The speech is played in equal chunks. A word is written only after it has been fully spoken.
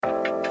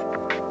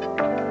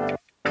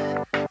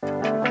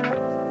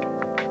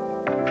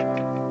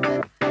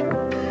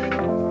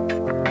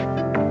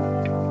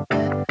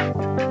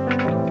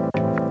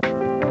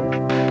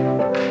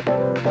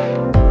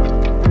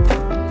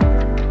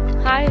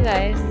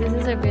this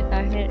is Arpita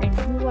here,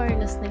 and you are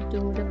listening to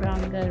the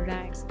Brown Girl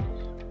Rants.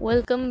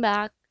 Welcome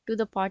back to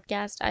the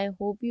podcast. I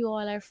hope you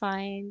all are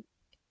fine.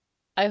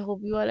 I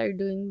hope you all are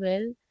doing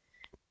well.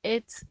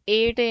 It's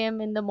 8 a.m.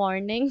 in the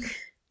morning,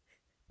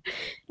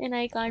 and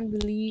I can't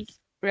believe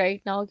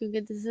right now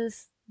because this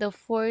is the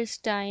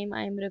first time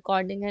I'm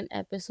recording an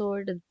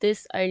episode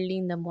this early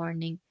in the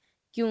morning.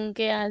 Because,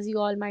 as you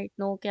all might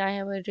know, I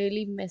have a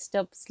really messed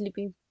up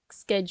sleeping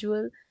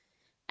schedule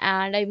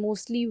and I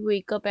mostly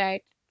wake up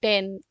at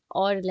 10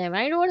 or 11.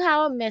 I don't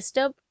have a messed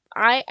up.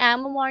 I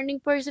am a morning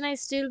person. I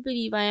still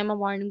believe I am a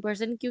morning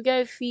person because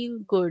I feel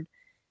good.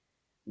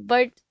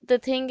 But the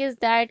thing is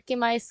that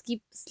my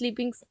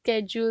sleeping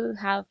schedule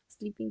have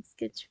sleeping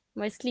schedule.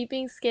 My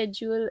sleeping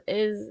schedule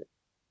is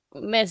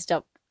messed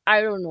up.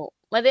 I don't know.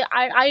 But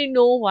I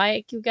know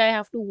why because I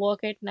have to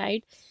work at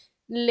night.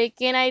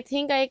 Lekin I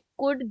think I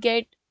could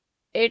get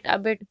it a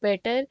bit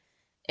better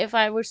if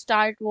I would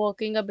start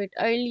working a bit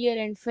earlier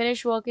and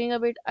finish working a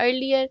bit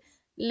earlier.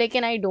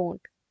 लेकिन I don't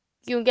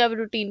क्योंकि अब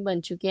routine बन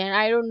चुकी है and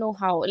I don't know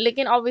how.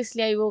 लेकिन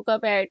obviously I woke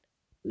up at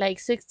like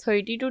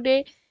 6:30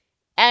 today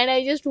and I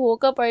just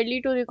woke up early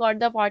to record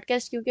the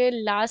podcast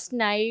क्योंकि last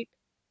night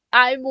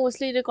I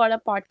mostly record the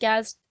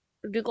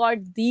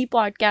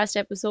podcast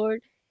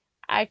episode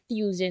at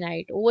Tuesday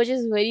night, which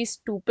is very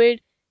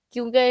stupid.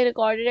 क्योंकि I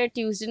recorded at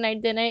Tuesday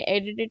night, then I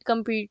edited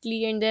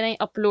completely and then I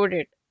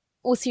uploaded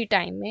उसी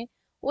time में,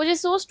 which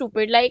is so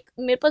stupid. Like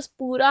मेरे पास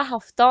पूरा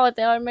हफ्ता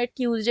होता है और मैं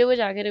ट्यूसडे को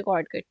जाके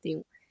रिकॉर्ड करती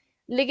हूँ.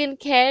 लेकिन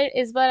खैर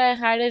इस बार I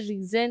had a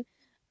reason.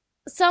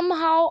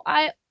 Somehow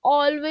I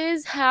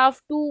always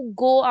have to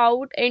go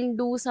out and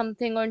do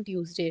something on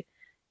Tuesday.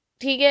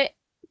 ठीक है.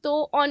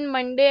 तो on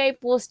Monday I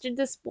posted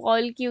this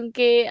poll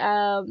क्योंकि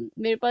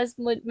मेरे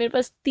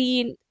पास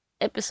 3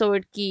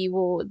 एपिसोड की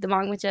वो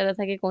दिमाग में चल रहा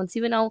था कि कौन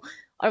सी बनाऊं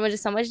और मुझे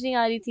समझ नहीं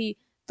आ रही थी.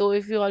 तो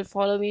if you all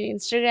follow me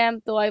Instagram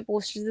तो I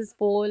posted this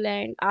poll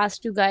and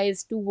asked you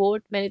guys to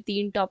vote. मैंने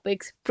 3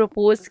 टॉपिक्स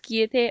प्रपोज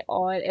किए थे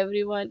और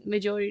everyone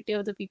majority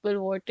of the people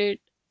voted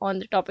on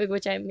the topic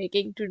which I am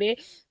making today.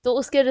 तो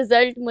उसके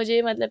result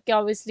मुझे मतलब कि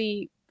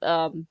ऑब्वियसली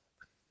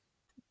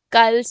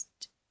कल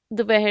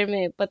दोपहर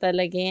में पता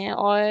लगे हैं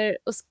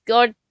और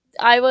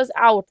I was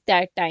out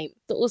that time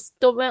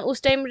तो मैं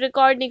उस टाइम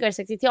रिकॉर्ड नहीं कर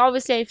सकती थी.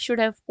 Obviously I should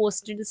have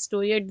posted the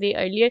story a day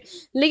earlier,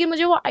 लेकिन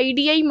मुझे वो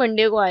आइडिया ही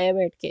मंडे को आया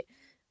बैठ के.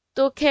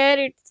 तो खैर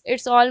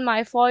इट्स ऑल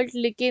माई फॉल्ट.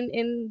 लेकिन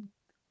in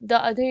the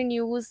other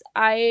news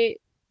I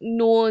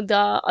know the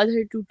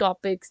other 2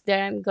 topics that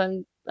I'm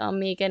gonna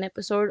make an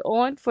episode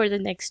on for the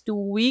next 2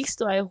 weeks.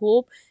 So I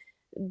hope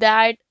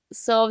that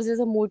serves as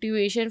a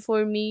motivation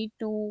for me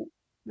to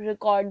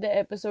record the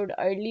episode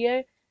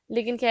earlier.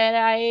 लेकिन खैर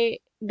I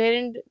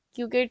didn't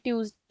क्योंकि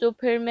ट्यूज तो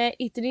फिर मैं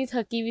इतनी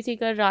थकी हुई थी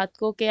कल रात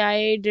को कि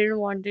I didn't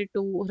wanted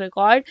to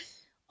record.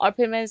 और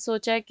फिर मैंने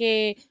सोचा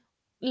कि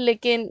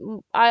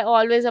लेकिन I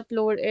always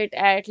upload it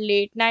at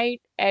late night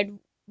eight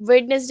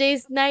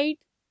Wednesday's night.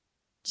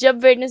 जब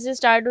वेडनेसडे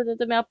स्टार्ट होता है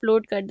तो मैं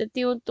अपलोड कर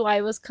देती हूँ. तो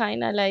I was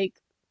kind like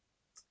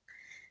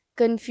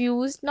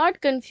confuse, not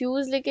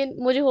confuse, लेकिन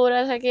मुझे हो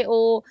रहा था कि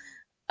ओ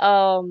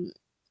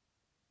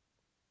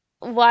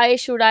why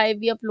should I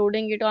be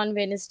uploading it on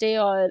Wednesday.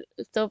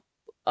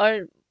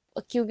 और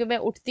क्योंकि मैं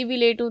उठती भी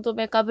लेट हूँ तो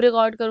मैं कब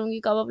रिकॉर्ड करूँगी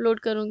कब अपलोड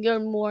करूँगी और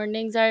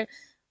मॉर्निंग्स आर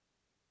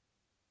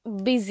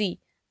बिजी.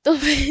 तो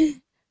फिर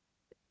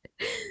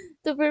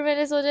तो फिर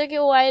मैंने सोचा कि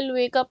oh I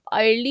wake up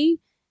early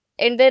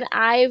and then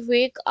I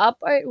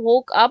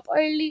woke up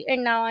early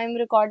and now I'm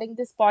recording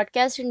this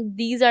podcast and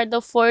these are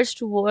the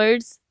first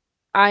words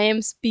I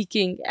am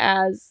speaking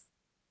as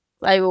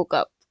I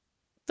woke up.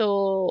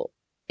 तो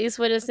इस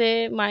वजह से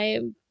my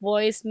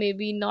voice may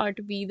be not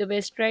be the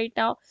best right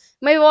now.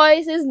 My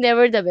voice is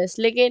never the best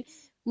लेकिन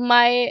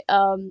माई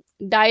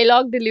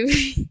dialogue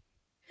delivery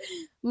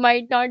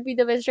might not be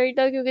the best right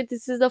now क्योंकि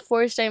this is the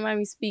first time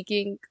I'm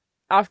speaking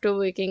after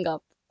waking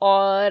up.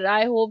 और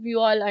I hope you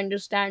all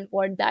understand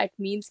what that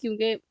means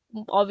क्योंकि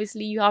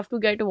obviously you have to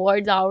get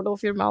words out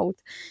of your mouth.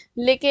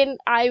 लेकिन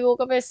I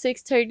woke up at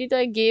 6:30 तो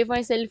I gave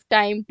myself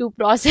time to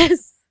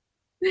process.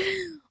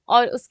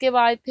 और उसके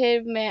बाद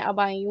फिर मैं अब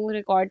आई हूँ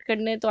रिकॉर्ड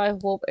करने. तो I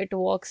hope it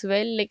works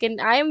well. लेकिन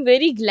I am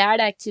very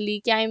glad actually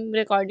कि I am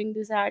recording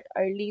this at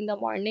early in the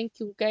morning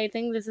क्योंकि आई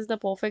think this is the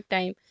perfect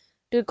time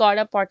to record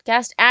a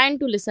podcast and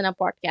to listen a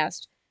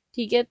podcast.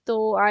 ठीक है.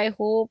 तो I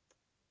hope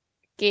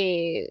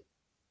के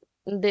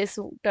this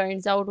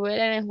turns out well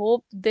and I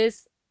hope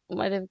this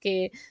मतलब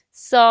के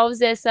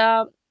serves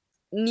ऐसा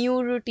new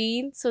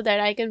routine so that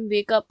I can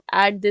wake up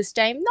at this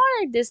time,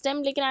 not at this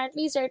time लेकिन at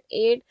least at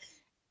 8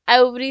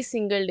 every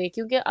single day.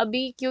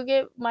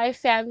 क्योंकि my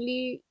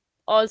family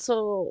also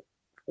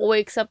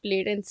wakes up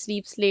late and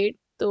sleeps late.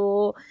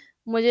 तो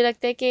मुझे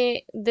लगता है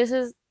कि this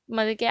is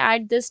मतलब कि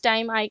at this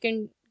time I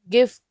can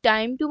give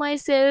time to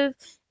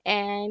myself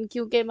and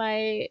क्योंकि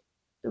my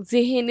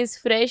ज़हन इज़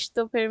फ्रेश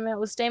तो फिर मैं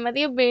उस टाइम मतलब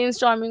ये ब्रेन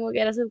स्टॉर्मिंग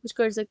वगैरह सब कुछ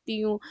कर सकती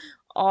हूँ.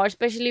 और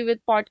स्पेशली विद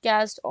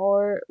पॉडकास्ट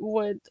और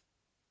विद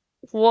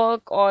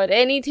वर्क और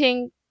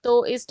एनीथिंग.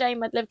 तो इस टाइम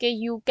मतलब कि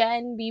you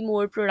can be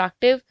more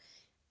productive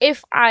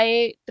if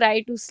I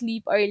try to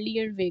sleep early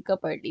and wake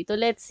up early. So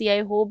let's see.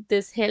 I hope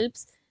this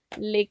helps.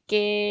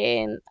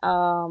 लेकिन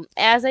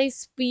as I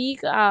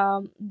speak,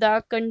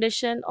 the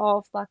condition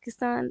of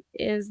Pakistan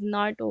is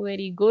not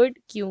very good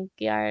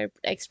क्योंकि our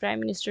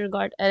ex-prime minister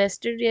got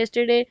arrested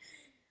yesterday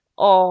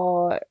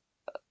और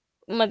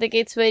मतलब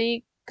कि it's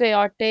very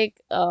chaotic.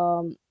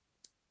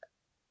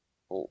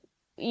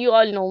 You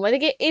all know मतलब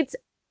कि it's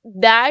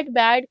that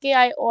bad कि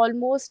I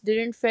almost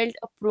didn't felt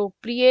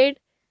appropriate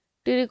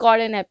to record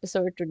an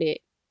episode today.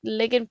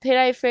 लेकिन फिर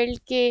I felt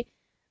कि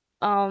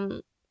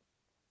um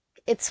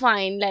it's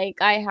fine,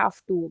 like I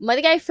have to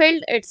मतलब I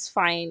felt it's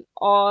fine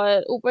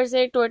और ऊपर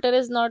से Twitter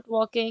is not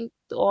working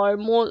और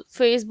more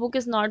Facebook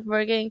is not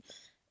working,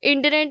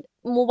 internet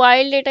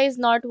mobile data is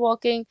not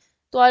working,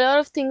 तो a lot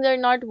of things are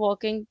not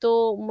working तो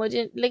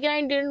मुझे लेकिन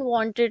I didn't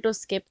want it to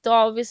skip तो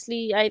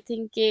obviously I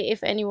think कि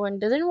if anyone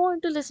doesn't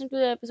want to listen to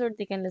the episode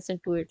they can listen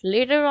to it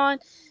later on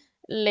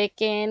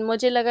लेकिन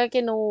मुझे लगा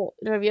कि no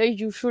Ravia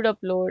you should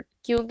upload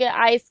क्योंकि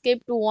I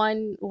skipped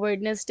one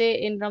Wednesday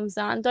in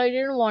Ramzan तो I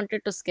didn't want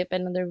it to skip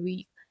another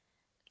week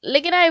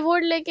लेकिन I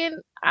would लेकिन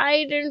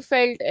I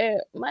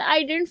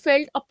didn't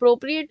felt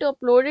appropriate to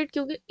upload it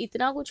क्योंकि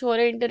इतना कुछ हो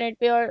रहा है इंटरनेट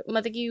पे और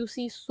मतलब कि you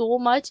see so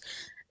much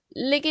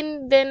लेकिन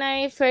then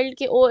I felt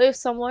कि oh if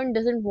someone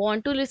doesn't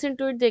want to listen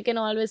to it they can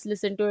always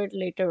listen to it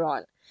later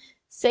on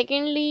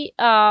secondly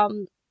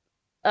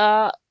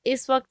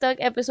इस वक्त तक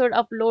एपिसोड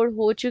अपलोड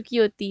हो चुकी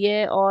होती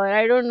है और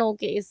आई डोंट नो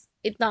कि इस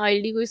इतना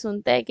अर्ली कोई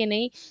सुनता है कि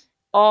नहीं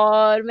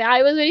और मैं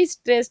आई वॉज वेरी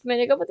स्ट्रेस्ड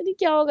मैंने कहा पता नहीं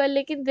क्या होगा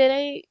लेकिन then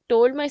I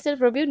told my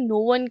self Ravi no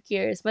one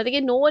cares मतलब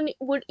कि no one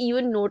would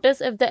even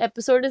notice if the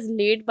episode is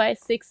late bye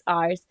 6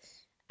 hours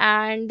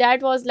and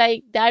that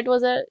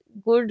was a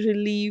good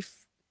relief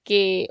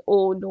के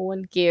oh no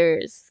one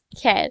cares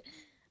खैर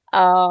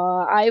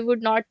I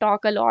would not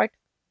talk a lot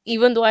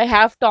even though I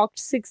have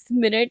talked 6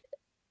 minutes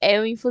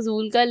एवं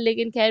फजूल का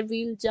लेकिन खैर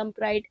we'll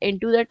jump right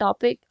into the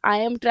topic. I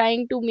am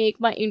trying to make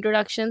my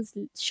introductions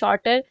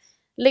shorter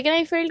लेकिन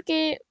I felt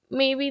कि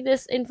maybe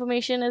this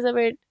information is a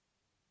bit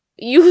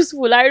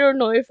useful. I don't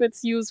know if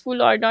it's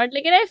useful or not.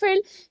 Like, and I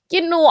felt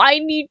कि no, I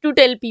need to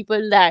tell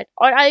people that,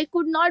 or I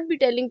could not be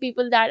telling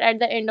people that at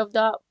the end of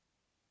the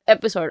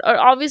episode. Or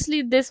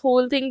obviously, this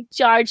whole thing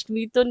charged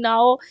me. So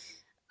now,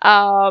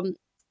 um,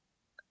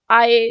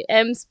 I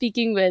am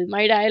speaking well.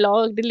 My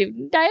dialogue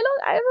delivery,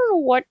 dialogue. I don't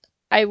know what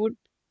I would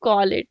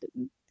call it.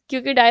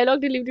 क्योंकि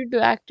dialogue delivery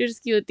to actors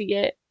की होती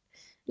है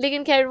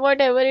लेकिन खैर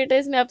what ever it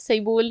is मैं अब सही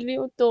बोल रही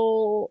हूँ तो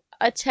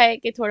अच्छा है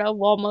कि थोड़ा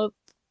वार्म अप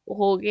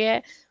हो गया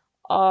है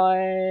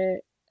और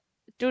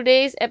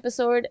today's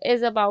episode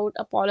is about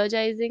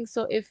apologizing.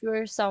 So if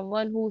you're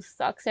someone who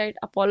sucks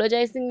at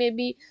apologizing,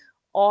 maybe,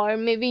 or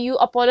maybe you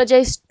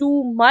apologize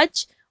too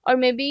much, or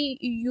maybe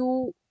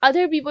you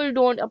other people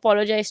don't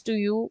apologize to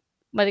you,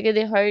 but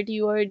they hurt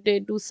you or they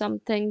do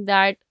something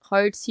that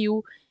hurts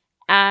you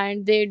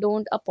and they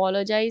don't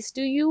apologize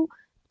to you.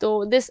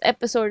 So this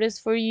episode is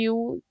for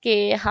you.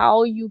 Okay,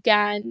 how you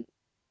can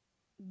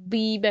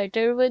be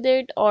better with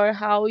it or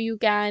how you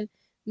can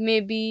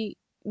maybe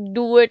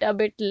do it a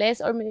bit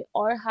less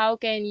or how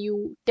can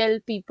you tell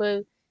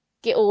people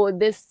कि, oh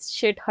this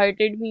shit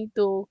hurted me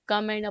to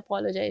come and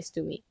apologize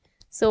to me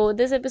so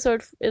this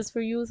episode is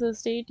for you so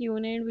stay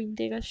tuned and we'll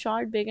take a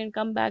short break and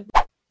come back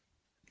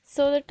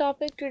so the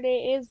topic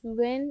today is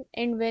when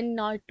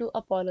not to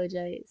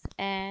apologize.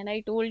 And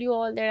I told you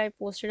all that I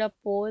posted a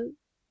poll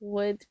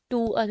with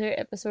two other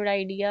episode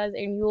ideas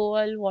and you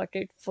all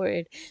voted for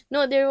it.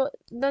 No,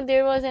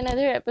 there was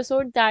another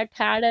episode that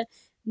had a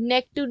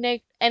neck to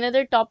neck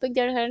another topic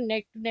that had a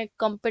neck to neck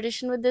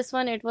competition with this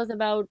one. It was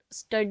about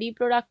study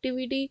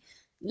productivity.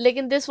 Like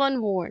in this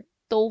one won't.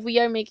 So we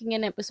are making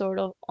an episode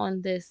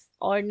on this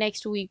or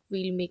next week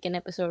we'll make an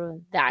episode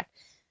on that.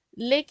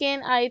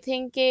 लेकिन I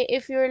think कि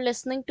if you're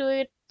listening to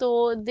it तो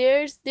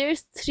there's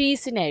three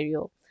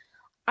scenario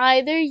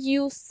either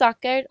you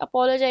suck at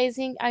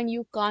apologizing and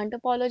you can't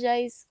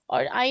apologize or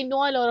I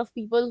know a lot of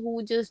people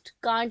who just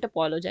can't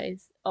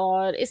apologize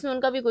और इसमें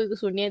उनका भी कोई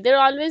कसूर नहीं है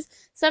they're always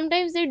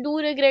sometimes they do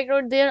regret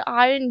or they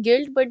are in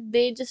guilt but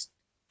they just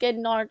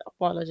cannot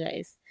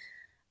apologize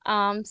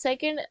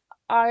second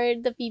are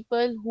the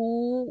people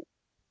who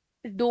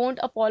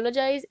don't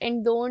apologize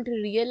and don't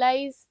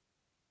realize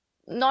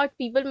not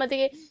people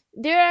मतलब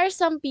there are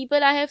some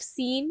people I have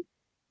seen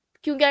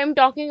क्योंकि I'm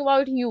talking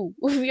about you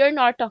we are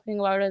not talking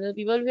about other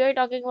people we are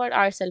talking about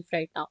ourselves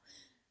right now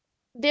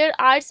there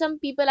are some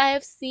people I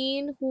have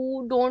seen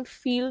who don't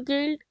feel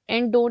guilt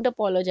and don't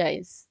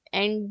apologize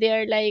and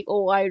they're like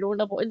oh I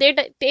don't they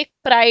take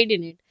pride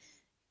in it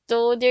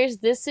so there's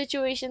this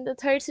situation the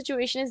third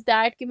situation is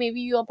that कि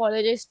maybe you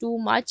apologize too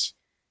much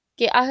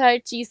कि हर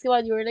चीज के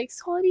बाद you're like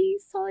sorry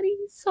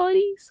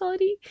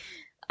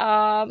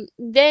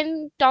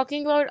then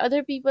talking about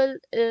other people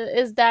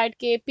is that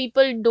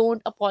people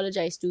don't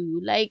apologize to you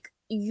like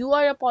you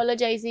are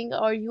apologizing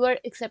or you are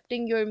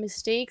accepting your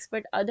mistakes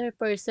but other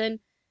person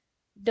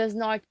does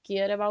not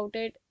care about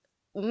it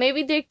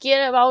maybe they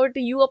care about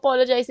you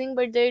apologizing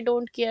but they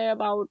don't care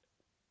about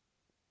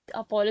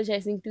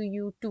apologizing to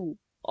you too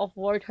of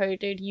what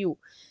hurted you.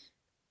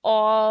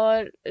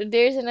 Or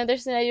there's another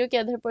scenario the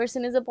other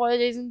person is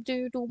apologizing to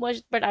you too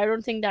much, but I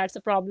don't think that's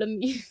a problem.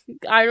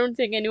 I don't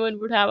think anyone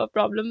would have a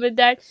problem with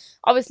that.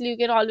 Obviously you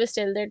can always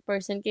tell that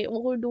person ke,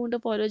 oh, don't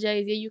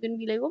apologize. Yeah, you can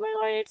be like, oh my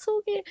god, it's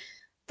okay.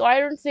 So I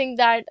don't think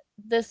that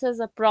this is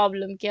a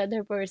problem the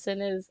other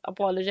person is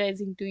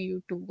apologizing to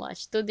you too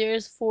much. So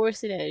there's four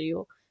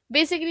scenario.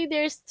 Basically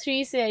there's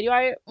three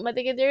scenario.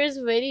 मतलब कि there is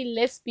very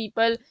less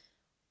people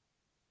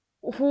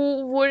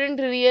who wouldn't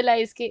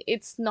realize that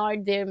it's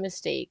not their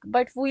mistake.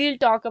 But we'll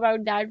talk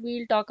about that.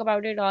 We'll talk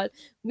about it all.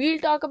 We'll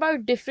talk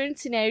about different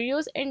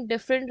scenarios and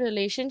different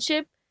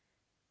relationship,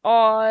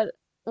 or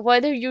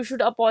whether you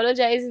should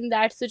apologize in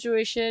that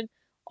situation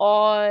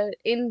or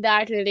in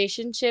that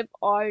relationship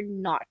or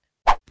not.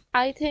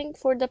 I think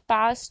for the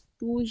past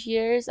 2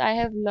 years, I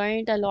have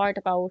learned a lot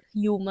about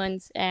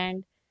humans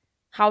and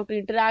how to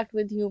interact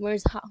with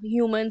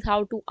humans,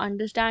 how to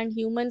understand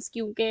humans.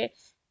 क्योंकि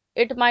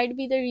it might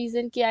be the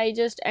reason कि I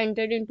just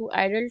entered into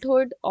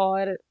adulthood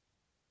or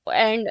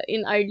and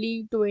in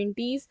early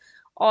 20s,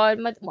 or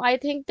I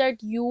think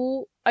that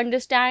you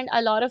understand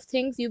a lot of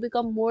things, you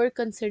become more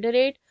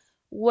considerate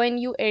when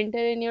you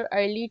enter in your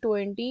early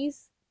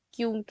 20s.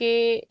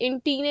 क्योंकि in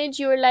teenage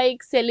you're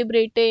like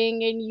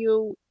celebrating and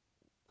you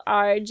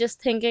are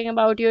just thinking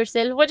about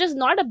yourself, which is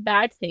not a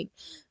bad thing.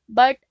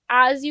 But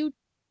as you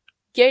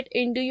get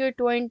into your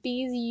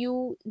 20s,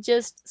 you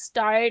just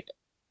start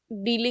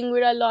dealing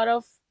with a lot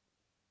of,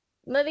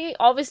 मतलब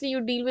obviously you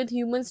deal with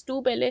humans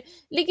too पहले,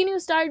 लेकिन you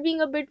start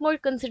being a bit more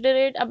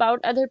considerate about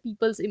other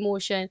people's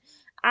emotion,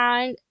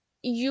 and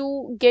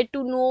you get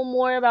to know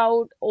more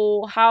about,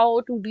 oh, how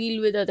to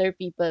deal with other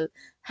people,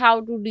 how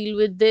to deal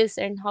with this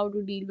and how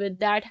to deal with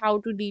that, how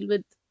to deal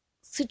with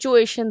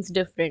situations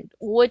different,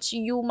 which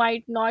you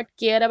might not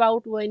care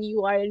about when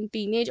you are in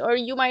teenage, or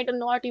you might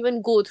not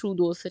even go through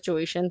those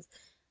situations,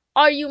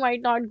 or you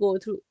might not go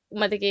through,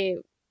 मतलब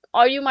कि,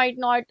 or you might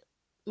not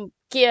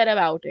care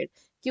about it.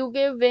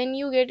 क्योंकि when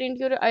you get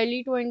into your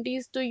early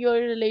 20s, तो your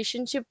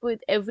relationship with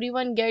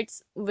everyone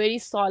gets very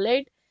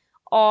solid,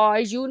 or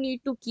you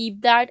need to keep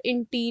that.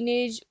 In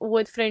teenage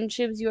with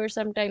friendships, you're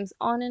sometimes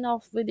on and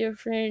off with your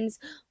friends.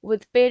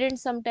 With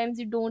parents, sometimes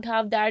you don't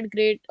have that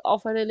great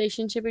of a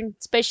relationship, and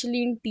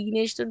especially in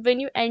teenage. So when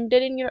you enter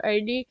in your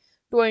early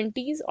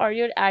 20s or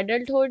your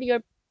adulthood, your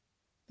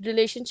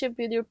relationship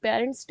with your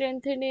parents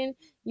strengthen in,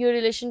 your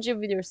relationship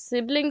with your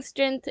siblings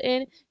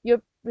strengthen,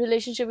 your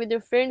relationship with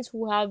your friends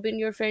who have been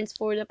your friends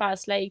for the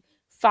past like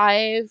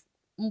five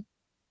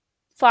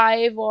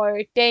 5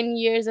 or 10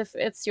 years. If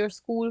it's your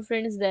school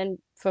friends, then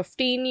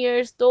 15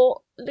 years.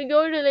 So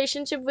your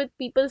relationship with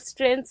people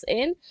strengths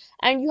in,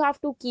 and you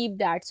have to keep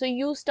that. So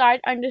you start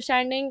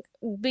understanding,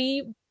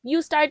 be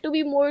you start to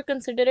be more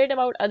considerate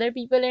about other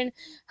people and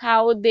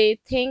how they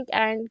think,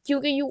 and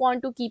क्योंकि you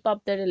want to keep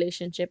up the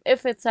relationship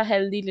if it's a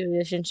healthy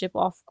relationship,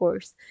 of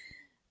course.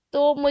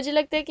 तो मुझे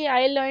लगता है कि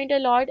I learned a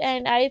lot,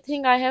 and I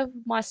think I have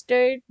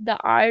mastered the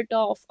art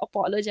of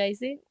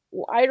apologizing.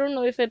 I don't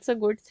know if it's a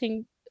good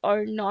thing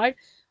or not.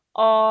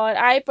 Or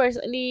I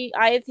personally,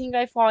 I think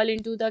I fall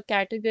into the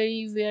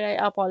category where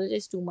I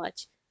apologize too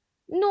much.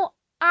 No,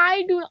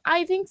 I do.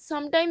 I think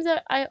sometimes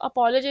I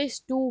apologize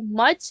too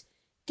much.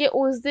 कि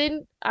उस दिन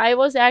I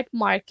was at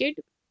market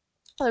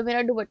और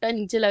मेरा दुपट्टा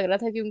नीचे लग रहा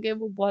था क्योंकि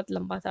वो बहुत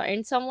लंबा था,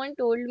 and someone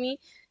told me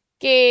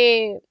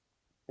कि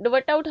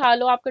दुपट्टा उठा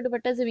लो, आपका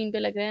दुपट्टा जमीन पे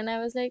लग रहा है, and I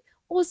was like,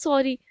 oh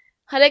sorry.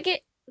 हालांकि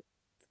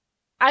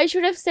I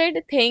should have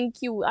said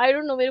thank you. I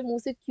don't know मेरे मुंह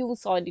से क्यों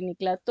sorry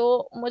निकला.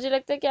 तो मुझे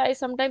लगता है कि I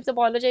sometimes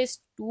apologize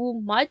too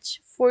much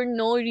for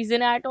no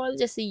reason at all,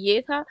 जैसे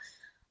ये था.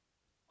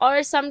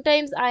 और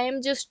sometimes I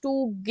am just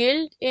to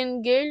guilt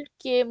in guilt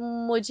कि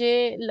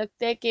मुझे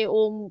लगता है कि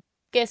ओ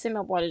कैसे मैं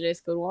अपोलोजाइज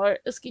करूँ. और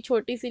उसकी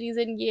छोटी सी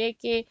रीज़न ये है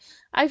कि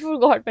I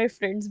forgot my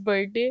friends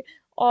birthday,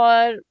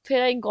 और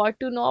फिर I got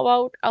to know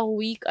about a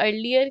week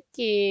earlier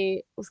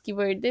कि उसकी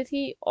बर्थडे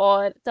थी,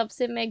 और तब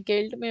से मैं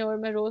गिल्ट में, और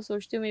मैं रोज़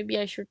सोचती हूँ may B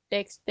I should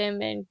text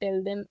them and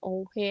tell them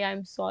okay I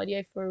am sorry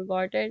I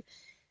forgot it.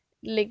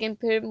 लेकिन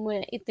फिर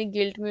मैं इतनी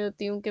गिल्ट में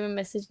होती हूँ कि मैं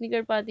मैसेज नहीं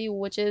कर पाती,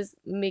 which is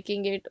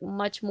making it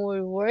much more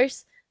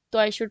verse. तो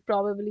I should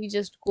probably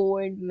just go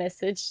and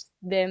message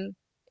them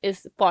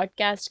इस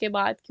पॉडकास्ट के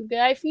बाद, क्योंकि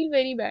आई फील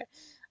वेरी बैड.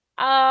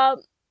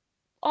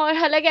 और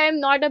हालांकि आई am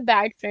not a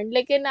bad friend,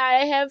 लेकिन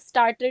आई हैव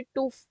स्टार्टेड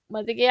टू,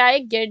 मतलब कि आई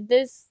गेट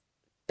दिस.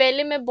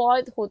 पहले मैं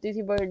बहुत होती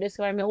थी बर्थडे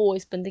के बारे में, ओ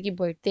इस बंदे की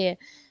बर्थडे है,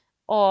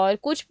 और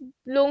कुछ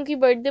लोगों की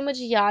बर्थडे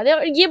मुझे याद है,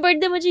 और ये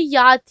बर्थडे मुझे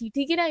याद थी,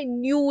 ठीक है ना. I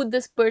knew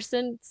this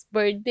person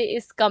birthday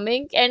is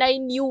coming and I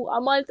knew a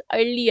month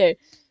earlier.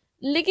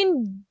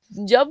 लेकिन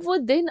जब वो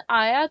दिन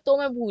आया तो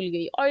मैं भूल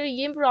गई, और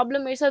ये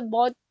प्रॉब्लम मेरे साथ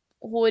बहुत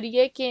हो रही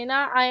है कि ना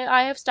I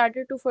I have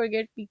started to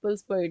forget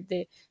people's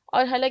birthday.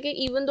 और हालांकि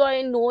even though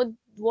I know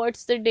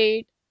what's the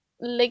date,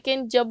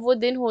 लेकिन जब वो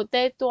दिन होता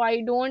है तो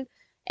I don't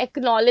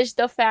acknowledge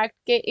the fact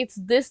कि it's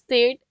this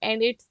date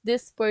and it's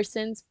this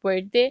person's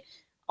birthday.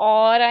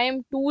 और I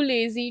am too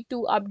lazy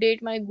to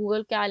update my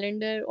Google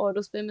calendar और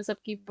उस पर मैं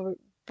सबकी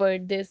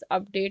बर्थडेज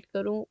अपडेट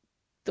करूँ.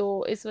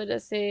 तो इस वजह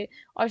से,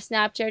 और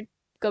स्नैपचैट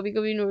कभी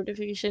कभी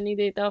नोटिफिकेशन नहीं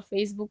देता,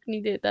 फेसबुक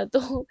नहीं देता,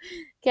 तो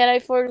खैर I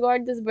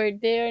forgot this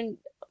birthday and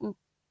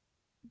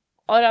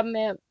और अब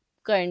मैं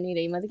कर नहीं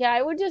रही,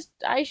 मतलब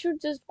I should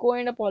just go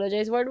and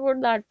apologize, what would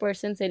that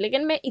person से।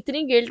 लेकिन मैं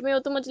इतनी गिल्ट में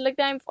हूँ तो मुझे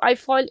लगता है I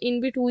fall in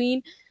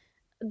between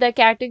the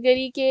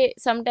category के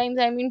sometimes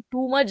I mean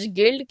too much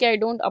guilt कि आई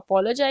डोंट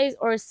अपोलोजाइज,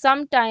 और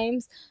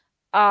sometimes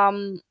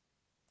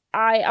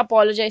I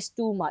apologize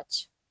too much.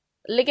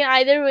 लेकिन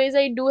either ways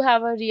I do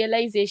have a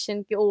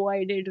realization कि oh I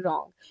did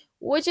wrong,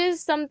 which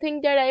is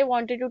something that I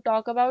wanted to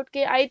talk about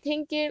कि I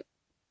think कि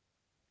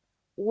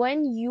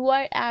when you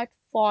are at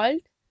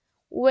fault,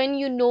 when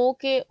you know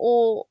कि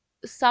oh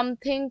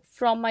something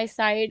from my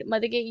side,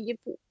 मतलब कि ये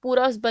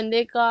पूरा उस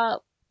बंदे का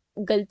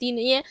गलती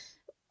नहीं है।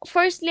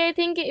 Firstly I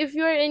think if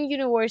you're in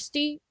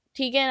university,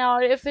 ठीक है ना,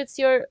 और if it's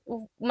your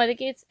मतलब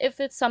कि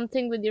if it's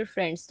something with your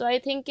friends, तो I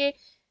think कि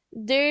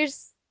there's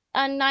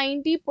a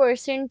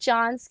 90%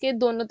 chance कि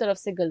दोनों तरफ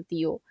से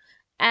गलती हो।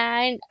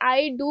 And I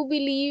do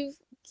believe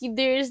कि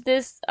there's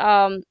this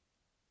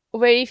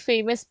very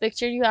famous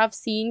picture you have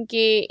seen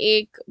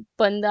के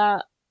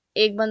बंदा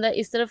एक बंदा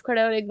इस तरफ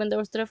खड़ा है और एक बंदा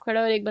उस तरफ खड़ा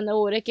है, और एक बंदा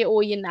बोल रहा है कि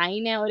ओ ये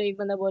 9 है और एक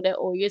बंदा बोल रहा है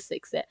ओ ये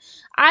 6 है।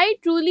 आई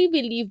ट्रूली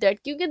बिलीव दैट,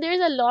 क्योंकि there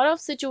is a lot of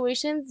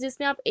situations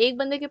जिसमें आप एक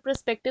बंदे के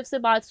पर्सपेक्टिव से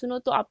बात सुनो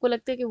तो आपको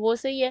लगता है कि वो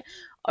सही है,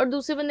 और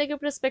दूसरे बंदे के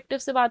पर्सपेक्टिव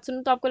से बात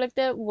सुनो तो आपको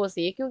लगता है वो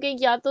सही है, क्योंकि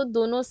या तो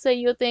दोनों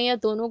सही होते हैं या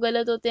दोनों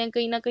गलत होते हैं,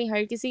 कहीं ना कहीं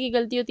हर किसी की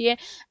गलती होती है।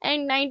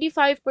 एंड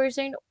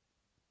 95%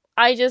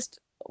 आई जस्ट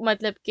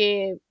मतलब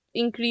के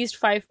increased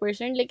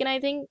 5%, लेकिन आई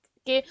थिंक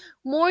के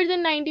more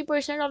than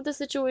 90% of the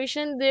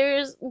situation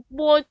there's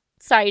both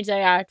sides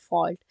are at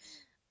fault।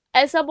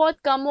 ऐसा बहुत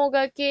कम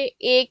होगा कि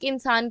एक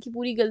इंसान की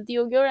पूरी गलती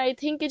होगी, और आई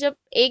थिंक कि जब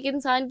एक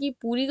इंसान की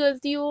पूरी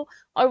गलती हो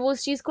और वो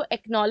उस चीज को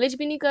एक्नॉलेज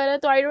भी नहीं कर रहा,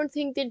 तो I don't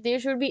think that there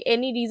should be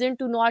any reason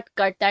to not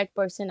cut that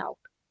person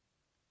out.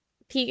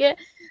 ठीक है।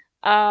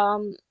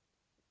 um,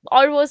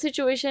 और वो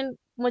सिचुएशन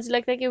मुझे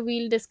लगता है कि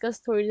वील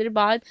डिस्कस थोड़ी देर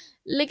बाद।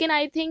 लेकिन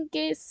आई थिंक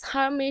कि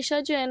हमेशा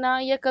जो है ना,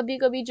 या कभी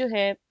कभी जो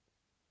है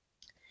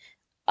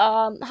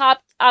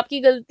आपकी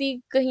गलती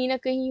कहीं ना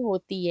कहीं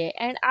होती है,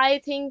 एंड आई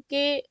थिंक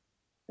कि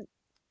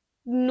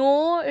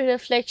नो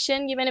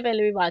रिफ्लेक्शन, ये मैंने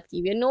पहले भी बात की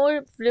हुई है, no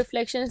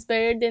reflection is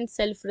better than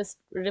self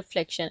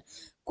reflection.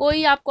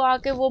 कोई आपको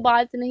आके वो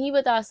बात नहीं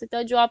बता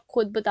सकता जो आप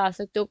खुद बता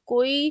सकते हो,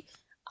 कोई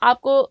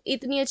आपको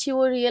इतनी अच्छी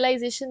वो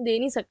रियलाइजेशन दे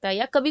नहीं सकता।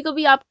 या कभी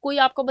कभी आप कोई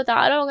आपको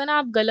बता रहा होगा ना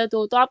आप गलत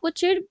हो, तो आपको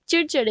चिड़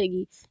चिड़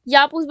चढ़ेगी,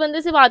 या आप उस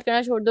बंदे से बात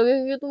करना छोड़ दोगे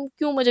क्योंकि तुम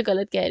क्यों मुझे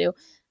गलत कह रहे हो।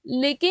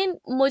 लेकिन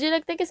मुझे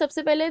लगता है कि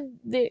सबसे पहले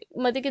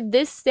मतलब कि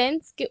दिस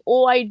सेंस कि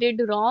ओ आई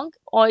डिड रॉन्ग,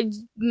 और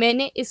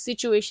मैंने इस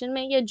सिचुएशन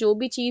में या जो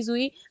भी चीज़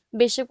हुई,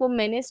 बेशक वो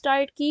मैंने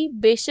स्टार्ट की,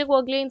 बेशक वो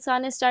अगले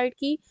इंसान ने स्टार्ट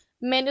की,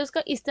 मैंने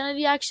उसका इस तरह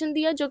रिएक्शन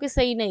दिया जो कि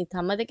सही नहीं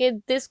था, मतलब कि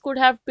this could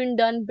have been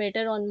done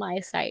better on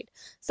my side.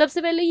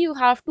 सबसे पहले यू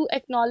हैव टू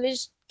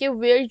एक्नॉलेज कि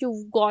where you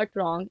got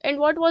wrong and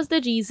what was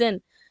the reason.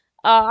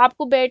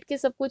 आपको बैठ के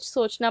सब कुछ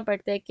सोचना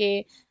पड़ता है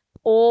कि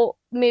oh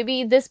may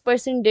be this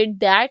person did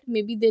that,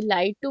 maybe they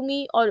lied to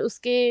me, और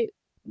उसके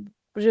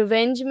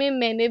रिवेंज में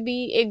मैंने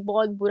भी एक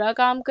बहुत बुरा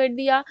काम कर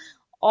दिया,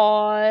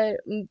 और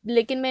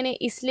लेकिन मैंने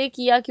इसलिए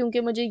किया क्योंकि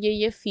मुझे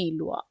ये फील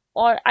हुआ।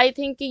 और आई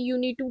थिंक कि you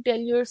need to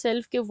tell your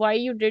self कि why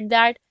you did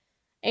that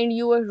and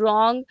you were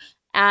wrong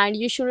and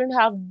you shouldn't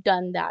have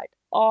done that।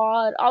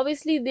 और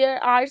obviously there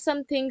are some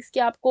things कि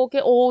आपको कि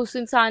ओ उस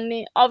इंसान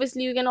ने,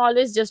 obviously you can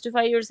always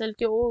justify yourself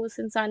कि ओ उस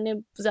इंसान ने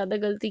ज़्यादा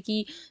गलती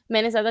की,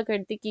 मैंने ज़्यादा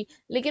गलती की।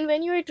 लेकिन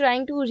when you are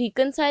trying to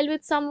reconcile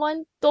with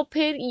someone तो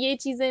फिर ये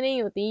चीज़ें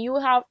नहीं होती।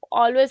 You have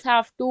always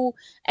have to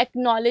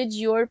acknowledge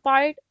your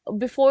part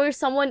before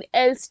someone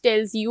else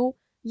tells you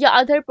या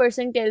अदर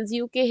पर्सन टेल्स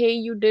यू कि हे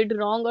यू डिड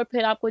रॉन्ग, और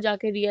फिर आपको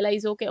जाके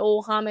रियलाइज हो कि ओ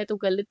हाँ मैं तो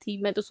गलत थी,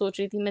 मैं तो सोच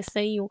रही थी मैं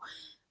सही हूँ।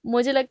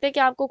 मुझे लगता है कि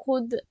आपको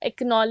खुद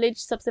एक्नॉलेज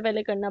सबसे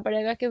पहले करना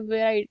पड़ेगा कि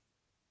वेयर आई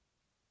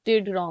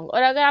डिड रॉन्ग,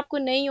 और अगर आपको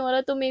नहीं हो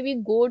रहा तो maybe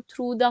go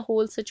through the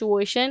whole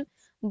situation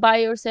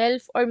by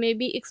yourself, और may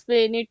be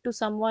explain it to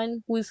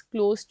someone who is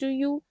close to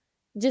you,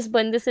 जिस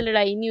बंदे से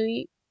लड़ाई नहीं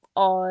हुई।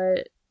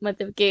 और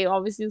मतलब कि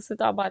ऑब्वियसली उससे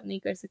तो आप बात नहीं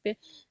कर सकते,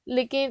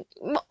 लेकिन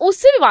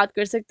उससे भी बात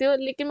कर सकते हो।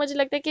 लेकिन मुझे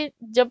लगता है कि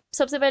जब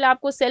सबसे पहले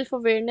आपको सेल्फ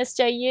अवेयरनेस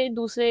चाहिए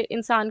दूसरे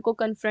इंसान को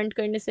कन्फ्रंट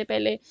करने से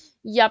पहले,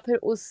 या फिर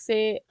उससे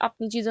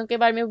अपनी चीज़ों के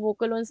बारे में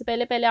वोकल होने से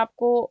पहले पहले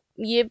आपको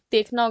ये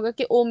देखना होगा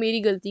कि ओ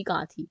मेरी गलती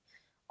कहाँ थी।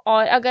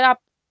 और अगर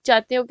आप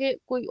चाहते हो कि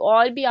कोई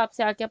और भी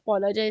आपसे आके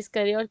अपोलोजाइज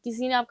करे और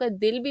किसी ने आपका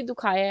दिल भी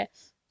दुखाया है,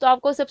 तो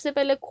आपको सबसे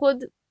पहले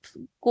खुद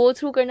गो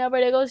थ्रू करना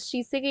पड़ेगा उस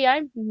चीज़ से कि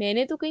यार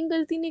मैंने तो कहीं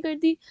गलती नहीं कर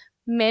दी,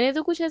 मैंने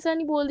तो कुछ ऐसा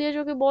नहीं बोल दिया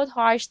जो कि बहुत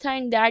हार्श था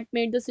and that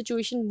made the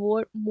situation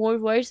more more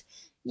worse,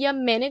 या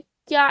मैंने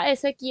क्या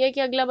ऐसा किया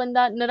कि अगला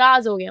बंदा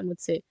नाराज हो गया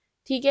मुझसे।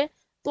 ठीक है।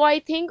 तो आई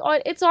थिंक,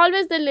 और it's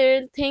always the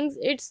little things,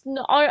 it's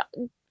और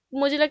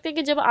मुझे लगता है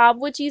कि जब आप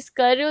वो चीज़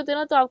कर रहे होते हो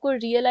ना तो आपको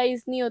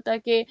रियलाइज नहीं होता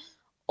कि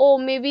oh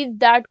maybe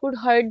that could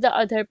hurt the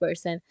other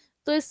person.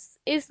 तो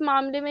इस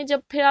मामले में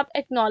जब फिर आप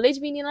एक्नॉलेज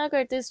भी नहीं ना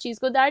करते इस चीज़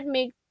को, that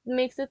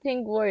makes the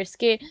thing worse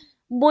के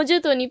मुझे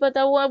तो नहीं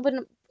पता, वो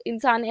अब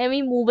इंसान एवं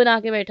ही मुंह बना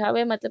के बैठा हुआ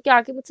है, मतलब कि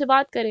आके मुझसे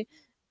बात करे।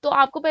 तो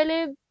आपको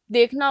पहले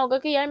देखना होगा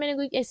कि यार मैंने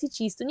कोई ऐसी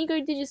चीज़ तो नहीं कर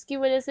दी जिसकी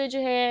वजह से जो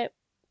है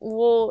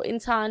वो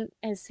इंसान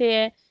ऐसे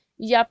है,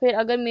 या फिर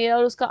अगर मेरा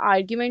और उसका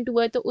आर्ग्यूमेंट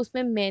हुआ है तो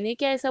उसमें मैंने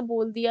क्या ऐसा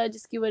बोल दिया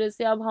जिसकी वजह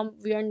से अब हम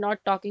we are not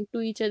talking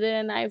to each other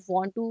and I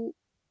want to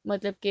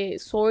मतलब के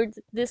sort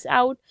this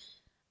out.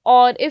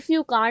 Or if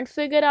you can't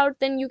figure out,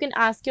 then you can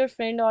ask your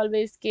friend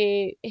always ke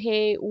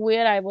hey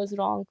where I was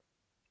wrong,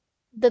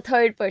 the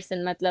third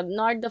person, मतलब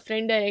not the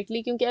friend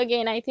directly, क्योंकि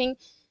again I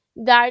think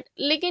that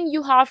लेकिन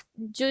you have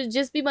जो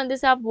जिस भी बंदे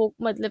से आप वो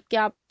मतलब कि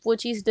आप वो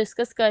चीज़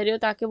डिस्कस कर रहे हो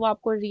ताकि वो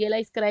आपको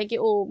रियलाइज कराए कि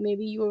oh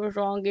maybe you were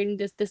wrong in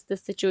this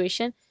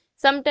situation.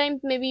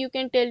 Sometimes maybe you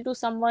can tell to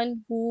someone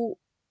who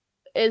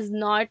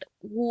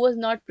was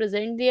not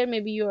present there,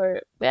 maybe your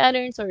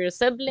parents or your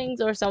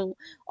siblings or some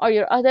or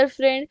your other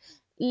friend.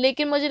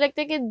 लेकिन मुझे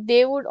लगता है कि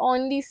they would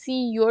only see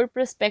your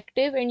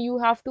perspective and you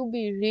have to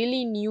be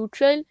really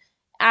neutral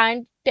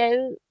and tell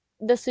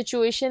the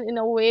situation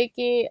in a way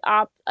कि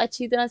आप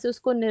अच्छी तरह से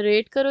उसको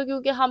narrate करो,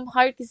 क्योंकि हम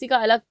हर किसी का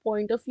अलग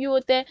point of view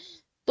होता है.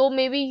 तो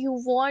maybe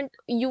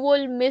you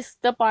will miss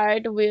the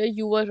part where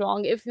you were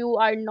wrong if you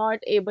are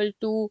not able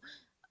to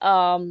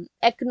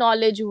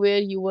acknowledge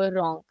where you were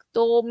wrong.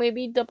 तो may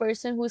be the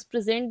person who is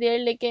present there,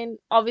 लेकिन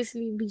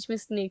obviously बीच में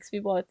snacks भी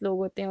बहुत लोग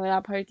होते हैं और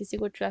आप हर किसी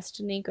को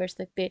ट्रस्ट नहीं कर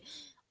सकते.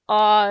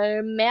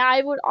 और मैं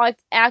I would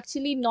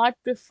actually not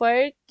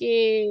prefer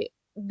के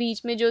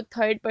बीच में जो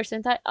थर्ड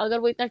पर्सन था अगर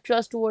वो इतना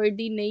ट्रस्ट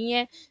वर्दी नहीं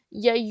है,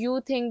 या you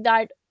think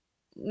that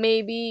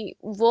maybe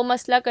वो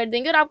मसला कर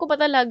देंगे और आपको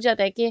पता लग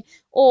जाता है कि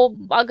ओ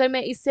अगर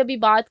मैं इससे अभी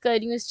बात कर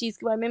रही हूँ इस चीज़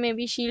के बारे में may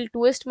be she will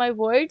twist my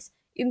words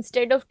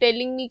instead of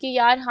telling me कि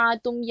यार हाँ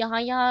तुम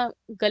यहाँ यहाँ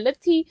गलत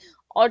थी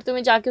और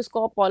तुम्हें जाके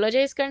उसको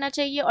अपोलोजाइज करना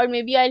चाहिए. और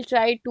maybe I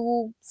try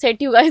to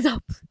set you guys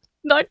up,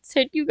 not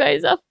set you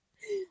guys up,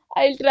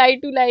 I try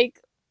to like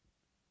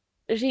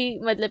री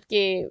मतलब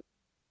के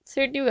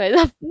सेट यू गाइस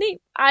अप नहीं,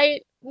 आई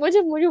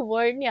मुझे मुझे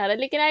वर्ड नहीं आ रहा,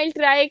 लेकिन आई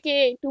ट्राई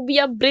के to be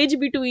a bridge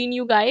between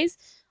you guys.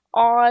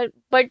 और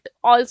but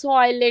also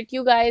I let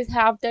you guys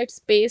have that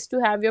space to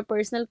have your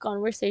personal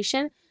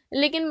conversation.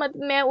 लेकिन मत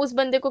मैं उस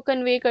बंदे को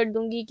कन्वे कर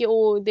दूंगी कि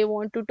oh they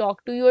want to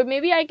talk to you, और may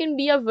be I can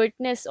be a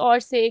witness और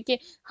से कि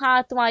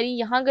हाँ तुम्हारी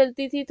यहाँ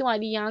गलती थी,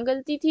 तुम्हारी यहाँ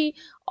गलती थी,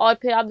 और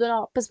फिर आप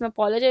दोनों आपस में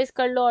अपोलोजाइज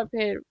कर लो और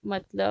फिर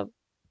मतलब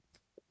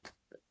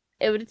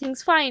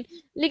एवरीथिंग्स फाइन.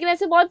 लेकिन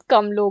ऐसे बहुत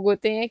कम लोग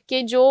होते हैं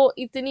कि जो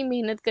इतनी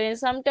मेहनत करें.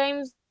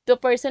 Sometimes the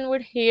person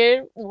would hear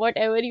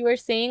whatever you are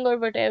saying or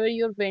whatever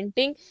you're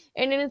venting,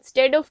 and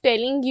instead of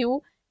telling you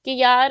कि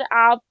यार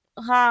आप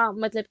हाँ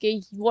मतलब कि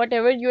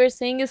whatever you are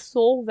saying is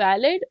so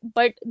valid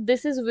but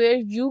this is where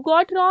you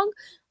got wrong,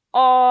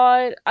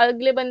 और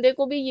अगले बंदे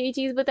को भी यही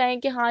चीज बताएं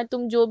कि हाँ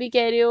तुम जो भी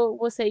कह रहे हो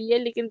वो सही है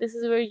लेकिन this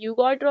is where you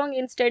got wrong.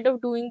 Instead of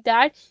doing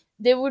that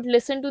they would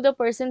listen to the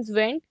person's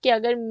vent कि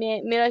अगर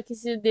मैं मेरा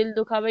किसी से दिल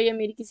दुखा हुआ है या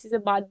मेरी किसी से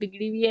बात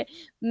बिगड़ी हुई है,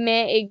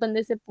 मैं एक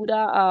बंदे से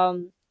पूरा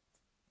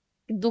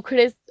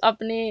दुखड़े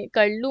अपने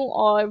कर लूं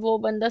और वो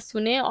बंदा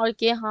सुने और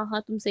कि हाँ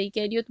हाँ तुम सही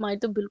कह रही हो, तुम्हारी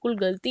तो बिल्कुल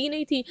गलती ही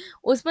नहीं थी,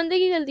 उस बंदे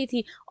की गलती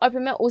थी. और फिर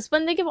मैं उस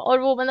बंदे के और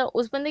वो बंदा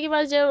उस बंदे के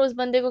पास जाए और उस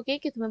बंदे को कहे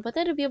कि तुम्हें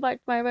पता है रबिया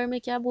तुम्हारे बारे में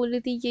क्या बोल रही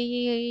थी,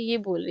 ये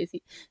बोल रही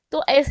थी.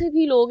 तो ऐसे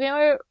भी लोग हैं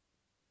और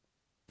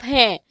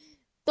हैं.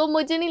 तो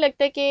मुझे नहीं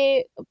लगता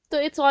कि तो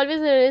it's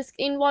always risk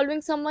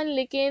involving someone,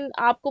 लेकिन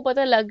आपको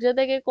पता लग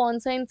जाता है कि कौन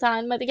सा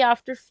इंसान मतलब कि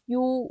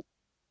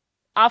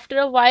after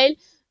a while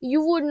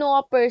you would no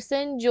a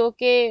person जो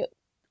के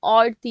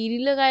और तीरी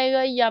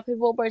लगाएगा या फिर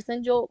वो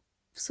पर्सन जो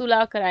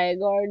सुलह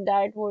कराएगा, और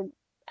that would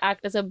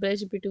act as a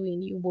bridge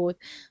between you both.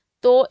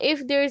 तो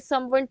if there is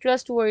someone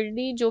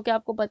trustworthy जो कि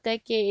आपको पता है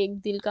कि एक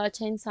दिल का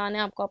अच्छा इंसान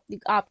है, आपको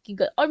अपनी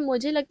और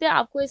मुझे लगता है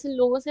आपको ऐसे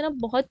लोगों से ना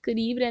बहुत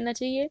करीब रहना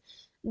चाहिए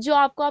जो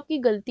आपको आपकी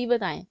गलती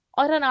बताएं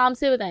और आराम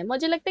से बताएं.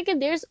 मुझे लगता है कि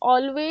there is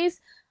always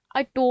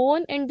a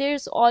tone and there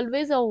is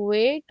always a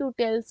way to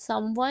tell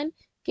someone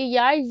कि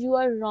यार you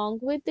are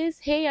wrong with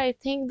this, hey I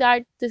think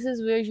that this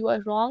is where you are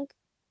wrong.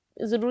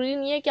 जरूरी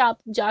नहीं है कि आप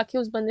जाके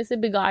उस बंदे से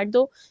बिगाड़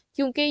दो,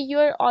 क्योंकि यू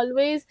आर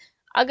ऑलवेज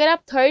अगर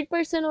आप थर्ड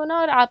पर्सन हो ना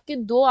और आपके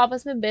दो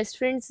आपस में बेस्ट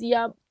फ्रेंड्स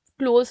या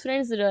क्लोज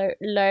फ्रेंड्स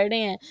लड़ रहे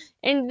हैं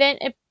and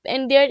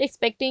they are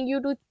expecting you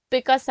to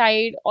pick a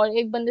side और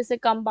एक बंदे से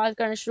कम बात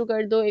करना शुरू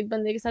कर दो, एक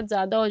बंदे के साथ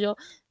ज्यादा हो जाओ,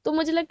 तो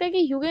मुझे लगता है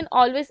कि you can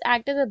always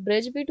act as a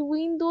bridge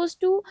between those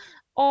two.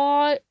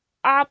 और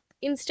आप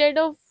इंस्टेड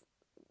ऑफ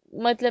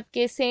मतलब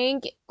के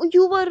सेइंग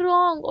यू वर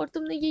रॉन्ग और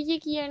तुमने ये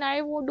किया एंड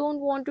आई वो don't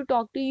want to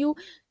talk to you,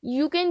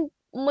 you can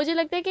मुझे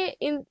लगता है कि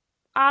इन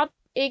आप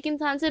एक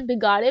इंसान से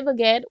बिगाड़े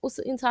बगैर उस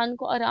इंसान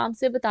को आराम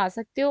से बता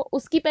सकते हो.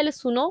 उसकी पहले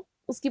सुनो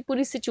उसकी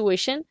पूरी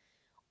सिचुएशन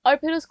और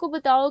फिर उसको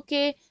बताओ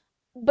कि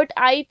बट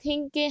आई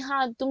थिंक कि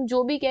हाँ तुम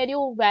जो भी कह रही हो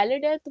वो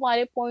वैलिड है,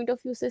 तुम्हारे पॉइंट ऑफ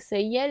व्यू से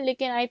सही है,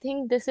 लेकिन I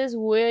think this is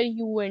where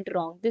you went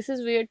wrong, this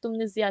is where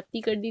तुमने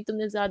ज्यादती कर दी,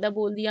 तुमने ज्यादा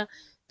बोल दिया,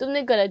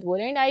 तुमने गलत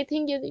बोला, and I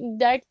think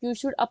that you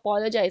should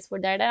apologise for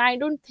that. And I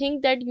don't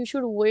think that you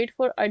should wait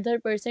for other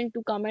person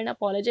to come and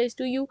apologise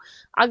to you.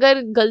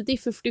 अगर गलती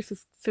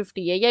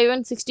 50-50 है या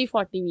इवन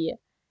 60-40 भी है,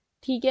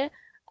 ठीक है,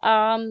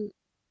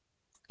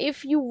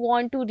 if you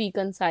want to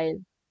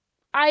reconcile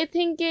I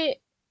think कि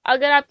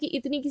अगर आपकी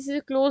इतनी किसी से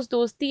क्लोज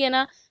दोस्ती है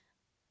ना,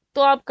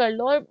 तो आप कर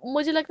लो। और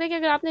मुझे लगता है कि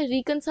अगर आपने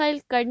रिकनसाइल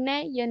करना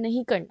है या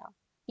नहीं करना,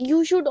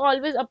 you should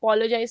always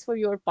apologise for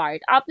your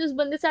part. आपने उस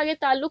बंदे से आगे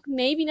ताल्लुक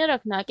नहीं भी ना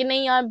रखना कि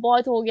नहीं यार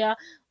बहुत हो गया,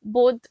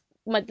 बहुत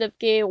मतलब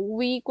कि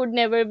we could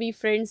never be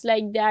friends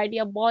like that,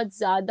 या बहुत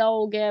ज्यादा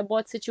हो गया है,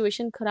 बहुत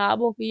सिचुएशन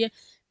खराब हो गई है,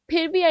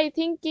 फिर भी आई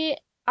थिंक कि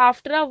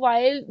after a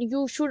while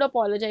you should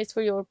apologise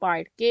for your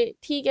part के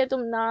ठीक है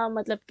तुम ना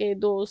मतलब के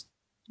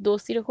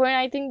दोस्ती रखो। And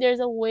I think there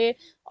is a way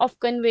of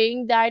conveying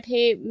that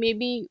hey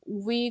maybe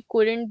we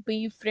couldn't be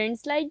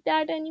friends like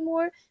that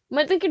anymore।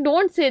 मतलब कि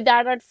don't say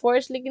that at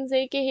first, लेकिन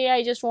say कि hey I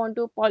just want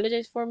to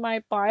apologize for my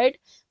part,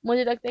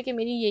 मुझे लगता है कि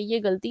मेरी ये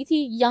गलती थी,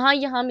 यहाँ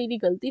यहाँ मेरी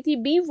गलती थी,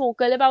 be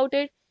vocal about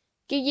it।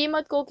 कि ये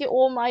मत कहो कि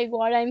oh my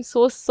god I'm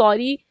so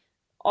sorry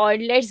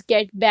और let's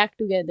get back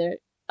together।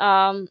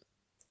 um,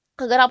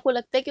 अगर आपको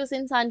लगता है कि उस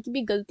इंसान की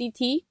भी गलती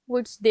थी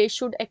विच दे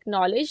शुड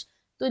एक्नॉलेज,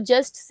 तो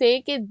जस्ट से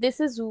कि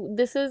दिस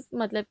इज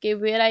मतलब कि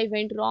वेयर आई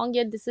वेंट रॉन्ग,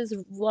 या this is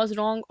was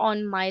wrong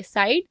on my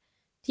side,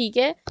 ठीक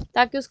है,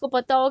 ताकि उसको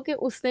पता हो कि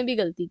उसने भी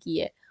गलती की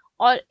है।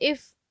 और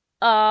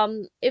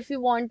if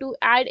you want to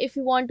add, if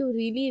you want to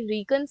really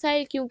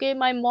reconcile, क्योंकि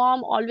my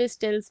mom always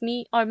tells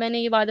me, और मैंने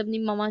ये बात अपनी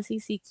मम्मा से ही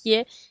सीखी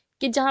है,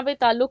 कि जहाँ पे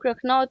ताल्लुक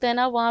रखना होता है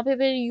ना वहाँ पे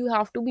फिर you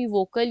have to be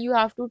vocal, you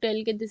have to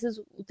tell कि this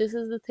is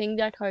the thing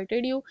that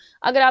hurted you.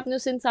 अगर आपने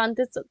उस इंसान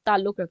से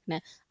ताल्लुक रखना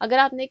है, अगर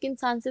आपने एक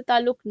इंसान से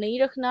ताल्लुक नहीं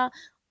रखना,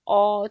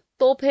 और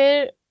तो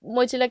फिर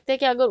मुझे लगता है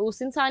कि अगर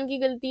उस इंसान की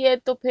गलती है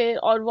तो फिर,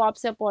 और वो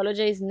आपसे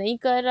अपोलोजाइज नहीं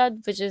कर रहा,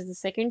 which is the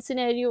second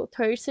scenario,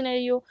 third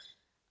scenario,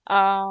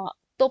 ah,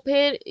 तो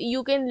फिर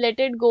you can let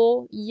it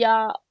go. या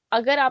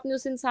अगर आपने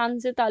उस इंसान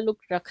से ताल्लुक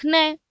रखना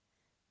है,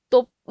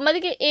 तो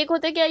मतलब कि एक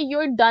होता है कि you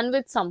are done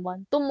with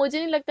someone, तो मुझे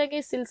नहीं लगता कि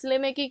इस सिलसिले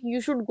में कि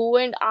you should go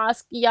and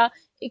ask या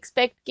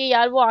एक्सपेक्ट कि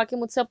यार वो आके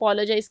मुझसे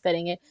अपोलोजाइज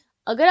करेंगे।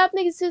 अगर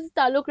आपने किसी से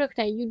ताल्लुक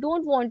रखना है, you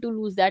don't want to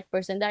lose that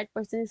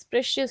person is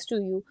precious to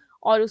you,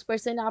 और उस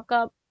पर्सन ने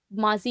आपका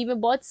माजी में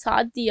बहुत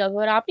साथ दिया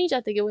हुआ, और आप नहीं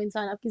चाहते कि वो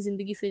इंसान आपकी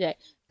जिंदगी से जाए।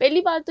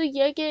 पहली बात तो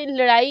यह है कि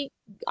लड़ाई,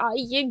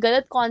 ये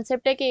गलत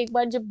कॉन्सेप्ट है कि एक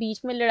बार जब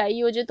बीच में लड़ाई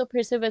हो जाए तो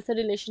फिर से वैसा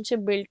रिलेशनशिप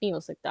बिल्ड नहीं हो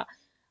सकता।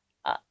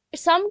 uh,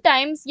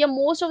 sometimes, yeah,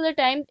 most of the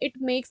time it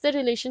makes the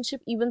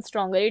relationship even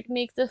stronger, it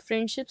makes the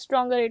friendship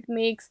stronger, it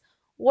makes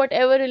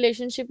whatever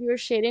relationship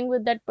you're sharing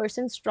with that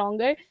person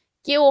stronger।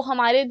 कि वो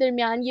हमारे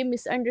दरमियान ये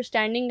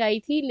मिसअंडरस्टैंडिंग आई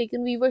थी,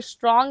 लेकिन वी वर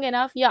स्ट्रांग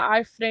इनफ, या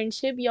our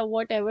friendship या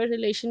whatever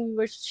relation we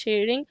were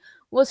sharing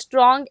was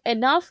strong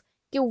enough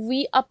कि we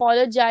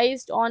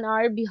apologized on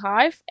our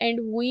behalf and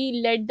we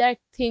let that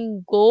thing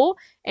go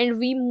and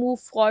we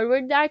move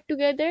forward that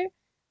together।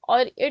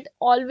 और it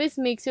always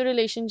makes your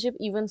relationship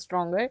even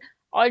stronger।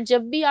 और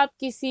जब भी आप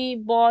किसी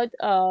बहुत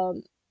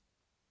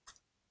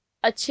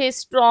अच्छे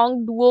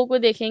strong Duo को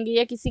देखेंगे,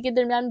 या किसी के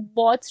दरमियान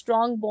बहुत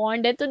स्ट्रॉन्ग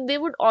बॉन्ड है, तो they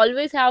would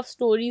always have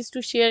stories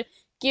to share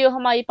कि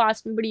हमारी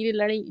पास में बड़ी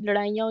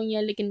लड़ाइयाँ हुई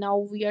हैं लेकिन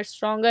नाउ वी आर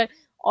स्ट्रॉन्गर,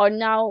 और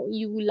now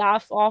you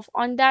laugh off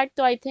on that.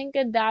 तो I think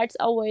that's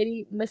a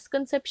very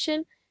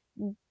misconception.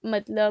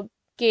 मतलब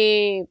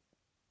कि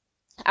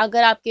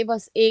अगर आपके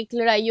पास एक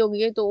लड़ाई हो गई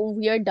है तो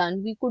we are done,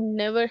 we could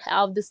never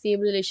have the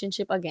same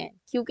relationship again,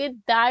 क्योंकि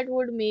that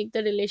would make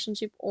the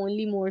relationship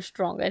only more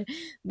stronger.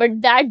 But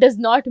that does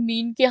not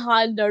mean कि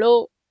हाँ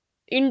लड़ो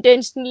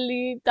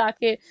इंटेंशनली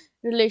ताकि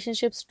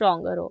रिलेशनशिप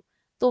स्ट्रोंगर हो।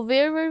 तो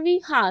वेयर वर वी,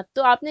 हाँ,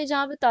 तो आपने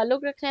जहाँ पे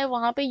ताल्लुक रखना है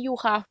वहां पे you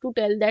have to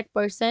tell that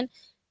person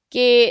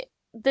कि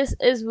this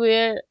is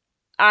where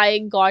I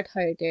got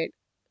hurted,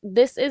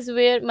 this is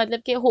where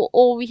मतलब कि हो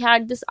oh we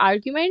had this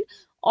argument,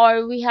 or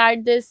we had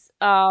this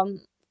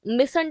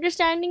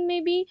misunderstanding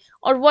maybe,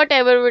 or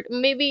whatever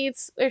maybe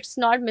it's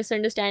not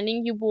misunderstanding,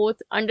 you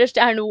both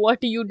understand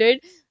what you did।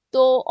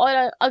 तो और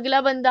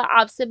अगला बंदा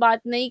आपसे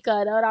बात नहीं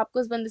कर रहा और आपको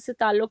उस बंदे से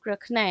ताल्लुक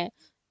रखना है,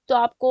 तो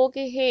आपको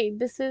कि hey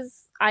this is,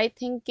 I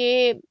think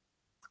के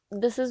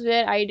this is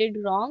where I did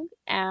wrong,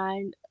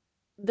 and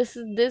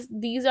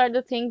these are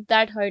the things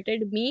that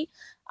hurted me।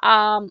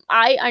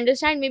 I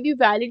understand, maybe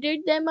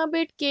validate them a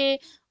bit के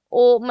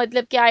ओ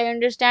मतलब कि I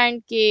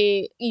understand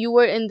कि you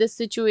were in this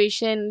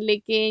situation,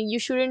 लेकिन you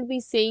shouldn't be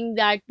saying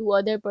that to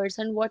other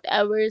person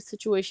whatever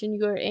situation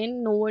you're in,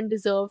 no one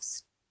deserves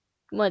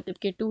मतलब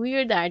कि to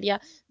hear that,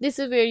 yeah, this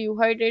is where you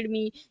hurted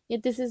me,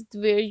 yeah, this is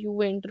where you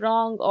went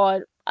wrong।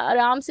 और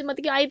आराम से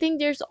मतलब कि I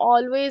think there's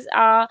always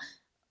a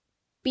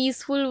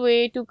peaceful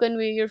way to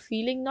convey your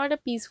feeling, not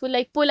a peaceful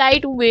like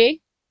polite way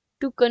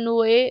to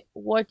convey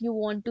what you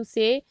want to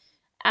say।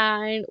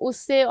 And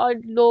उससे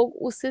और लोग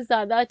उससे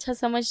ज़्यादा अच्छा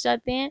समझ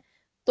जाते हैं,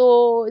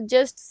 तो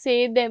just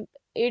say them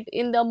it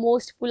in the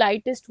most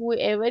politest way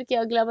ever, कि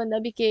अगला बंदा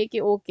भी कहे कि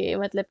ओके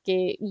मतलब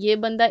कि ये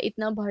बंदा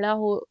इतना बड़ा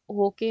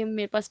हो के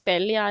मेरे पास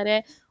पहले आ रहा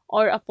है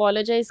और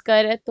अपोलोजाइज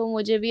कर रहा है, तो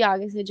मुझे भी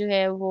आगे से जो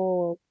है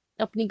वो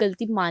अपनी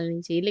गलती मान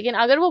लेनी चाहिए। लेकिन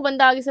अगर वो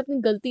बंदा आगे से अपनी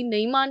गलती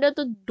नहीं मान रहा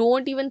तो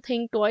don't even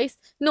think twice,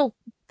 no,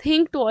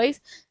 think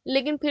twice.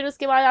 लेकिन फिर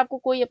उसके बाद आपको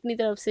कोई अपनी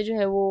तरफ से जो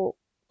है वो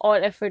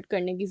और एफर्ट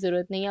करने की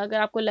ज़रूरत नहीं है। अगर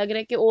आपको लग रहा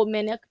है कि ओ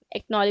मैंने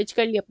एक्नॉलेज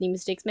कर ली अपनी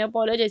मिस्टेक्स, मैं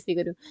अपोलोजाइज़ भी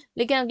करूँ,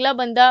 लेकिन अगला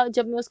बंदा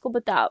जब मैं उसको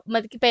बता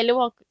मतलब कि पहले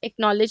वो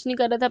एक्नॉलेज नहीं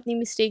कर रहा था अपनी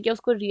मिस्टेक, या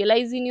उसको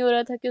रियलाइज़ ही नहीं हो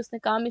रहा था कि उसने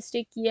कहाँ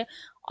मिस्टेक की है,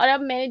 और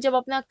अब मैंने जब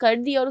अपना कर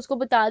दिया और उसको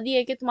बता दिया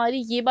है कि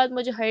तुम्हारी ये बात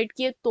मुझे हर्ट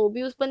की है, तो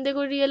भी उस बंदे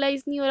को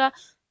रियलाइज़ नहीं हो रहा,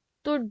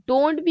 तो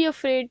don't be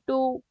afraid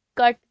to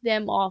cut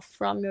them off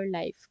from your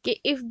life. कि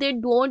if they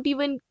don't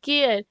even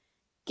care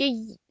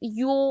कि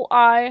you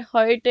are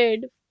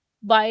hurted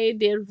by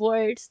their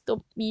words, तो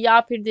या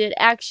फिर देयर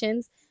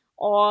एक्शंस,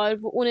 और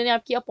उन्होंने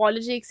आपकी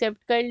अपॉलजी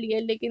एक्सेप्ट कर ली है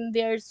लेकिन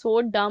दे आर सो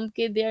डम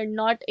कि they are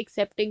not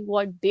accepting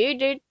what they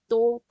did,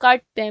 तो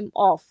cut them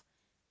off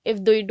if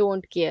they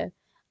don't care.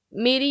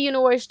 मेरी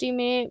यूनिवर्सिटी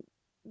में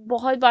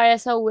बहुत बार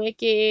ऐसा हुआ है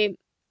कि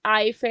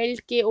आई फेल्ट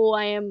के ओ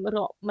आई एम,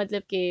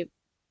 मतलब कि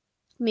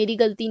मेरी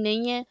गलती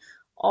नहीं है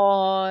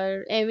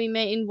और एवी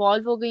मैं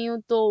इन्वॉल्व हो गई हूँ,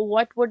 तो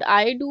what would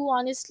I do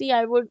honestly,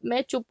 I would,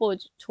 मैं चुप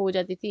हो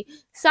जाती थी।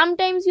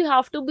 Sometimes you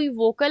have to be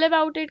vocal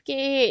about it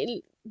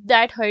कि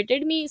that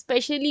hurted me,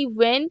 especially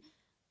when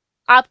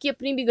आपकी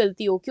अपनी भी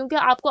गलती हो, क्योंकि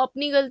आपको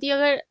अपनी गलती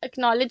अगर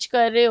एक्नॉलेज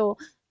कर रहे हो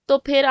तो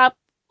फिर आप,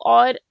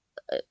 और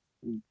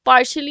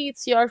partially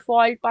it's your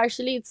fault,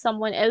 partially it's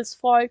someone else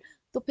fault,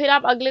 तो फिर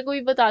आप अगले को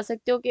भी बता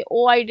सकते हो कि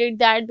oh I did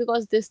that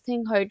because this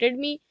thing hurted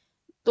me.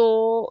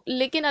 तो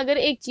लेकिन अगर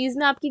एक चीज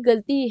में आपकी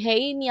गलती है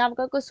ही नहीं,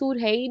 आपका कसूर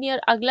है ही नहीं, और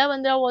अगला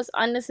बंदा was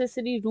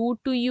unnecessary rude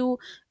to you,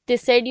 they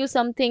said you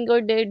something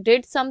और they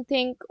did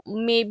something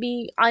maybe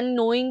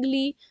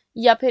unknowingly,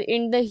 या फिर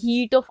in the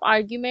heat of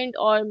argument,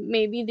 और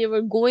maybe they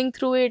were going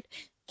through it,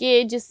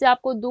 कि जिससे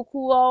आपको दुख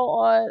हुआ हो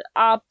और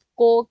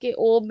आपको कि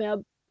ओ मैं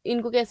अब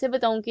इनको कैसे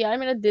बताऊं कि यार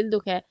मेरा दिल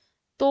दुख है,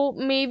 तो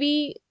मे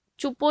बी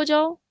चुप हो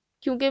जाओ,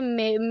 क्योंकि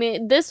may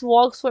this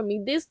works for me,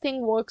 this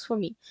thing works for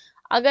me.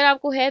 अगर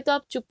आपको है तो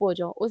आप चुप हो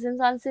जाओ, उस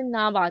इंसान से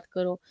ना बात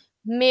करो।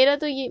 मेरा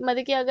तो ये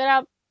मतलब कि अगर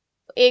आप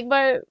एक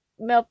बार,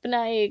 मैं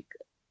अपना एक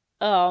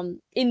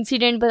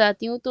इंसिडेंट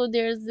बताती हूँ, तो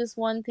there is this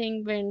one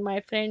thing when my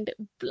friend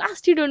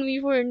blasted on me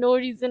for no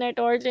reason at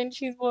all, and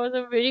she was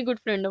a very good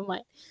friend of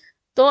mine.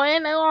 तो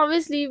एंड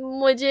ऑब्वियसली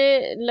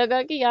मुझे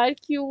लगा कि यार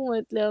क्यों,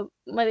 मतलब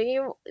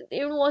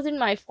इट वाजंट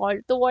माय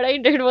फॉल्ट, तो what I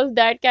did was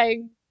that I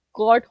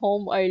got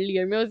home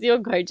earlier, मैं उसी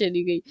वक्त घर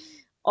चली गई।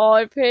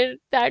 और फिर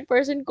that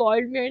person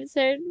called me and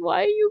said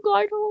why you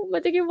got home,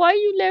 मतलब कि व्हाई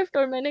यू लेफ्ट,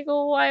 और मैंने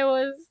कहा आई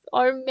वाज,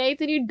 और मैं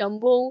इतनी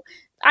डम्बो हूँ।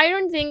 I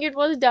don't think it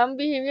was dumb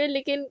behaviour,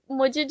 लेकिन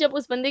मुझे जब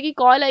उस बंदे की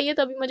कॉल आई है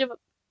तभी मुझे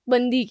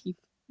बंदी की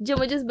जब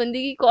मुझे उस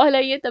बंदी की कॉल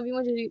आई है तभी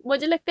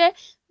मुझे लगता है,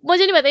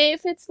 मुझे नहीं पता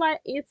if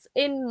it's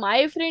in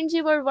my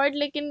friendship और व्हाट,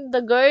 लेकिन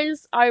the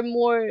girls are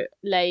more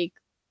like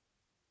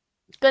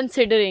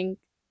considering,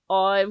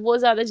 और वो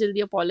ज्यादा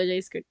जल्दी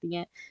अपोलोजाइज करती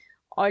हैं,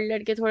 और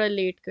लड़के थोड़ा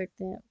लेट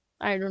करते हैं।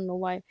 आई डोंट नो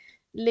व्हाई,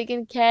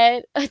 लेकिन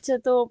खैर अच्छा,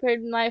 तो फिर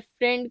my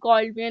friend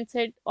called me and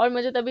said, और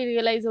मुझे तभी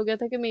रियलाइज हो गया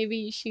था कि मे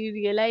बी शी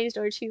रियलाइज्ड,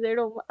 और she said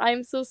I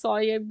am so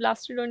sorry I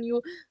blasted on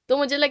you. तो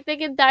मुझे लगता है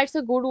कि that's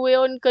a good way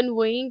on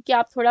conveying कि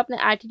आप थोड़ा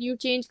अपना एटीट्यूड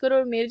चेंज करो,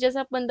 और मेरे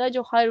जैसा बंदा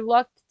जो हर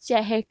वक्त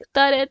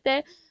चहकता रहता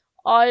है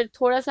और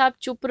थोड़ा सा आप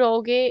चुप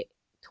रहोगे,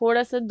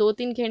 थोड़ा सा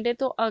 2-3 घंटे,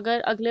 तो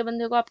अगर अगले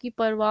बंदे को आपकी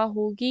परवाह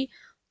होगी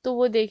तो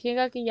वो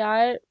देखेगा कि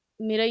यार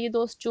मेरा ये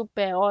दोस्त चुप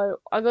है, और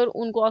अगर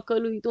उनको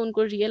अकल हुई तो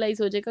उनको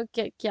रियलाइज हो जाएगा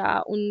क्या क्या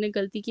उनने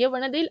गलती की है,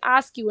 वरना they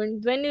ask you,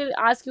 and when they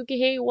ask you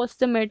कि hey what's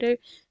the matter,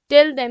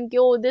 tell them कि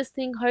ओ दिस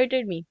थिंग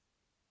हर्टेड मी।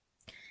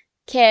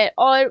 खैर,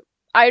 और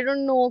आई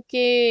डोंट नो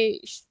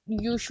कि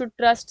you should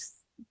trust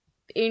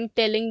in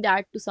telling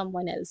that to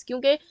someone else,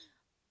 क्योंकि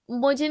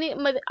मुझे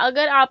नहीं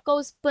अगर आपका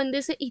उस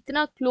बंदे से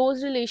इतना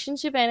क्लोज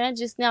रिलेशनशिप है ना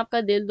जिसने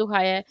आपका दिल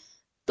दुखाया है,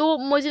 तो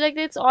मुझे लगता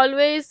है it's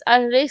always a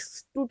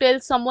risk to tell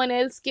someone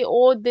else कि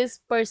oh this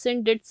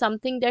person did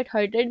something that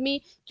hurted मी,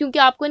 क्योंकि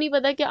आपको नहीं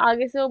पता कि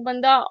आगे से वो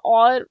बंदा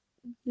और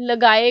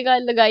लगाएगा,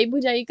 लगाई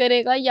बुझाई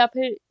करेगा, या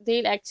फिर they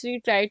actually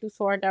try to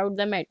sort out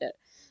the matter.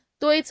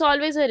 तो इट्स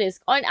ऑलवेज अ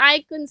रिस्क, और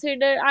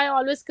आई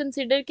ऑलवेज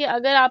कंसिडर कि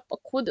अगर आप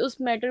खुद उस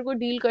मैटर को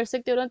डील कर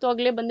सकते हो ना, तो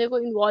अगले बंदे को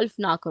इन्वॉल्व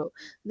ना करो।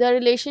 The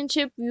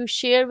relationship you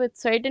share with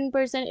certain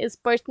person is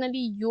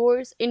personally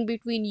yours in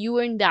between you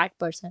and that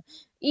person,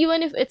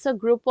 even if it's a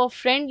group of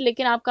friend,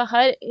 लेकिन आपका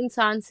हर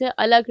इंसान से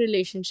अलग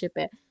रिलेशनशिप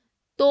है।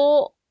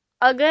 तो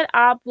अगर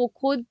आप वो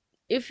खुद,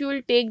 if you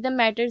will take the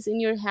matters in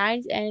your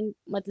hands and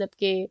मतलब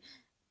के,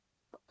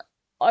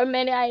 और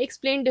मैंने I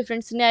explain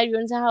different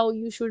scenarios how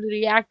you should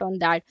react on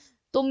that,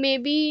 तो may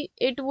be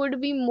it would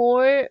be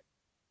more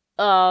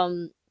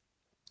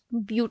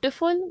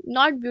beautiful,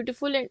 not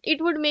beautiful, and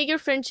it would make your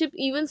friendship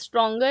even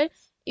stronger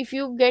if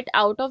you get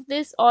out of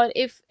this, or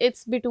if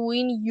it's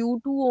between you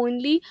two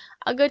only।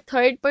 अगर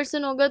third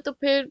person होगा तो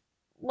फिर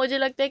मुझे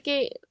लगता है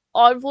कि,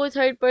 और वो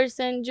थर्ड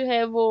पर्सन जो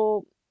है वो,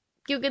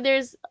 क्योंकि there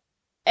is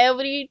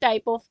every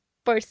type of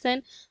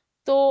person,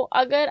 तो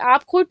अगर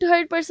आप खुद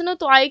थर्ड पर्सन हो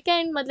तो आई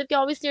कैन मतलब कि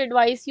ऑब्वियसली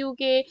एडवाइस यू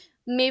के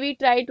maybe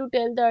try to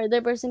tell the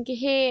other person कि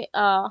हे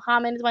हाँ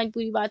मैंने तुम्हारी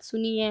पूरी बात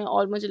सुनी है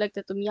और मुझे लगता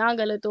है तुम यहाँ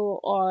गलत हो,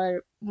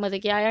 और मतलब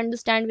कि I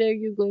understand where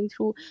you going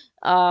through,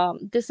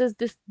 this is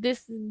this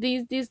this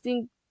these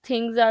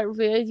things are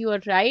where you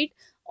are right,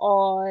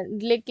 और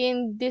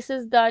लेकिन this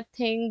is the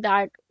thing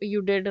that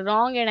you did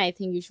wrong and I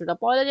think you should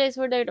apologise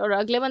for that. और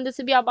अगले बंदे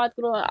से भी आप बात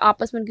करो,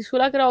 आपस में उनकी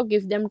सुलह कराओ,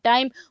 give them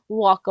time,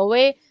 walk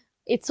away.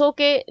 It's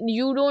okay,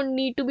 you don't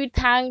need to be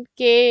thank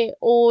के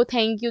ओ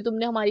थैंक यू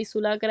तुमने हमारी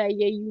सुलह कराई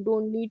है। You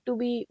don't need to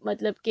be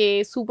मतलब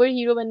के सुपर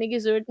हीरो बनने की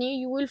जरूरत नहीं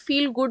है, you will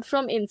feel good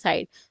from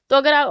inside. तो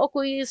अगर आप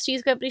कोई इस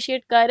चीज को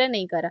अप्रिशिएट कर रहा है,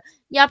 नहीं कर रहा,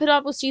 या फिर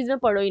आप उस चीज में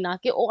पढ़ो ही ना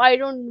कि oh I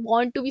don't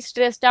want to be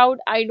stressed out,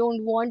 I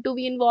don't want to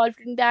be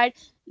involve in that.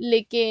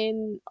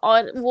 लेकिन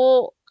और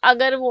वो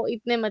अगर वो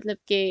इतने मतलब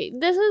के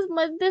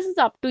this is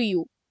up to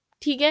you,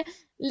 ठीक है।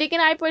 लेकिन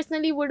I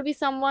personally would be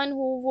someone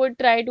who would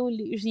try to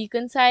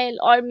reconcile,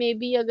 और मे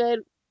बी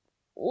अगर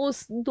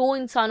उस दो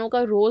इंसानों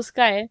का रोज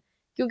का है,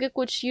 क्योंकि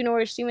कुछ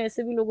यूनिवर्सिटी में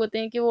ऐसे भी लोग होते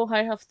हैं कि वो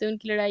हर हफ्ते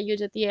उनकी लड़ाई हो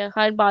जाती है,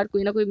 हर बार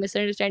कोई ना कोई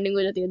मिसअंडरस्टैंडिंग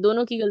हो जाती है,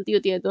 दोनों की गलती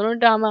होती है, दोनों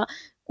ड्रामा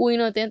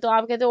क्वीन होते हैं, तो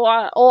आप कहते हो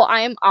ओ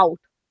आई एम आउट।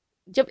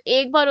 जब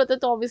एक बार होता है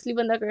तो ऑब्वियसली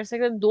बंदा कर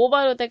सकता है, दो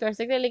बार होता है कर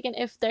सकता है, लेकिन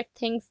if that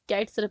things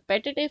gets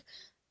repetitive,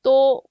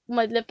 तो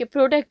मतलब कि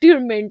protect your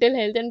mental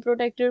health and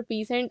protect your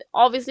peace, and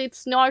obviously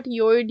it's not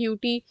your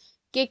duty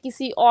कि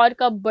किसी और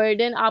का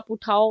बर्डन आप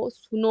उठाओ,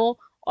 सुनो,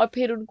 और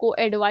फिर उनको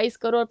एडवाइस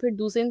करो, और फिर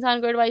दूसरे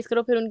इंसान को एडवाइस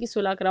करो, फिर उनकी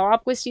सुलह कराओ।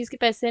 आपको इस चीज़ के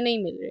पैसे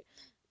नहीं मिल रहे।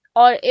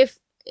 और if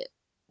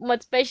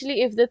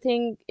specially if the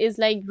thing is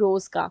like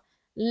रोज का।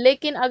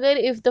 लेकिन अगर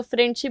if the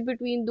friendship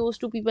between those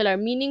two people are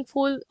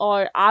meaningful,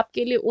 और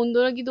आपके लिए उन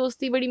दोनों की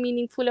दोस्ती बड़ी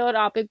मीनिंगफुल है, और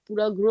आप एक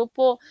पूरा ग्रुप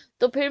हो,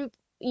 तो फिर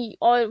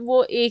और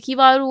वो एक ही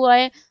बार हुआ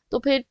है, तो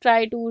फिर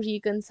ट्राई टू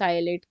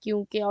रिकनसाइल इट,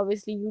 क्योंकि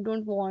ऑब्वियसली यू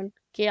डोंट वांट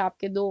कि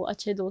आपके दो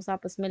अच्छे दोस्त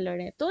आपस में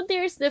लड़े। तो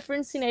देयर इज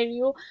डिफरेंट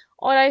सिनेरियो,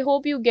 और I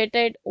hope you get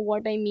it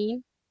what I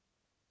mean.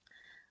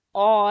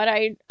 or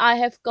I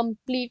have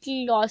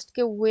completely lost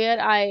के where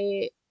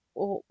I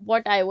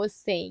what I was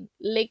saying.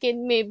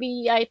 लेकिन maybe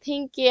I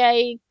think कि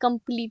I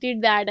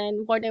completed that,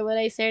 and whatever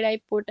I said I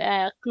put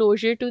a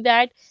closure to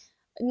that.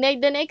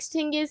 The next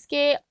thing is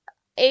कि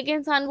एक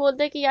इंसान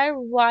बोलता है कि यार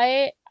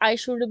why I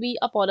should be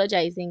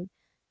apologizing,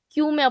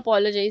 क्यों मैं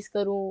apologize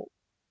करूं,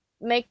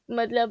 मैं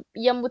मतलब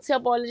या मुझसे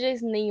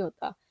apologize नहीं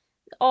होता।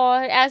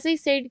 और ऐसे ही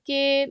said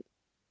कि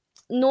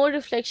no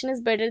reflection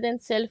is better than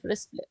self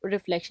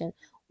reflection.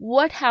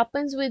 What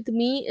happens with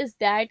me is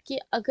that कि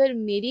अगर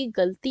मेरी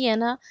गलती है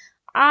ना,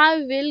 I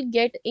will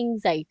get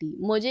anxiety,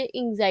 मुझे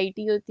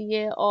anxiety होती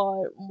है।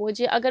 और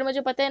मुझे अगर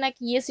मुझे पता है ना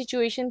कि ये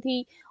situation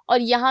थी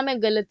और यहाँ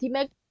मैं गलत थी,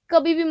 मैं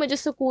कभी भी मुझे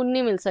सुकून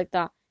नहीं मिल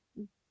सकता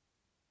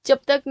जब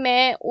तक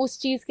मैं उस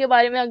चीज के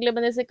बारे में अगले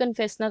बंदे से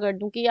कन्फेस ना कर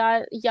दूं कि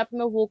यार, या फिर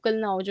मैं वोकल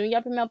ना हो जाऊं, या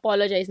फिर मैं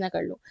अपोलोजाइज ना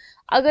कर लूं।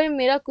 अगर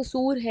मेरा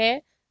कसूर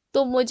है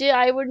तो मुझे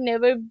I would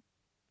never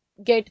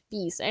get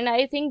peace, and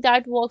I think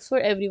that works for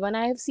everyone.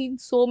 I have seen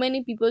so many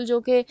people जो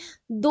कि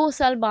 2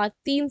 साल बाद,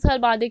 3 साल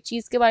बाद एक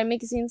चीज के बारे में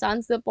किसी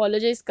इंसान से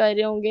अपोलोजाइज कर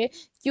रहे होंगे,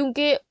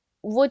 क्योंकि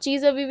वो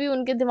चीज अभी भी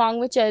उनके दिमाग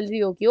में चल रही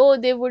होगी। ओ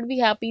they would be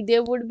happy, they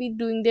would be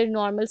doing there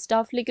normal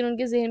stuff, लेकिन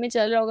उनके जहन में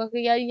चल रहा होगा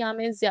कि यार यहाँ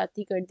मैं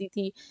ज्यादती कर दी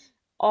थी।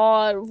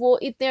 और वो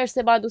इतने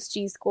अरसे बाद उस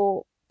चीज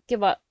को के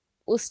बाद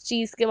उस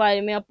चीज के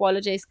बारे में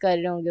अपोलोजाइज कर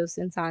रहे होंगे उस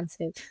इंसान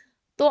से।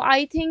 तो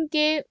आई थिंक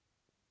के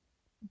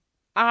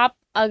आप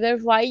अगर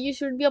why you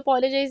should be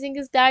apologizing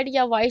is that,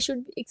 या why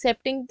should be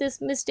accepting this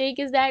mistake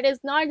is that, is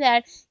not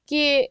that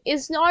कि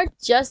is not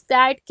just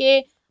that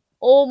कि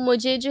ओ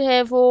मुझे जो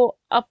है वो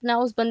अपना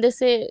उस बंदे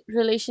से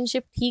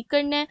रिलेशनशिप ठीक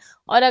करना है,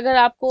 और अगर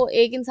आपको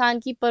एक इंसान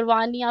की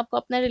परवाह नहीं, आपको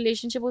अपना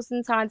रिलेशनशिप उस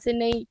इंसान से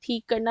नहीं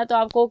ठीक करना, तो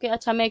आपको कि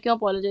अच्छा मैं क्यों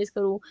अपोलोजाइज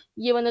करूँ,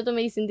 ये बंदा तो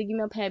मेरी जिंदगी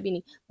में अब है भी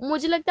नहीं।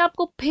 मुझे लगता है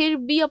आपको फिर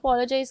भी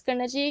अपोलोजाइज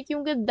करना चाहिए,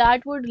 क्योंकि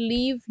दैट वुड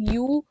लीव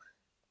यू,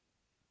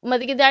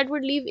 मतलब कि that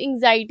would leave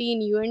anxiety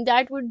in you, and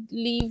that would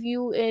leave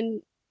you in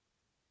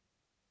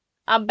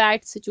a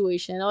bad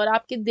situation, और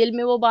आपके दिल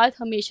में वो बात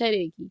हमेशा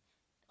रहेगी।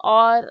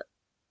 और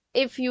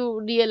इफ यू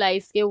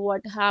रियलाइज के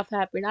what have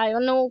happened, I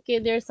don't know कि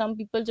देयर सम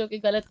पीपल जो कि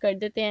गलत कर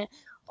देते हैं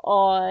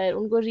और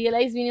उनको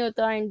रियलाइज भी नहीं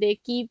होता, and they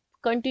keep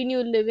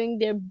continue living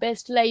their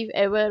best life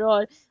ever,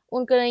 और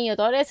उनका नहीं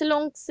होता। और ऐसे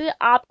लोगों से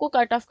आपको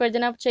कट ऑफ कर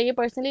देना चाहिए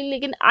पर्सनली,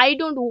 लेकिन I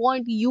don't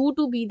want you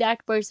to be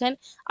that person.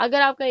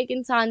 अगर आपका एक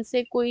इंसान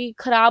से कोई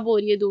खराब हो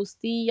रही है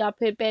दोस्ती, या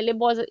फिर पहले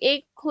बहुत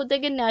एक होता है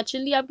कि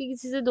नेचुरली आपकी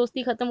किसी से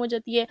दोस्ती खत्म हो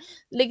जाती है,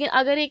 लेकिन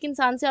अगर एक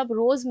इंसान से आप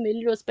रोज मिल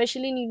रहे हो,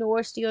 स्पेशली इन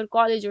यूनिवर्सिटी और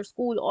कॉलेज और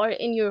स्कूल और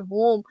इन योर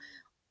होम,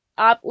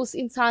 आप उस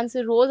इंसान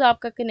से रोज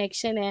आपका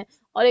कनेक्शन है,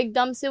 और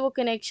एकदम से वो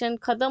कनेक्शन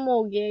खत्म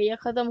हो गया है या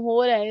खत्म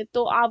हो रहा है,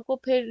 तो आपको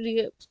फिर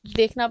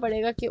देखना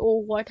पड़ेगा कि ओ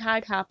व्हाट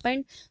हैड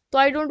हैपेंड। तो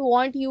I don't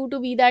want you to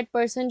be that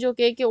person जो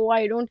कहे कि oh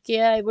I don't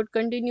care, I would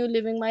continue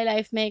living my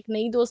life में एक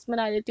नई दोस्त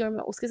बना लेती हूँ और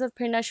मैं उसके साथ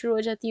फिरना शुरू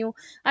हो जाती हूँ।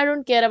 I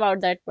don't care about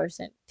that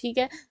person, ठीक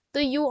है। तो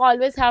you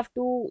always have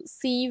to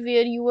see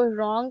where you were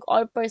wrong,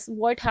 or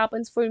what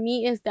happens for me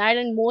is that,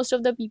 and most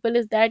of the people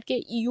is that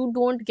कि you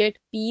don't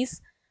get peace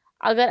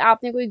अगर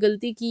आपने कोई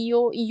गलती की हो।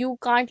 You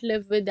can't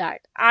live with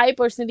that, I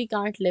personally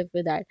can't live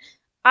with that.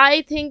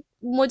 I think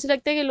मुझे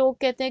लगता है कि लोग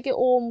कहते हैं कि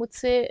ओ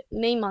मुझसे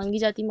नहीं मांगी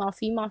जाती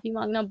माफ़ी, माफ़ी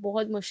मांगना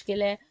बहुत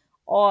मुश्किल है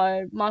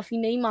और माफ़ी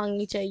नहीं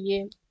मांगनी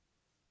चाहिए,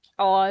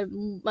 और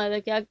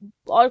मतलब क्या,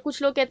 और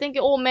कुछ लोग कहते हैं कि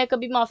ओ मैं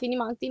कभी माफी नहीं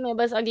मांगती, मैं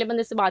बस अगले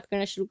बंदे से बात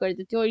करना शुरू कर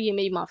देती हूँ और ये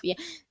मेरी माफी है।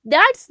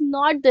 That's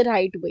not the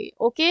right way,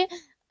 okay,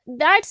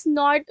 that's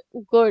not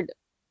good.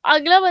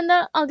 अगला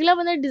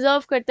बंदा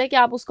डिजर्व करता है कि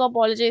आप उसको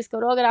अपोलोजाइज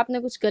करो अगर आपने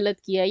कुछ गलत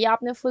किया है या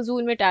आपने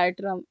फजूल में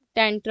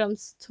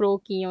टेंट्रम्स थ्रो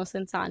किए हैं उस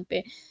इंसान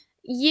पे।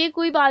 ये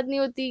कोई बात नहीं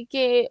होती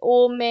कि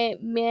ओ मैं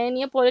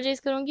नहीं अपोलोजाइज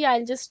करूंगी,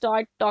 I just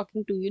start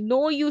talking to you.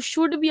 No, you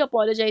should be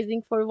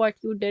apologising for what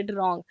you did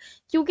wrong.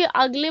 क्योंकि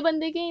अगले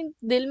बंदे के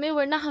दिल में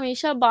वरना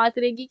हमेशा बात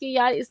रहेगी कि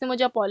यार इसने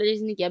मुझे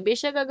अपोलोजाइज नहीं किया।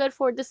 बेशक अगर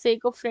for the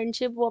sake of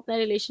friendship वो अपना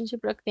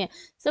रिलेशनशिप रखते हैं,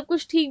 सब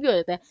कुछ ठीक भी हो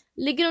जाता है,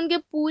 लेकिन उनके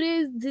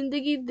पूरे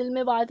जिंदगी दिल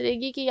में बात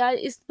रहेगी कि यार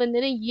इस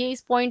बंदे ने ये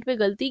इस पॉइंट पे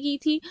गलती की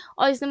थी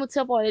और इसने मुझसे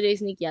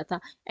अपोलोजाइज नहीं किया था।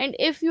 And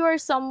if you are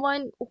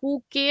someone who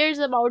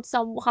cares about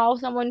how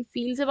someone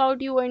feels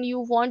about you and you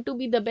want to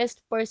be the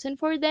best person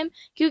for them,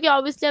 क्योंकि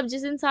obviously आप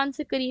जिस इंसान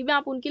से करीब हैं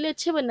आप उनके लिए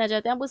अच्छे बनना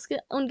चाहते हैं, आप उसके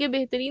उनके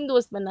बेहतरीन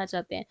दोस्त बनना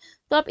चाहते हैं,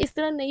 तो आप इस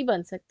तरह नहीं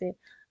बन सकते।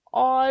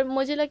 और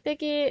मुझे लगता है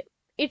कि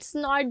it's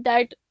not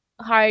that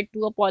hard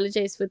to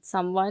apologise with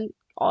someone.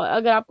 और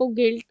अगर आपको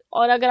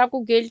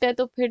गिल्ट है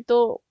तो फिर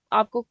तो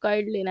आपको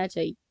कर लेना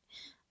चाहिए।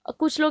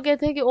 कुछ लोग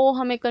कहते हैं कि ओ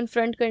हमें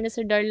कन्फ्रंट करने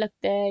से डर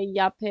लगता है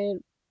या फिर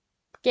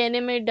कहने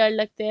में डर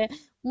लगता है।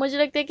 मुझे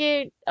लगता है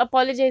कि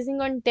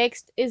apologizing on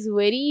text is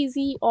very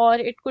easy, or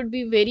it could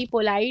be very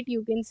polite.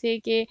 You can say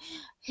कि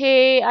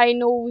hey, I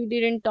know we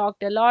didn't talk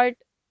a lot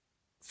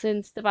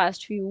since the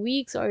past few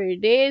weeks or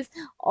days,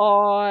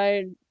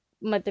 और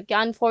मतलब कि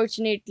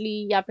unfortunately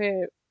या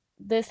फिर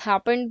this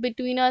happened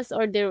between us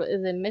or there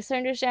is a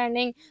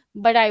misunderstanding,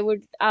 but I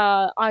would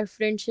our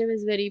friendship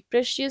is very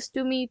precious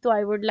to me, so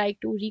I would like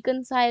to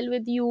reconcile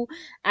with you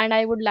and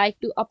I would like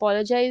to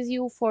apologize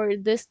you for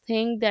this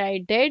thing that I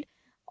did।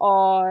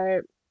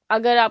 और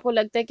अगर आपको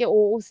लगता है कि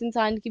ओ उस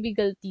इंसान की भी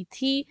गलती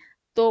थी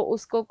तो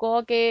उसको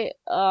कहो कि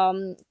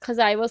cause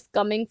I was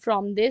coming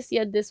from this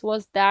या this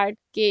was that,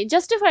 के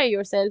justify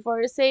yourself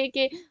or say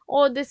कि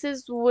oh this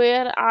is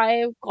where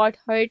I got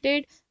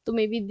hurted, so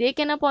maybe they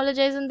can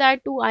apologize in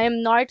that too। I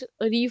am not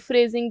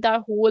rephrasing the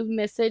whole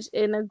message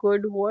in a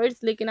good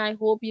words, लेकिन I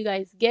hope you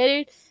guys get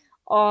it।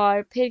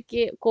 और फिर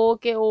के कहो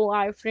कि ओ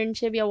our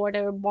friendship या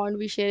whatever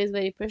bond we share is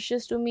very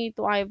precious to me,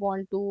 तो I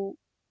want to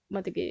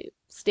मतलब कि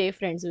stay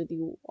friends with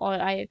you और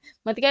I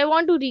मतलब कि I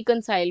want to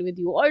reconcile with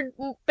you. और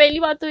पहली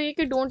बात तो ये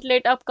कि don't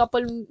let up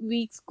couple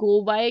weeks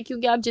go by,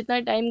 क्योंकि आप जितना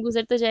टाइम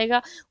गुजरता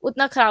जाएगा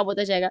उतना खराब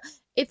होता जाएगा।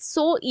 इट्स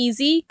सो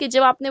इजी कि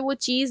जब आपने वो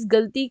चीज़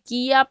गलती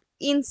की आप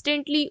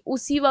इंस्टेंटली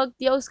उसी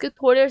वक्त या उसके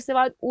थोड़े अरसे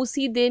बाद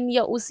उसी दिन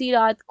या उसी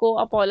रात को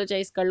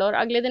अपोलोजाइज कर लो और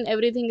अगले दिन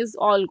एवरीथिंग इज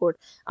ऑल गुड।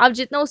 आप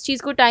जितना उस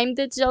चीज़ को टाइम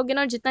देते जाओगे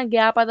ना, जितना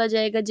गैप आता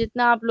जाएगा,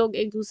 जितना आप लोग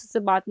एक दूसरे से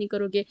बात नहीं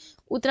करोगे,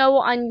 उतना वो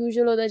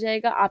अनयूजुअल होता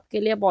जाएगा आपके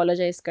लिए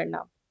अपोलोजाइज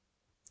करना।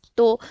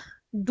 तो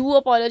do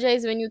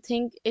apologise when you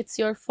think it's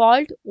your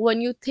fault.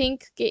 When you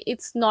think कि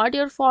इट्स नॉट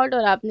योर फॉल्ट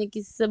और आपने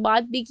किसी से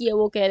बात भी की है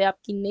वो कह रहे हैं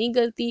आपकी नहीं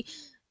गलती,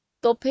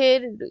 तो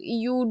फिर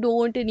you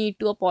don't need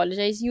to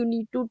apologise. You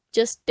need to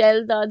just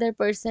tell the other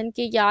person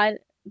कि यार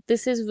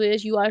this is where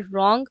you are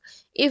wrong।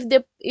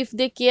 if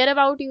they care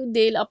about you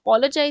they'll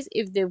apologize,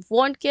 if they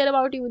won't care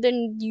about you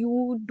then you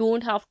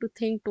don't have to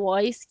think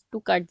twice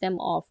to cut them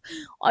off।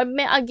 और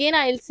मैं again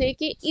I'll say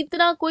कि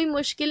इतना कोई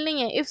मुश्किल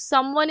नहीं है। if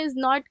someone is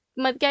not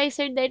मत क्या I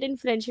said that in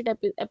friendship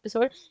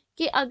episode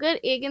कि अगर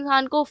एक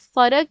इंसान को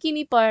फर्क ही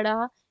नहीं पड़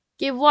रहा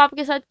कि वो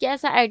आपके साथ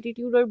कैसा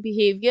एटीट्यूड और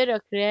बिहेवियर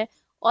रख रहा है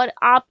और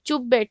आप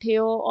चुप बैठे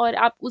हो और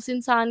आप उस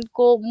इंसान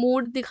को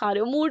मूड दिखा रहे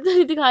हो, मूड तो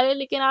नहीं दिखा रहे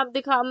लेकिन आप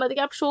दिखा मतलब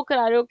कि आप शो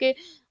करा रहे हो कि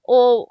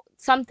oh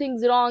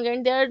something's wrong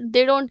and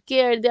they don't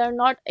care, they are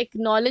not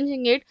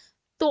acknowledging it,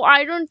 so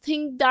I don't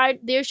think that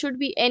there should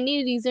be any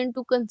reason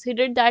to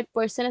consider that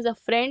person as a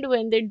friend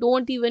when they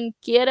don't even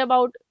care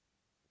about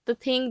the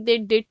thing they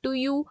did to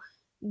you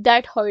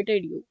that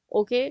hurted you,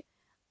 okay।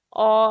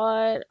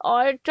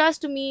 और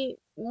trust me,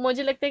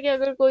 मुझे लगता है कि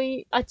अगर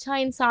कोई अच्छा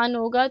इंसान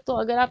होगा तो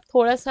अगर आप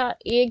थोड़ा सा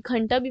 1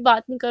 घंटा भी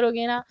बात नहीं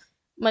करोगे ना,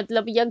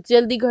 मतलब या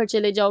जल्दी घर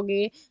चले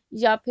जाओगे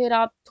या फिर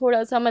आप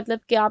थोड़ा सा मतलब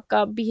कि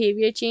आपका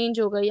बिहेवियर चेंज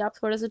होगा या आप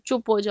थोड़ा सा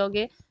चुप हो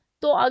जाओगे,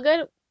 तो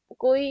अगर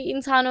कोई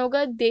इंसान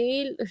होगा they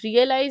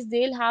realise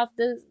they have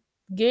the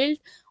guilt.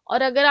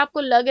 और अगर आपको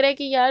लग रहा है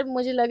कि यार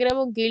मुझे लग रहा है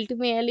वो गिल्ट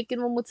में है लेकिन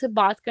वो मुझसे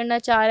बात करना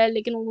चाह रहा है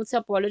लेकिन वो मुझसे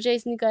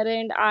अपोलोजाइज नहीं कर रहे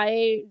and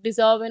I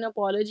deserve an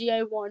apology,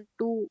 I want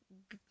to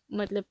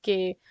मतलब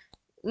कि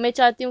मैं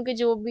चाहती हूँ कि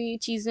जो भी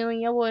चीज़ें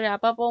हुई हैं वो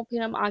रैप अप हो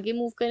फिर हम आगे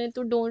मूव करें,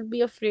 तो don't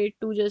be afraid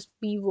to just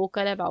be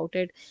vocal about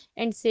it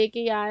and से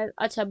कि यार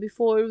अच्छा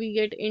before we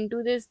get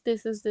into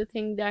this is the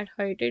thing that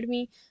hurted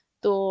me,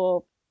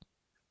 तो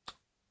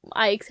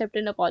I accept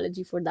an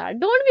apology for that।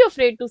 Don't be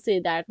afraid to say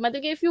that।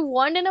 मतलब कि if you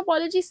want an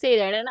apology say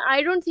that, and I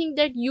don't think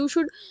that you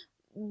should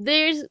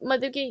there's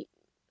मतलब कि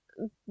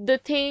the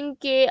thing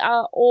के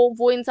oh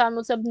वो इंसान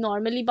मुझसे अब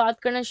नॉर्मली बात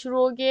करना शुरू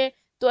हो गया है,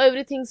 तो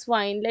everything's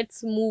fine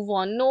let's move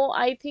on. No,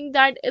 I think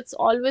that it's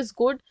always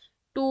good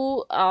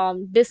to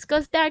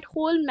discuss that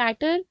whole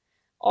matter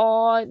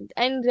और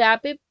and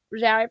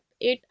wrap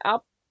it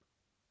up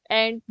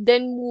and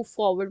then move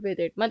forward with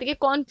it, मतलब कि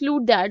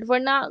कंक्लूड दैट।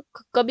 वरना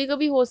कभी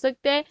कभी हो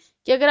सकता है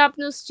कि अगर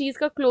आपने उस चीज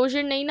का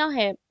क्लोजर नहीं ना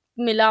है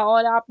मिला,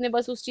 और आपने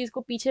बस उस चीज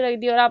को पीछे रख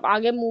दिया और आप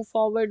आगे मूव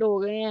फॉरवर्ड हो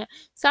गए हैं,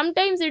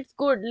 समटाइम्स इट्स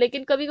गुड।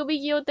 लेकिन कभी कभी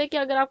ये होता है कि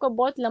अगर आपका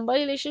बहुत लंबा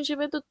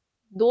रिलेशनशिप है तो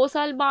 2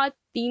 साल बाद,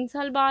 3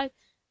 साल बाद,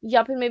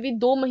 या फिर मे बी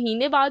 2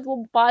 महीने बाद वो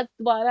बात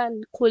दोबारा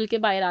खुल के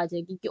बाहर आ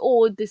जाएगी कि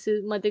ओ दिस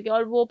इज, मतलब कि,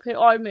 और वो फिर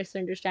और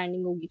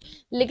मिसअंडरस्टैंडिंग होगी।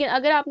 लेकिन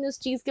अगर आपने उस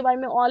चीज के बारे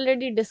में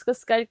ऑलरेडी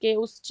डिस्कस करके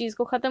उस चीज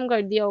को खत्म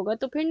कर दिया होगा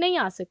तो फिर नहीं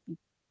आ सकती।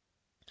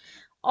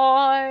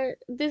 और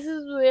this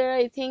is where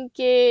I think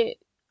कि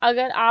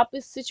अगर आप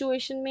इस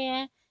सिचुएशन में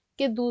हैं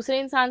कि दूसरे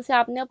इंसान से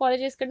आपने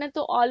अपोलोजाइज करना है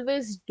तो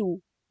ऑलवेज डू।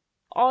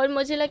 और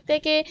मुझे लगता है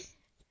कि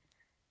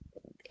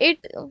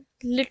it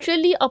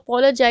literally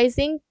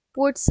apologizing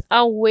puts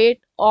a weight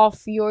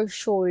off your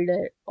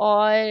shoulder,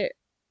 और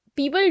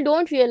people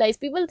don't realize,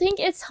 people think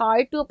it's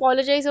hard to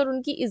apologize और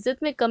उनकी इज्जत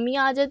में कमी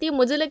आ जाती है।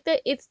 मुझे लगता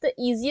है it's the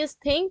easiest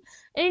thing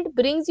and it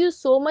brings you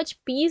so much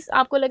peace।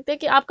 आपको लगता है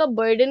कि आपका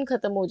burden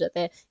खत्म हो जाता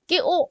है कि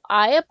ओ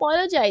आई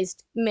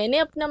apologized, मैंने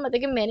अपना, मतलब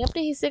कि मैंने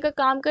अपने हिस्से का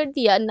काम कर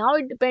दिया। now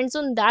it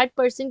depends on that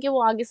person कि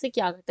वो आगे से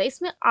क्या करता है,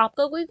 इसमें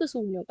आपका कोई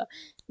कसूर नहीं होगा।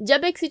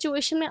 जब एक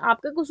सिचुएशन में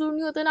आपका कसूर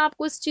नहीं होता ना,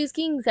 आपको इस चीज़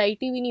की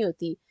एंग्जाइटी भी नहीं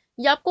होती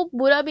या आपको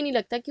बुरा भी नहीं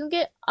लगता,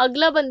 क्योंकि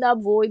अगला बंदा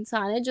वो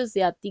इंसान है जो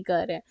ज्यादती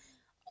कर रहा है।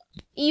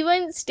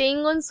 even staying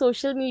on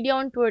social media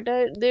on Twitter,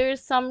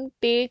 there's some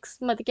takes,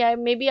 मतलब क्या है,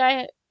 maybe I,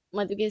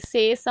 मतलब कि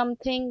say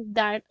something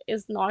that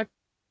is not,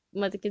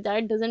 मतलब कि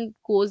that doesn't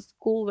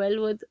go well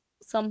with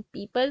some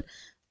people।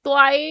 तो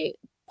I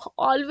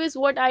always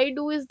what I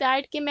do is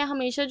that कि मैं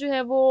हमेशा जो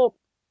है वो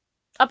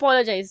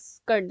अपोलोजाइज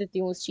कर देती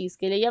हूँ उस चीज़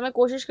के लिए, या मैं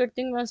कोशिश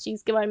करती हूँ मैं उस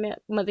चीज़ के बारे में,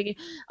 मतलब कि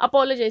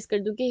अपोलोजाइज कर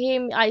दूँ कि hey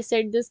I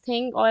said this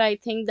thing और I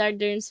think that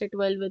didn't sit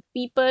well with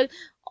people,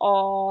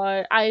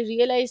 और आई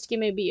रियलाइज कि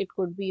maybe it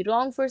could be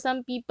wrong for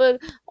some people,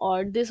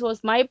 और this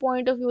was my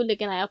point of view,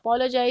 लेकिन I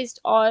apologise.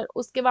 और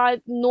उसके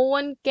बाद no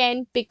one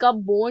can pick up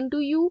bone to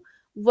you.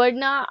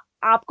 वरना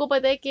आपको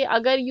पता है कि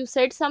अगर you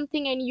said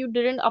something and you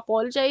didn't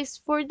apologise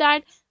for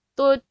that,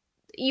 तो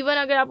इवन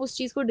अगर आप उस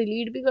चीज को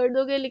डिलीट भी कर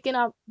दोगे, लेकिन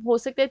आप हो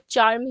सकता है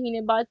 4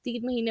 महीने बाद,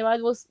 3 महीने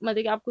बाद वो,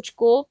 मतलब कि आप कुछ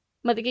को,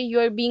 मतलब कि you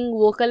are being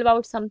vocal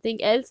about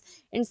something else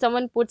and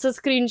someone puts a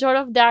screenshot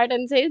of that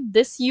and say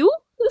this you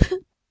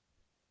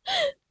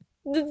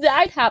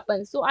that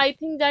happens। So I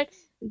think that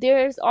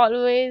there's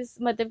always,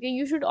 मतलब कि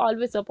you should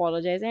always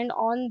apologize। And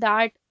on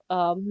that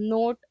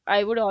note,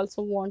 I would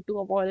also want to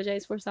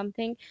apologize for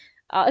something।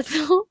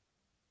 So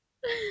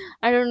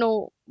I don't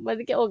know,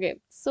 but okay.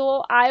 So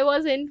I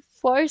was in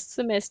first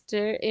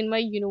semester in my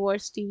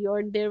university, or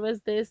there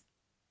was this,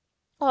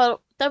 और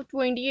तब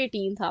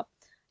 2018 था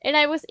and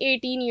I was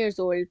 18 years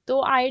old,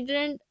 so I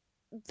didn't,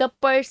 the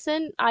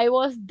person I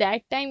was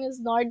that time is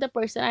not the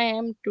person I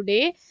am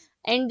today,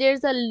 and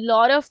there's a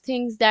lot of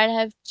things that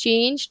have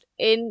changed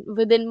in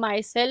within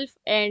myself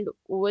and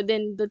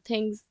within the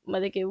things,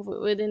 मतलब कि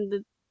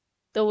within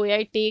the way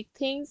I take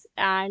things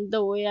and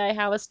the way I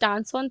have a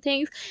stance on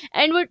things,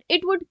 and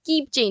it would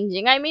keep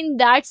changing। I mean,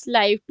 that's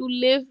life, to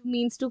live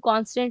means to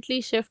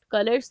constantly shift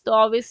colors। तो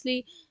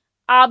obviously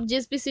आप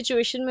जिस भी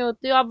situation में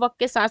होते हो आप वक्त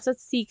के साथ साथ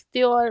सीखते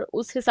हो और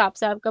उस हिसाब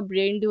से आपका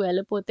ब्रेन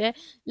डेवलप होता है।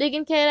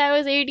 लेकिन खैर, I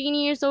was 18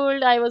 years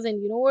old, I was in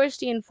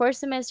university in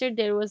first semester,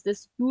 there was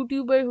this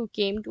YouTuber who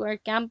came to our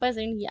campus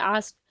and he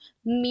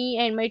asked me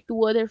and my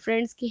 2 other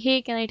friends कि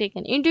hey can I take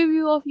an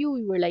interview of you।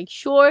 we were like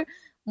sure।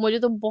 मुझे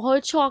तो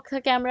बहुत शौक था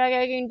camera के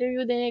आगे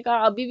interview देने का,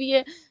 अभी भी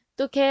है।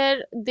 तो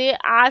खैर, they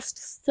asked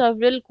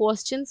several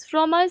questions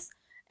from us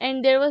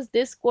and there was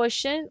this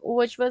question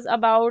which was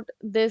about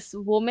this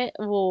woman,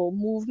 वो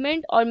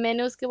movement, और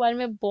मैंने उसके बारे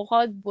में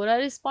बहुत बुरा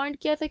रिस्पॉन्ड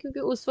किया था क्योंकि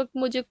उस वक्त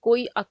मुझे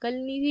कोई अकल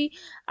नहीं थी।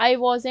 I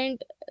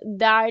wasn't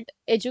that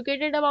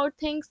educated about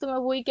things. तो मैं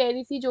वही कह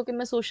रही थी जो कि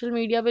मैं सोशल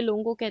मीडिया पे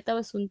लोगों को कहता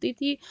हुआ सुनती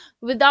थी,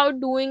 without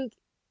doing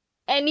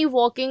any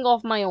walking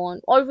of my own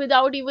or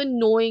without even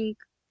knowing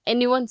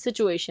anyone's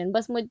situation,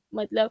 बस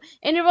मतलब,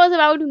 and it was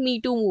about me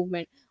too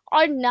movement।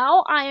 और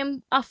now I am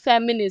a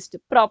feminist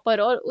proper।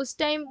 और उस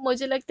टाइम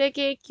मुझे लगता है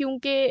कि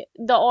क्योंकि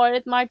the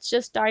औरत march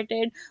just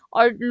started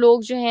और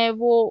लोग जो हैं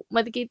वो,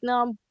 मतलब कि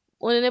इतना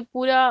उन्होंने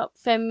पूरा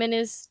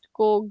feminist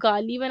को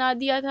गाली बना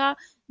दिया था,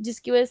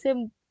 जिसकी वजह से,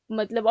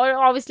 मतलब, और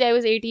obviously I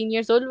was 18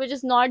 years old which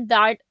is not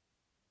that,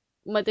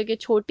 मतलब कि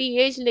छोटी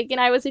एज, लेकिन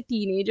I was a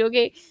teenage,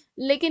 okay.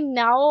 लेकिन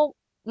नाउ,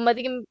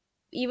 मतलब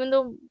कि even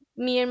though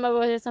me and my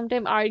brother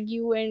sometime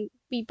argue and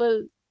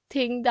people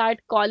think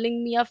that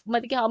calling me,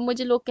 मतलब कि अब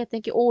मुझे लोग कहते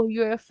हैं कि oh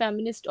you are a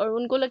feminist, और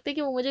उनको लगता है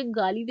कि वो मुझे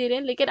गाली दे रहे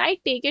हैं, लेकिन I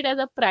take it as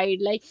a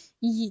pride like,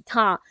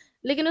 हाँ।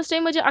 लेकिन उस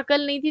टाइम मुझे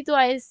अकल नहीं थी, तो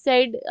I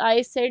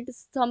said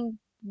some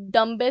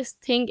dumbest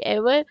thing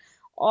ever,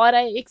 और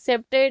I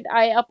accepted,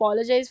 I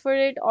apologise for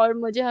it. और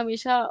मुझे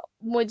हमेशा,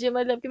 मुझे,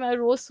 मतलब कि मैं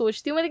रोज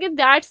सोचती हूँ, मतलब कि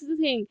दैट्स द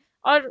थिंग।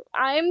 और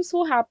I am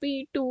so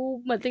happy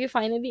to, मतलब कि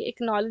फाइनली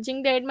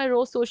एक्नॉलेजिंग दैट। मैं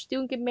रोज सोचती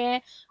हूँ कि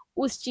मैं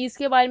उस चीज़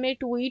के बारे में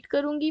ट्वीट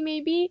करूँगी मे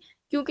बी,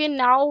 क्योंकि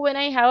now when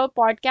I have a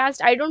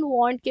podcast I don't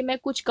want कि मैं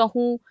कुछ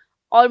कहूँ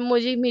और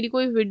मुझे, मेरी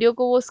कोई वीडियो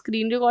को वो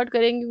स्क्रीन रिकॉर्ड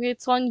करेंगे क्योंकि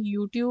इट्स ऑन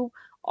यूट्यूब,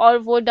 और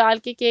वो डाल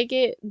के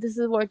this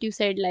is what you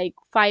said like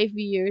 5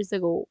 years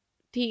ago।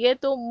 ठीक है,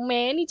 तो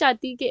मैं नहीं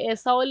चाहती कि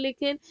ऐसा हो,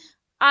 लेकिन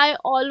I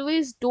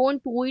always don't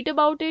tweet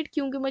about it,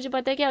 क्योंकि मुझे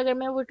पता है कि अगर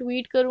मैं वो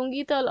ट्वीट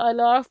करूंगी तो a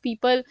lot of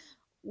people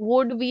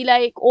would be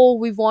like, oh,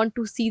 we want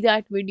to see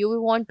that video, we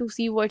want to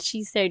see what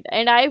she said,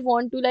 and I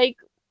want to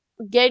like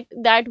get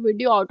that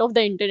video out of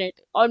the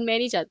internet, और मैं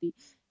नहीं चाहती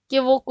कि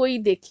वो कोई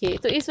देखे।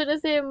 तो इस वजह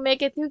से मैं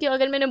कहती हूँ कि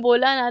अगर मैंने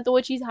बोला ना तो वो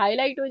चीज़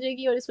हाईलाइट हो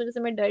जाएगी, और इस वजह से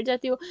मैं डर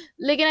जाती हूँ।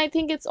 लेकिन I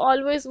think it's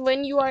always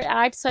when you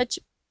are at such,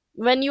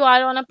 when you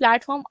are on a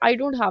platform, I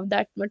don't have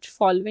that much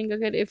following,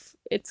 अगर if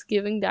it's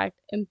giving that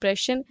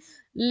impression,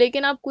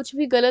 लेकिन आप कुछ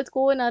भी गलत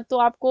कहो ना तो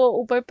आपको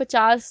ऊपर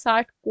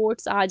 50-60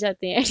 कोट्स आ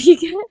जाते हैं।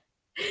 ठीक है,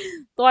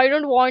 तो I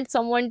don't want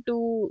someone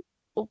to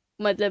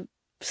मतलब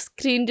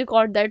screen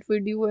record that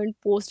video and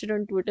post it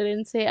on Twitter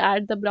and से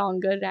at the brown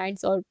girl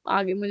rants, और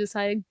आगे मुझे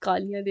सारे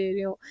गालियां दे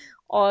रहे हो।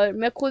 और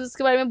मैं खुद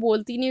उसके बारे में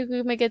बोलती नहीं हूँ,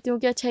 क्योंकि मैं कहती हूँ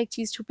कि अच्छा एक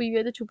चीज़ छुपी हुई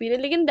है तो छुपी रहे,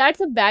 लेकिन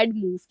दैट्स अ बैड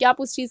मूव कि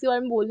आप उस चीज़ के बारे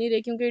में बोल नहीं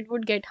रहे, क्योंकि इट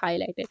वुड गेट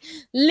हाईलाइटेड।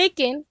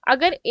 लेकिन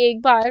अगर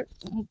एक बार,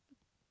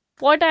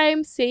 what I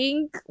am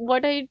saying,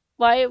 what I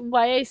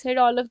why I said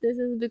all of this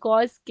is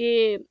because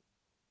के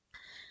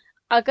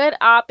अगर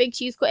आप एक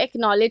चीज़ को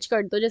एक्नॉलेज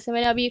कर दो, जैसे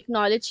मैंने अभी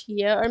एक्नॉलेज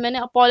किया है और मैंने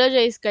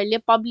अपोलोजाइज कर लिया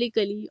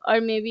पब्लिकली, और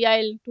maybe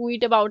I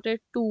tweet about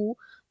it to,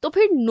 तो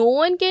फिर no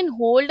one can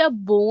hold a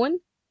bone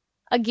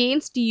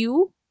against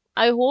you.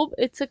 I hope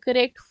it's a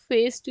correct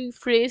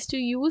phrase to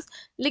use,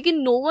 लेकिन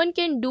no one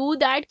can do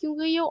that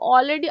क्योंकि you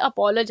already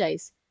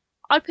apologize।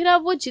 और फिर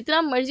आप वो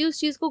जितना मर्जी उस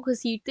चीज को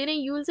घसीटते रहे,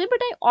 you will say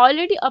but I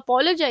already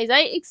apologize,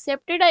 I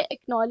accepted, I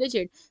acknowledge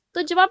it।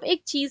 तो जब आप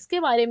एक चीज के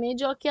बारे में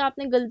जो कि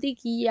आपने गलती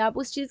की है, आप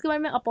उस चीज के बारे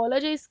में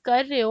अपोलोजाइज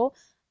कर रहे हो,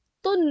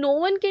 तो no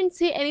one can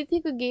say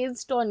anything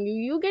against on you,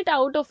 you get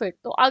out of it.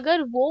 तो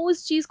अगर वो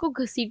उस चीज को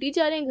घसीटी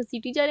जा रहे हैं,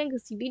 घसीटी जा रहे हैं,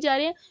 घसीटी जा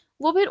रहे हैं,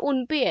 वो फिर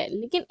उन पे है।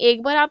 लेकिन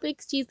एक बार आप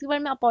एक चीज के बारे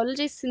में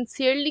अपोलोजाइज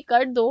सिंसियरली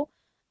कर दो,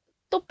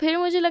 तो फिर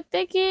मुझे लगता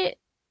है कि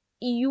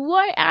यू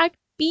आर एट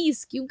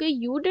पीस, क्योंकि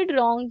you did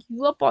wrong,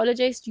 you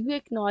apologise, you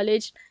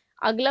acknowledge.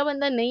 अगला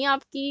बंदा नहीं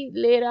आपकी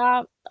ले रहा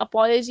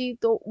अपोलॉजी,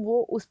 तो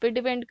वो उस पर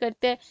डिपेंड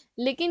करता है।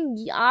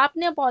 लेकिन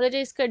आपने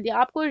अपोलोजाइज कर दिया,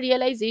 आपको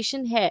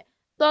रियलाइजेशन है,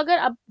 तो अगर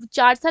अब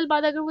 4 साल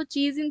बाद अगर वो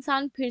चीज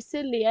इंसान फिर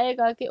से ले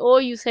आएगा कि ओ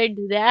यू सेड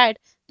दैट,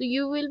 तो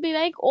you will be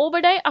like oh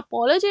but I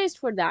apologise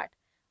for that.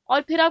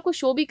 और फिर आपको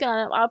शो भी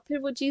कराना, आप फिर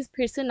वो चीज़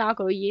फिर से ना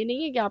करो। ये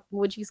नहीं है कि आप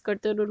वो चीज़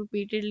करते रहो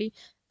रिपीटेडली,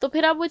 तो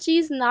फिर आप वो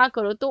चीज़ ना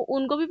करो, तो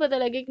उनको भी पता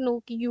लगे कि नो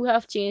कि यू हैव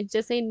चेंज।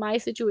 जैसे in my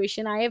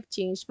situation I have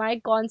change, my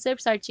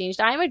concepts are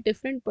changed, I am a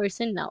different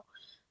person now.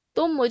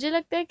 तो मुझे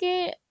लगता है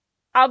कि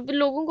अब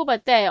लोगों को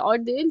पता है, और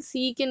दे विल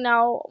सी कि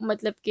नाउ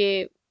मतलब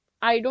कि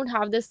I don't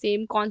have the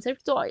same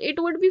concept, so it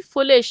would be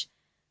foolish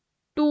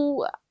to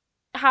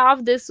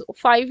have this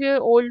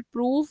 5-year-old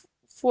proof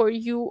for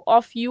you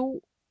of you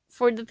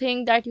for the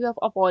thing that you have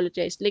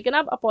apologized। लेकिन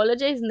आप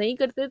apologize नहीं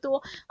करते,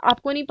 तो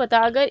आपको नहीं पता,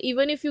 अगर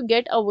even if you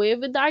get away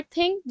with that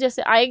thing,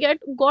 जैसे I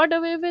got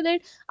away with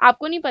it,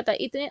 आपको नहीं पता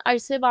इतने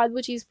अरसे बाद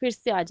वो चीज़ फिर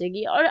से आ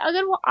जाएगी। और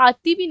अगर वो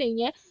आती भी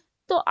नहीं है,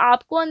 तो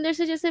आपको अंदर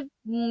से जैसे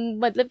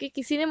मतलब कि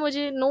किसी ने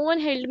मुझे, नो वन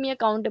हेल्ड मी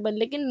अकाउंटेबल,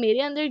 लेकिन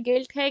मेरे अंदर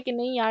गिल्ट है कि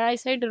नहीं यार, आई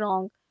सेड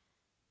रॉन्ग।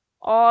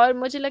 और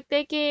मुझे लगता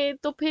है कि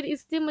तो फिर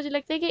इसलिए मुझे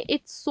लगता है कि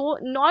it's so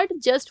not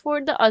just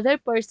for the other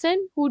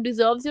person who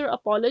deserves your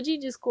apology,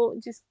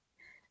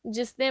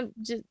 जिसने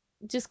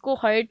जिसको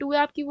हर्ट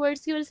हुआ आपकी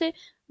वर्ड्स की वजह से,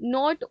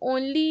 not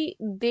only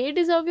they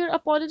deserve your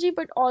apology,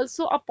 but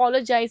also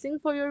apologising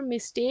for your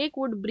mistake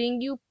would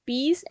bring you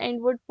peace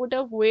and would put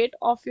a weight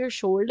of your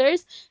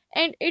shoulders,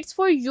 and it's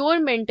for your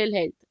mental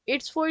health,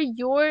 it's for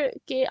your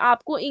के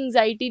आपको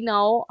anxiety ना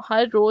हो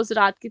हर रोज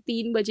रात के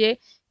 3 बजे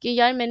कि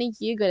यार मैंने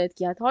ये गलत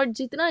किया था। और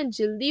जितना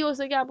जल्दी हो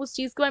सके आप उस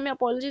चीज़ के बारे में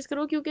अपोलोजाइज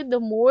करो, क्योंकि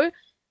the more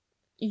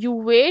you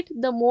wait,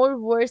 the more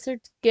worse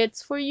it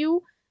gets for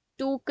you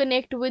to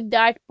connect with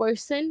that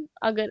person।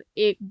 अगर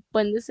एक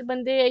बंदे से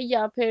बंदे है,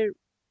 या फिर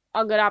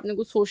अगर आपने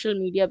कुछ सोशल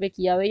मीडिया पे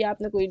किया हुआ है, या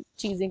आपने कोई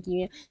चीज़ें की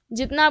हैं,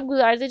 जितना आप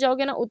गुजारते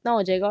जाओगे ना उतना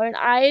हो जाएगा। और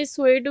I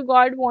swear to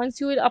God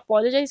once you will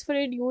apologise for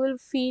it, you will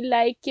feel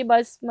like कि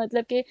बस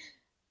मतलब कि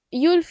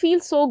you will feel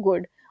so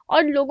good.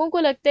 और लोगों को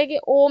लगता है कि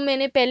ओ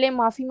मैंने पहले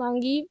माफ़ी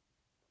मांगी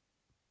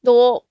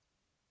तो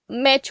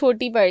मैं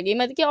छोटी पड़ गई,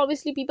 मतलब कि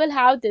obviously people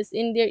have this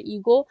in their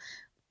ego.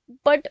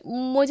 But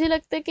मुझे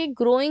लगता है कि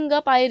ग्रोइंग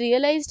अप आई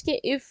रियलाइज्ड कि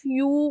if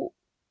you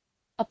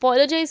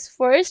apologize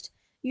first,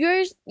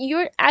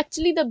 you're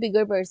actually the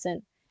bigger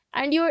person,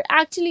 and you're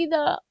actually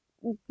the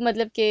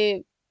मतलब के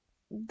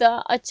the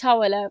अच्छा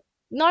वाला,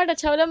 not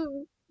अच्छा वाला,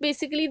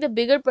 basically the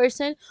bigger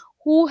person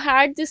who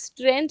had the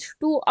strength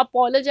to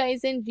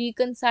apologize and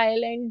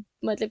reconcile and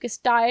मतलब कि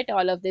start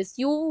all of this।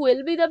 you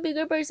will be the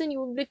bigger person, you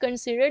will be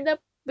considered the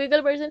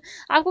bigger person।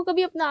 आपको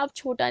कभी अपना आप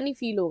छोटा नहीं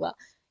फील होगा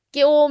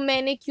कि ओ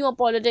मैंने क्यों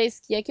अपोलोजाइज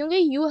किया, क्योंकि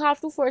you have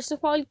to first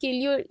of all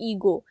kill your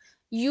ego.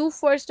 You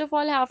first of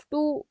all have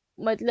to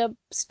मतलब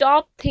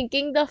stop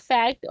thinking the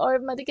fact,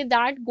 और मतलब कि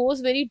that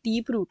goes very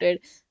deep rooted।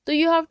 तो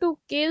you have to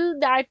kill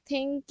that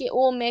thing कि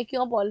oh मैं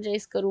क्यों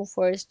apologise करूँ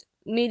first.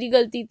 मेरी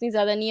गलती इतनी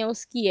ज़्यादा नहीं है,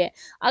 उसकी है।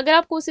 अगर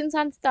आपको उस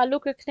इंसान से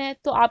ताल्लुक़ रखना है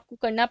तो आपको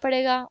करना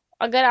पड़ेगा।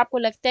 अगर आपको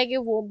लगता है कि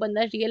वो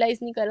बंदा रियलाइज़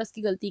नहीं कर रहा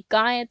उसकी गलती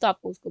कहाँ है, तो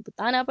आपको उसको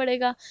बताना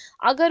पड़ेगा।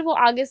 अगर वो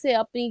आगे से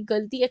अपनी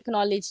गलती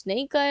एक्नॉलेज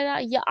नहीं कर रहा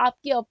या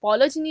आपकी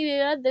अपॉलॉजी नहीं ले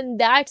रहा, then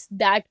that's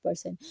that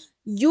person.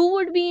 You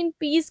would be in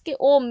peace कि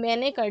ओ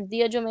मैंने कर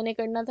दिया जो मैंने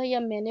करना था, या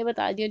मैंने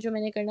बता दिया जो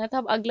मैंने करना था,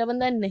 अब अगला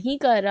बंदा नहीं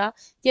कर रहा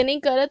या नहीं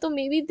कर रहा, तो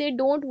maybe they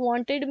don't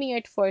wanted me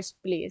at first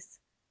place.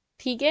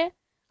 ठीक है।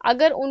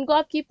 अगर उनको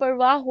आपकी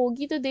परवाह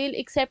होगी तो they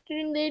accept it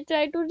and they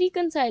try to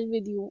reconcile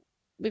with you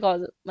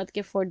because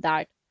मतलब फॉर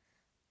दैट।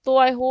 तो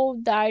I hope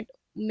that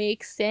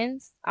makes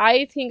sense.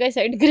 I think I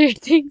said great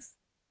things.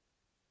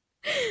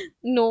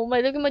 No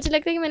मतलब कि मुझे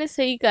लगता है कि मैंने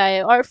सही कहा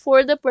है। और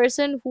for the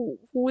person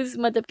who is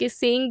मतलब कि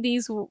सेइंग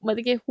दीज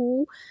मतलब कि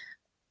हु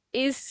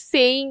is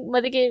saying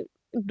मतलब कि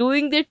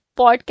doing the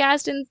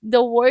podcast and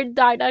the words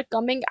that are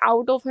coming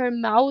out of her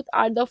mouth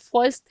are the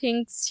first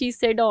things she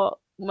said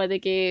मतलब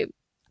कि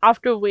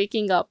after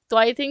waking up. So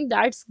I think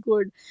that's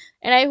good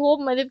and I hope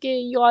मतलब कि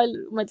you all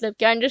मतलब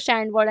कि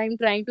understand what I'm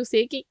trying to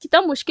say कि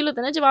कितना मुश्किल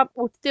होता है ना जब आप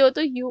उठते हो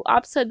तो you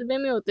आप सदमे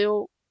में होते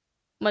हो।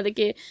 मतलब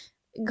कि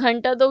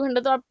घंटा 2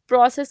 घंटा तो आप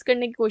प्रोसेस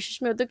करने की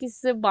कोशिश में होते हो किसी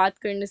से बात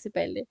करने से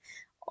पहले।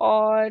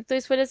 और तो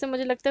इस वजह से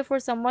मुझे लगता है for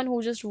someone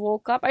who just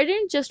woke up, I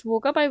didn't just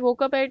woke up, I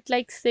woke up at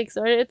like 6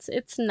 और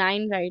इट्स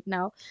 9 राइट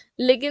नाउ।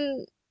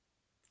 लेकिन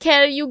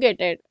खैर यू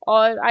गेट इट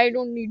और I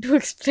don't need to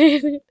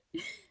explain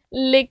it.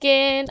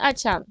 लेकिन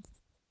अच्छा,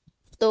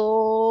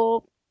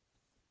 तो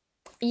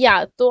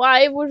या तो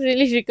I would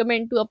really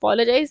recommend to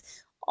apologise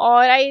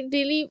और I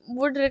really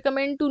would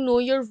recommend to know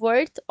your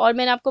worth. और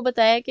मैंने आपको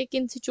बताया कि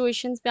किन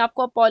सिचुएशंस में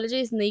आपको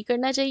अपोलोजाइज नहीं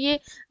करना चाहिए।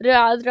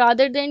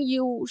 Rather than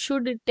you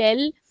should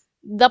tell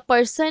the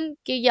person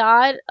कि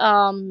यार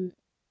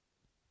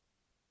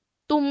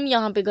तुम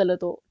यहाँ पे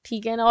गलत हो,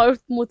 ठीक है ना, और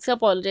मुझसे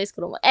अपोलोजाइज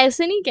करो,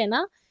 ऐसे नहीं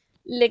कहना।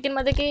 लेकिन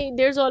मतलब कि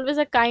there is always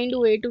a kind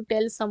way to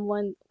tell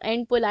someone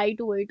and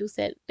polite way to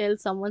tell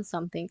someone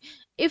something.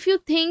 If you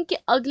think कि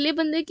अगले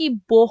बंदे की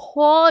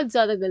बहुत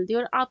ज्यादा गलती है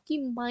और आपकी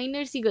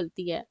माइनर सी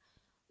गलती है,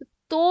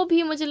 तो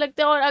भी मुझे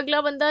लगता है और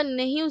अगला बंदा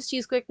नहीं उस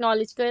चीज को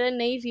एक्नॉलेज कर रहा,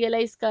 नहीं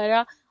रियलाइज कर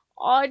रहा,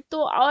 और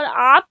तो और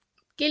आप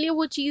के लिए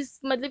वो चीज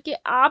मतलब कि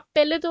आप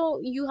पहले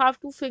तो you have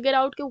to figure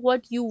out कि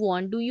what you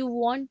want. Do you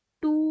want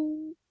to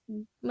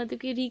मतलब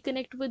कि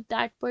रिकनेक्ट विद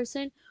दैट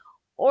पर्सन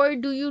और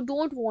do you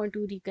don't want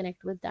to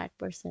reconnect with that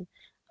person.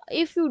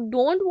 If you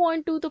don't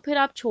want to तो फिर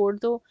आप छोड़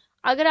दो।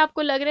 अगर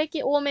आपको लग रहा है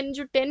कि ओ मैंने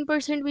जो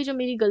 10% भी जो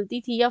मेरी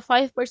गलती थी या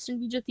 5%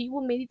 भी जो थी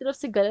वो मेरी तरफ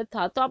से गलत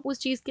था, तो आप उस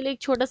चीज़ के लिए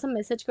एक छोटा सा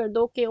मैसेज कर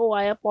दो कि oh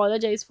I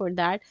apologise for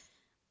that.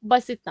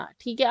 बस इतना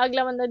ठीक है।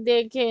 अगला बंदा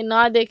देखे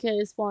ना देखे,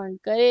 रिस्पॉन्ड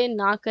करे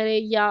ना करे,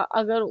 या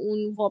अगर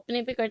उन वो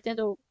अपने पे करते हैं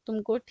तो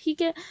तुमको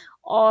ठीक है।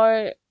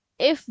 और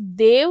if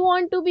they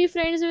want to be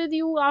friends with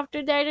you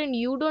after that and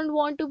you don't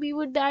want to be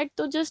with that,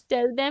 तो just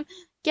tell them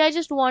कि I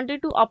just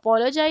wanted to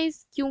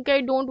apologize क्योंकि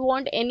I don't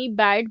want any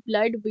bad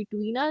blood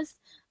between us,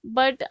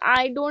 but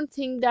I don't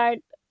think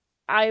that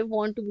I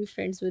want to be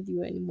friends with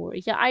you anymore.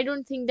 Yeah, I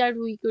don't think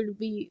that we could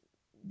be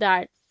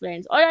that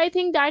friends. Or I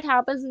think that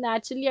happens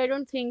naturally. I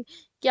don't think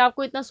कि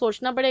आपको इतना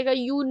सोचना पड़ेगा।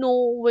 You know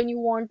when you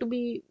want to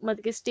be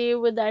मतलब कि stay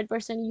with that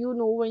person, you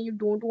know when you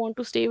don't want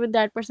to stay with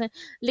that person.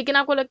 लेकिन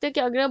आपको लगता है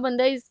कि अगला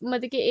बंदा इस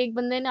मतलब कि एक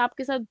बंदे ने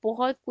आपके साथ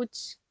बहुत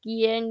कुछ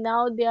किया and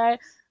now they are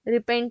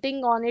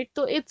repenting on it,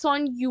 तो it's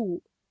on you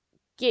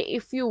कि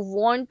if you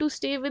want to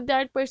stay with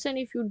that person,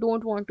 if you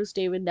don't want to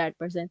stay with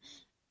that person.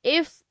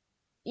 If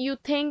you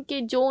think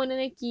कि जो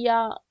उन्होंने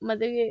किया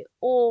मतलब कि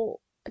ओ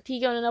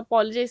ठीक है उन्होंने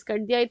अपोलोजाइज कर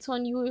दिया, it's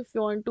on you if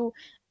you want to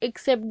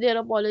accept their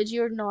apology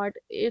और not.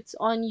 It's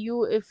on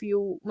you if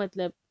you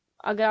मतलब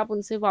अगर आप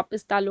उनसे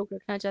वापस ताल्लुक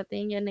रखना चाहते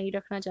हैं या नहीं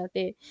रखना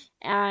चाहते।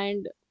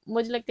 एंड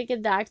मुझे लगता है कि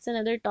दैट्स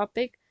अनदर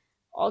टॉपिक,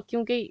 और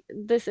क्योंकि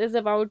this is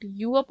about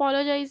you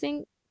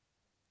apologising.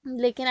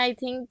 लेकिन आई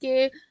थिंक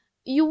कि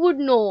you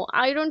would know.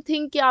 I don't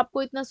think कि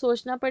आपको इतना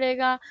सोचना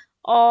पड़ेगा।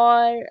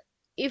 और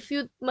इफ़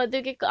यू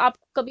मतलब कि आप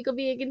कभी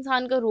कभी एक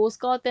इंसान का रोज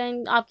का होता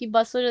है, आपकी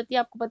बस हो जाती है,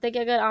 आपको पता है कि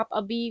अगर आप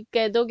अभी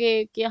कह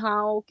दोगे कि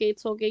हाँ okay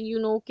it's okay, you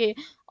know के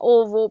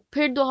ओ वो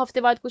फिर 2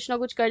 हफ्ते बाद कुछ ना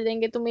कुछ कर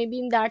देंगे, तो maybe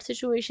in that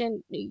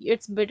situation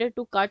it's better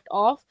to cut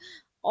off.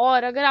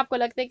 और अगर आपको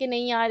लगता है कि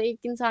नहीं यार एक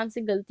इंसान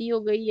से गलती हो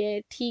गई है,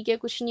 ठीक है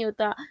कुछ नहीं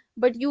होता,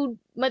 बट यू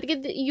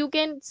मतलब कि you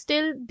can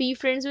still be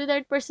friends with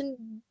that person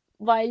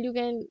while you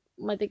can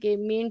मतलब कि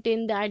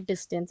maintain that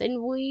distance and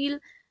we'll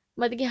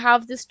मतलब कि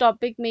have this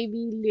topic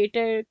maybe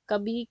later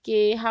कभी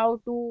के how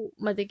to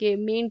मतलब कि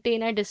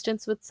maintain a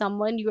distance with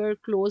someone you are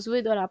close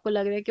with और आपको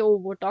लग रहा है कि ओ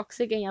वो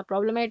toxic है या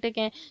problematic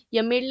है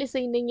या मेरे लिए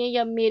सही नहीं है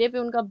या मेरे पे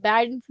उनका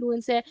bad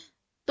influence है,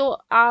 तो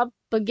आप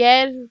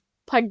बगैर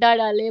फड्डा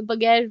डाले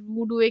बगैर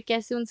रूड हुए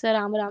कैसे उनसे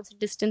आराम आराम से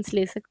डिस्टेंस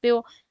ले सकते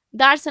हो,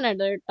 दैट्स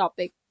अनदर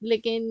टॉपिक।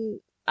 लेकिन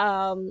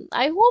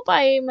आई होप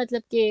आई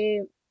मतलब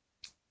कि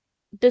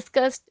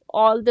discussed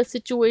all the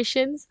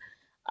situations।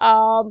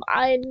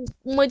 आई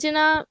मुझे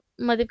ना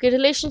मतलब कि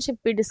रिलेशनशिप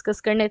भी डिस्कस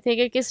करने थे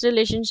कि किस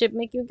रिलेशनशिप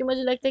में, क्योंकि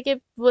मुझे लगता है कि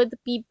with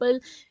people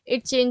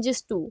it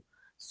changes to.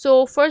 So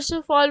first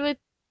of all with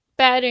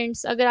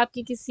parents अगर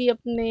आपकी किसी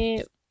अपने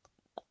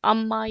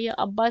अम्मा या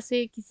अब्बा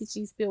से किसी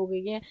चीज़ पे हो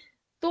गई है,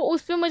 तो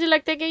उस पे मुझे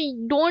लगता है कि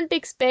डोंट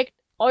एक्सपेक्ट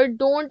और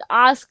don't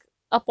ask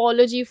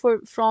apology for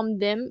from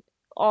them.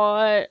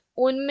 और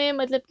उनमें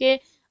मतलब कि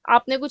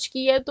आपने कुछ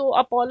किया है तो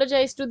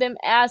apologize to them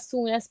as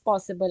soon as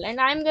possible. And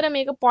I'm gonna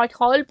make a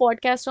whole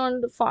podcast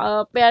on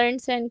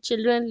parents and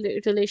children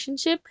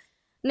relationship,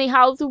 नहीं,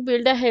 how to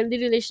build a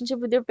healthy relationship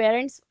with your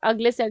parents,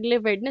 अगले से अगले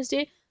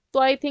Wednesday. तो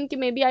I think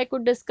maybe I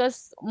could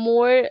discuss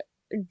more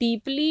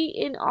deeply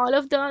in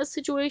all of the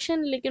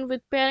situation, लेकिन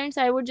with parents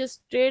I would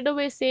just straight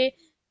away say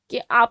कि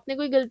आपने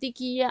कोई गलती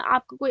की है,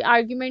 आपका कोई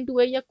आर्ग्यूमेंट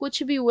हुआ है या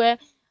कुछ भी हुआ है,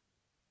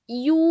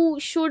 you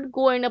should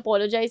go and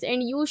apologize,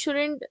 and you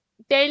shouldn't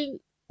tell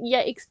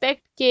या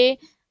expect के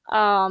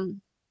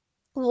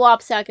वो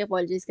आपसे आके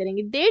apologize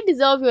करेंगे. They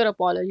deserve your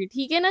apology,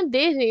 ठीक है ना?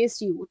 They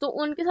raised you, तो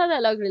उनके साथ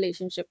अलग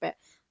relationship है.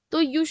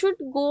 तो you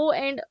should go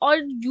and,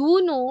 और you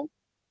know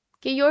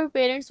कि your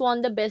parents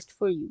want the best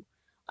for you,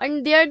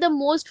 and they are the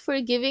most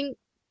forgiving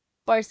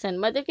person.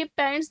 मतलब कि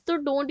पेरेंट्स तो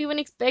डोंट इवन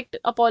एक्सपेक्ट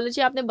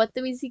अपॉलॉजी. आपने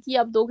बदतमीजी की,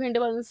 आप 2 घंटे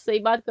बाद उनसे सही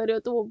बात कर रहे हो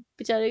तो वो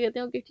बेचारे कहते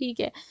हो कि ठीक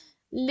है.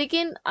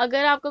 लेकिन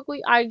अगर आपका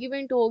कोई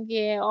आर्ग्यूमेंट हो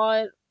गया है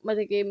और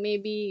मतलब कि may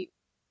be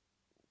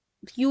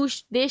you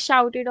they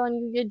shouted on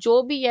you या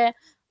जो भी है,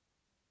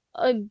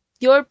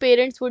 योर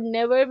पेरेंट्स वुड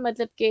नेवर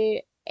मतलब के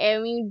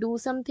एवी डू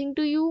समथिंग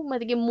टू यू.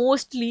 मतलब कि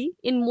मोस्टली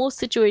इन मोस्ट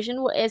सिचुएशन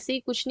वो ऐसे ही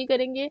कुछ नहीं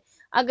करेंगे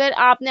अगर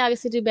आपने आगे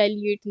से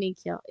रिबेलिएट नहीं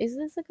किया. Is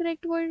this the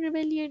correct word,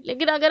 रिबेलिएट?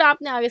 लेकिन अगर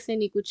आपने आगे से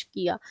नहीं कुछ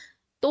किया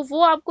तो वो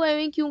आपको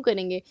एवं क्यों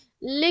करेंगे.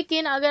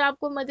 लेकिन अगर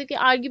आपको मतलब कि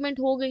आर्ग्यूमेंट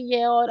हो गई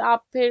है और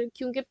आप फिर,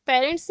 क्योंकि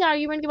पेरेंट्स से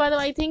आर्ग्यूमेंट के बाद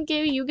I think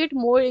you get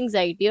more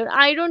anxiety, और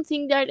I don't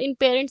think that in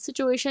parents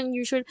situation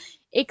you should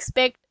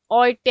expect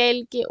or tell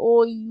ke,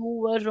 oh, you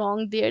were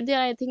wrong there.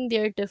 I think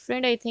they're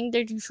different. I think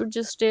that you should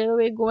just straight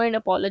away go and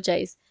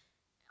apologize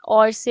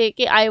और say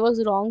कि I was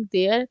wrong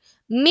there.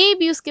 May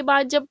be उसके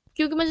बाद जब,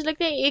 क्योंकि मुझे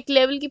लगता है एक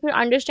लेवल की फिर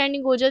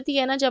अंडरस्टैंडिंग हो जाती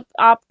है ना, जब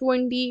आप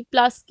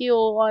 20+ के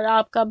हो और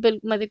आपका बिल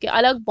मतलब कि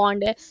अलग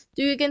बॉन्ड है,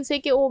 तो यू कैन से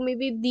कि oh may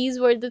be these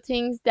were the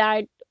things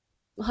that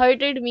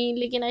hurted me,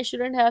 लेकिन I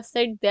shouldn't have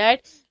said that.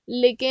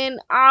 लेकिन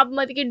आप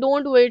मतलब कि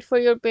don't wait for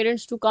your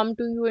parents to come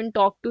to you and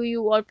talk to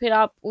you और फिर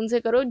आप उनसे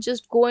करो,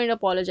 just go and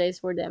apologize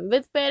for them.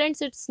 With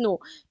parents it's no,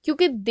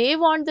 क्योंकि they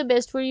want the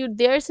best for you,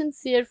 they're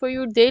sincere for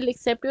you, they'll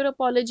accept your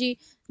apology,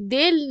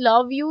 they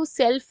love you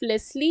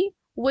selflessly.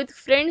 With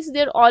friends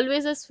they're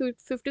always a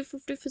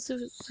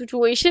 50-50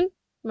 situation.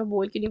 मैं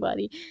बोल क्यों नहीं पा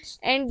रही.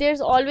 And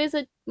there's always a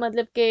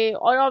मतलब के,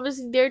 और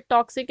obviously they're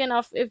toxic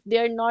enough, if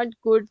they're not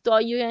good तो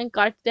you can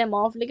cut them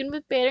off. लेकिन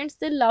with parents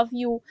they love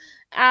you,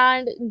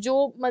 and जो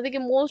मतलब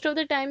कि most of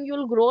the time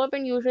you'll grow up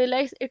and you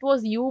realize it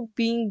was you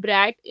being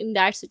brat in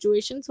that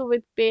situation. So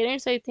with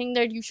parents I think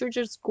that you should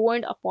just go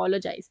and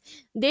apologize.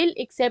 They'll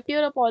accept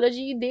your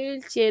apology,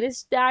 they'll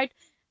cherish that,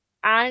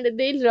 and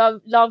they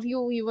love you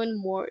even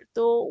more.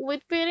 So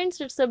with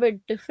parents it's a bit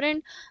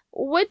different.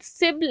 With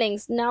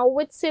siblings, now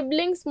with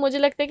siblings मुझे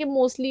लगता है कि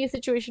mostly ये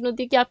situation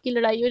होती है कि आपकी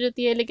लड़ाई हो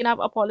जाती है लेकिन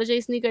आप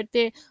अपोलोजाइज नहीं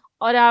करते,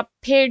 और आप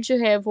फिर जो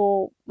है वो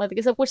मतलब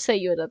कि सब कुछ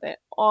सही हो जाता है,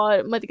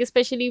 और मतलब कि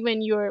स्पेशली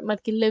व्हेन यू आर मतलब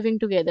कि लिविंग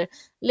टुगेदर.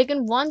 लेकिन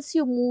वंस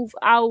यू मूव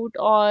आउट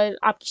और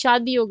आपकी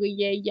शादी हो गई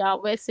है या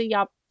वैसे ही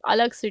आप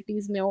अलग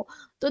सिटीज में हो,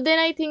 तो then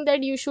I think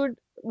that you should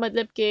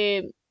मतलब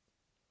कि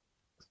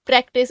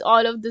practise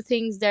all of the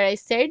things that I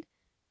said.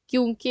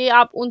 क्योंकि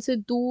आप उनसे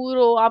दूर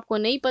हो, आपको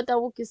नहीं पता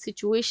वो किस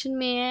सिचुएशन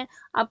में है,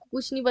 आपको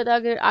कुछ नहीं पता.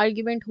 अगर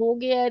आर्ग्यूमेंट हो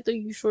गया है तो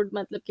यू शुड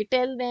मतलब कि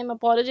tell them,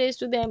 apologise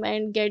to them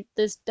and get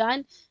this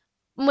done.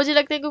 मुझे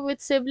लगता है कि with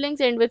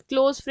siblings and with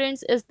close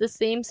friends is the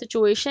same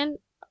situation.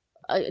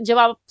 जब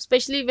आप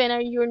specially when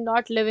are you are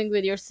not living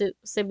with your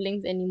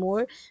siblings any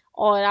more,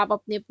 और आप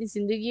अपनी अपनी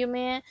जिंदगी में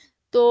हैं,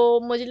 तो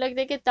मुझे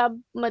लगता है कि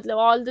तब मतलब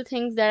all the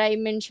things that I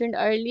mentioned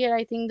earlier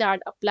I think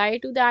that apply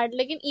to that.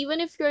 लेकिन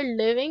even if you are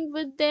living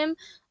with them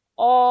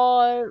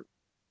और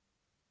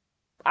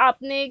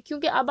आपने,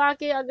 क्योंकि अब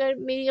आके अगर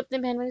मेरी अपने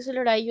बहन भाई से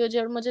लड़ाई हो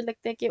जाए और मुझे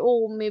लगता है कि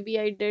oh maybe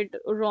I did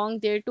wrong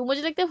there to,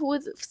 मुझे लगता है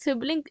with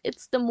sibling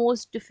it's the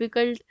most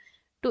difficult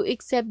to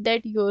accept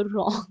that you are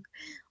wrong.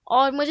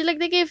 और मुझे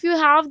लगता है कि if you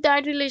have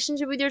that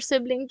relationship with your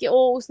sibling कि ओ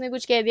उसने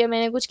कुछ कह दिया,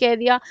 मैंने कुछ कह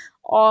दिया,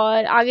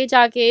 और आगे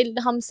जाके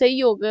हम सही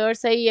हो गए और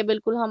सही है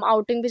बिल्कुल, हम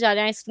आउटिंग पे जा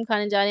रहे हैं, आइसक्रीम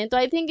खाने जा रहे हैं, तो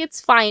I think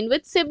it's fine.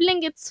 With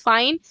sibling it's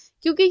fine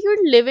क्योंकि you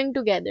are living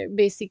together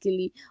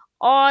basically,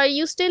 और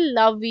you still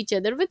love each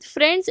other. With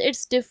friends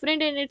it's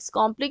different and it's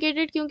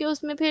complicated क्योंकि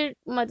उसमें फिर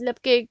मतलब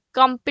कि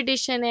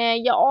कंपटीशन है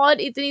या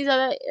और इतनी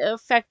ज़्यादा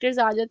फैक्टर्स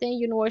आ जाते हैं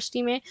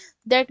यूनिवर्सिटी में,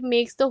 that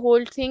makes the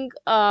whole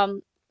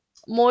thing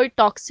more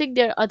toxic.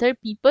 There are other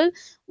people.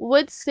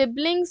 With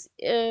siblings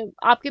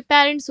आपके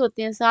पेरेंट्स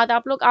होते हैं साथ,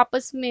 आप लोग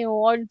आपस में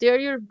हो और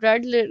they're your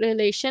blood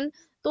relation,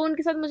 तो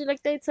उनके साथ मुझे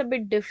लगता है it's a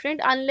bit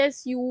different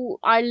unless you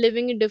are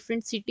living in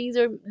different cities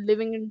or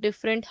living in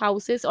different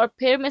houses, और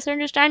फिर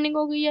misunderstanding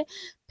हो गई है,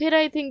 फिर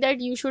I think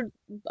that you should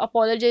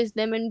apologize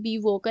them and be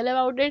vocal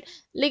about it.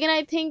 लेकिन I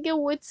think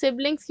with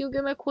siblings,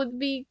 क्योंकि मैं खुद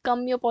भी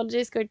कम ही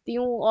apologize करती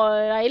हूँ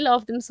और I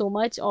love them so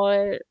much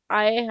और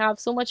I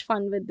have so much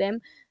fun with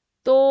them,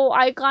 तो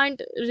I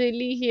can't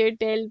really here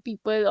tell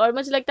people, और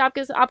मुझे लगता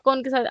है आपका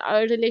उनके साथ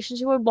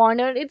रिलेशनशिप और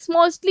बॉन्ड है, इट्स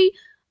मोस्टली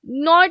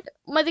नॉट,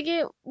 मतलब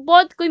कि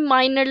बहुत कोई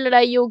माइनर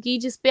लड़ाई होगी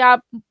जिस पे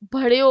आप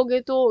बड़े होगे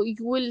तो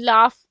you will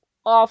laugh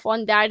off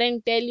on that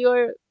and tell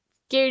your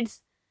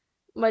kids,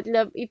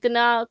 मतलब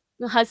इतना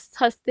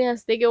हंसते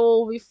हंसते कि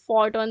वो we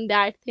fought on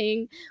that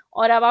thing,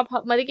 और अब आप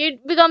मतलब कि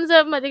इट बिकम्स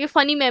अ मतलब कि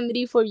फनी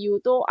मेमोरी फॉर यू।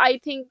 तो आई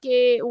थिंक के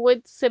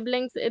विद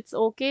सिबलिंग्स इट्स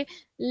ओके,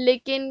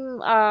 लेकिन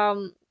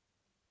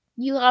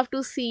you have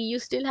to C, you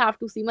still have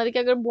to सी, मतलब कि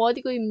अगर बहुत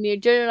ही कोई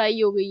मेजर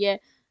लड़ाई हो गई है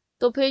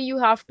तो फिर यू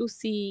हैव टू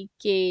सी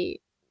के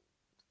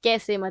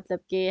कैसे, मतलब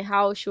कि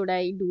how should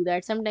I do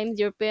that. Sometimes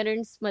your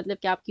parents मतलब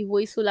कि आपकी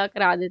वही सुलह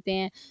करा देते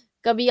हैं,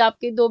 कभी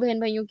आपके दो बहन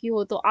भाइयों की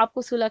हो तो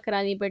आपको सुलह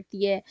करानी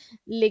पड़ती है,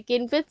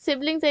 लेकिन with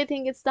siblings I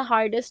think it's the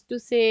hardest to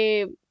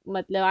say,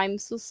 मतलब आई एम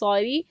सो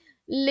सॉरी।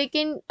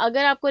 लेकिन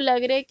अगर आपको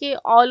लग रहा है कि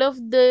ऑल ऑफ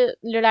द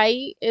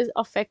लड़ाई इज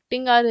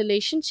अफेक्टिंग आवर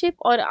रिलेशनशिप,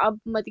 और अब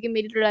मतलब कि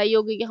मेरी लड़ाई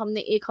हो गई कि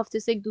हमने एक हफ्ते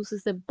से एक दूसरे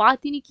से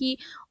बात ही नहीं की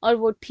और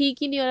वो ठीक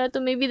ही नहीं हो रहा,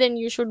 तो may be then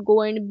you should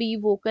go and B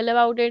vocal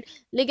about it.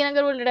 लेकिन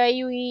अगर वो लड़ाई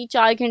हुई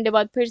 4 घंटे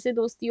बाद फिर से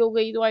दोस्ती हो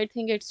गई तो आई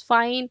थिंक इट्स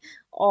फाइन,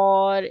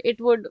 और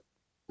इट वुड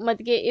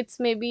मतलब कि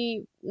it's may be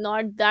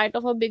not that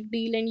of a big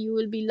deal and you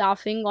will be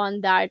laughing on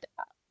that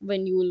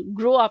when you will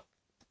grow up।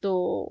 तो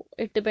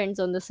it depends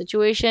on the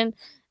situation।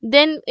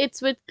 then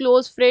it's with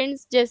close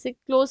friends, जैसे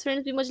close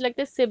friends भी मुझे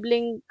लगता है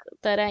sibling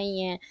तरह ही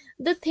हैं।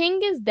 the thing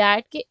is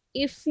that कि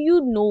if you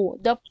know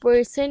the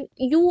person,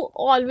 you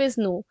always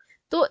know,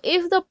 so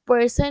if the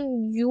person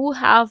you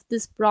have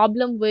this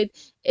problem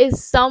with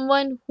is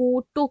someone who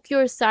took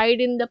your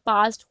side in the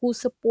past, who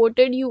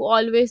supported you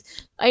always,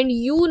 and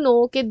you know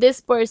कि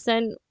this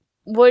person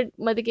would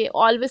मतलब कि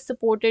always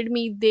supported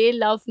me, they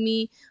love me,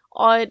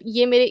 और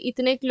ये मेरे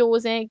इतने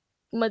close हैं,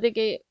 मतलब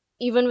कि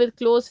even with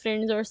close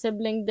friends or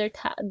siblings that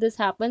this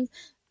happens,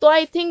 तो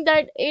I think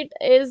that it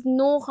is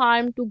no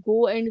harm to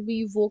go and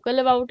B vocal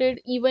about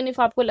it, even if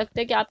आपको लगता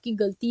है कि आपकी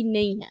गलती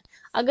नहीं है।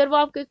 अगर वो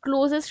आपके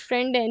क्लोजेस्ट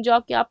फ्रेंड हैं जो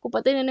आपके, आपको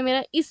पता है इन्होंने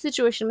मेरा इस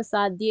सिचुएशन में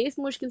साथ दिया, इस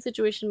मुश्किल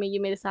सिचुएशन में ये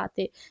मेरे साथ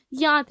थे,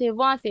 यहाँ थे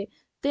वहाँ थे,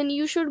 then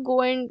you should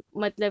go and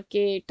मतलब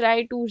कि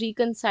try to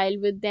reconcile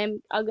with them.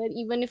 अगर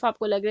इवन इफ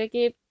आपको लग रहा है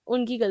कि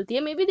उनकी गलती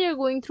है, maybe they are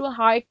going through a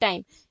hard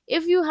time,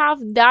 if you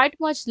have that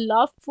much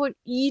love for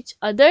each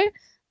other,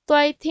 तो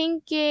I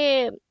think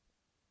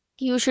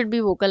you should be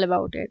vocal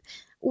about it।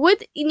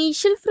 with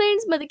initial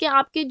friends मतलब कि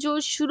आपके जो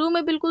शुरू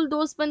में बिल्कुल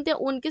दोस्त बनते हैं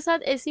उनके साथ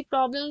ऐसी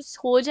प्रॉब्लम्स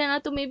हो जाए ना,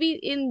 तो maybe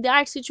in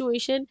that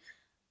situation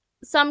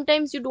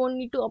sometimes you don't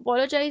need to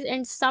apologize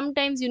and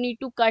sometimes you need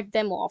to cut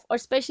them off, और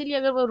स्पेशली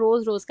अगर वो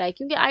रोज रोज का है,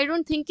 क्योंकि आई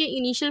डोंट थिंक कि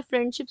इनिशियल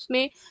फ्रेंडशिप्स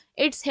में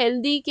इट्स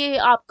हेल्दी कि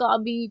आपका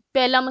अभी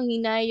पहला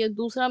महीना है या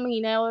दूसरा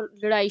महीना है और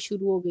लड़ाई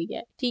शुरू हो गई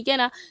है, ठीक है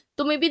ना,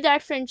 तो maybe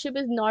that friendship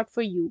is not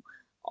for you.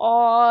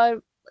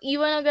 और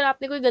इवन अगर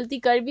आपने कोई गलती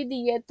कर भी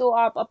दी है तो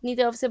आप अपनी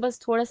तरफ से बस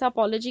थोड़ा सा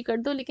अपॉलोजी कर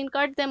दो, लेकिन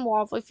cut them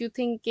off if you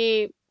think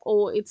के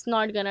oh it's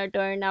not gonna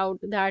turn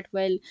out that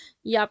well,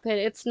 या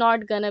फिर इट्स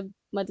नॉट गना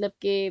मतलब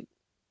के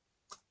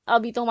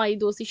अभी तो हमारी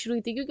दोस्ती शुरू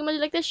हुई थी, क्योंकि मुझे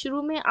लगता है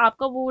शुरू में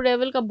आपका वो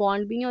लेवल का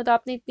बॉन्ड भी नहीं होता,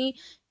 आपने इतनी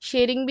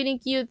शेयरिंग भी नहीं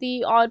की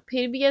होती, और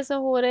फिर भी ऐसा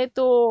हो रहा है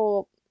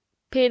तो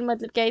फिर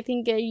मतलब क्या, आई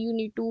think you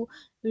need to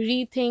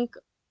rethink.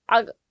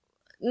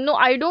 No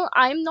I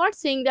am not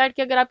saying that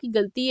कि अगर आपकी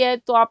गलती है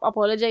तो आप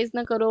अपोलोजाइज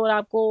ना करो, और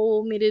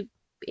आपको मेरे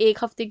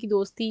एक हफ्ते की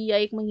दोस्ती या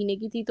एक महीने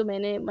की थी तो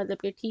मैंने मतलब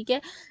कि ठीक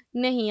है,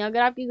 नहीं,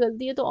 अगर आपकी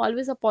गलती है तो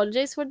always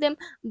apologise for them,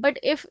 but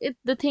if it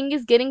the thing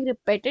is getting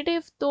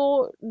repetitive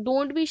तो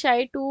don't be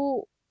shy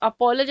to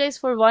apologize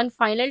for one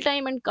final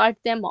time and cut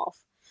them off।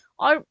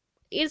 और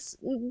इस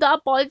the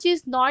apology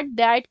is not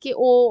that कि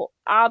ओ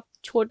आप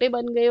छोटे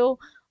बन गए हो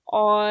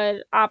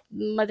और आप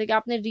मतलब कि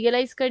आपने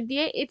रियलाइज कर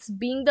दिए, it's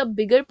being the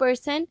bigger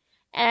person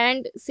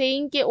and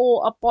saying कि oh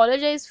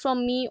apologize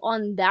from me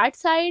on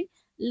that side,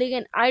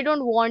 लेकिन I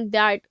don't want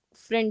that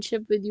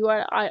friendship with you,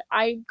 or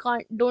I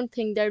can't don't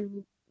think that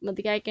मतलब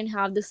कि I can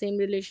have the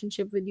same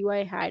relationship with you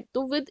I had।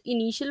 तो with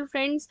initial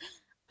friends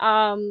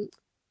um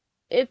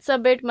it's a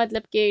bit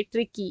मतलब कि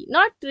tricky,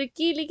 not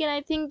tricky, लेकिन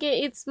I think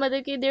it's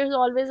मतलब कि there is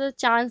always a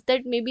chance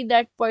that maybe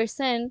that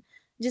person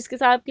जिसके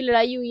साथ आपकी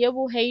लड़ाई हुई है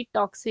वो है ही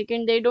toxic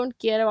and they don't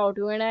care about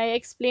you, and I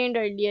explained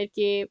earlier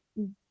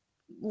कि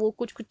वो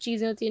कुछ कुछ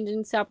चीज़ें होती हैं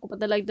जिनसे आपको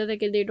पता लग जाता है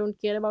कि they don't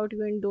care about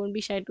you and don't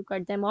be shy to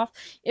cut them off.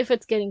 If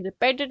it's getting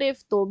repetitive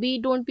तो भी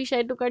don't be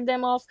shy to cut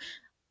them off.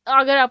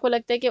 अगर आपको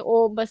लगता है कि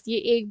ओ बस ये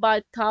एक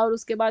बात था और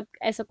उसके बाद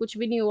ऐसा कुछ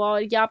भी नहीं हुआ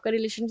और या आपका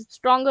रिलेशनशिप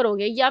स्ट्रांगर हो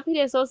गया, या फिर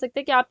ऐसा हो सकता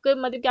है कि आपका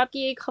मतलब कि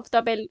आपकी एक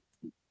हफ्ता पहले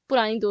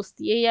पुरानी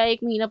दोस्ती है या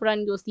एक महीना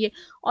पुरानी दोस्ती है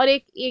और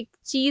एक एक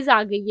चीज़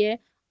आ गई है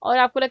और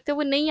आपको लगता है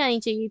वो नहीं आनी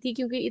चाहिए थी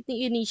क्योंकि इतनी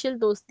इनिशियल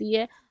दोस्ती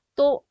है,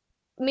 तो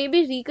may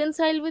be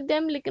reconcile with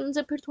them, लेकिन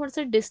उनसे फिर थोड़ा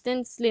सा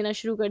डिस्टेंस लेना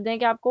शुरू कर दें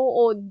कि आपको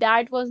oh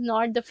that was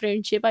not the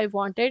friendship I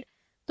wanted,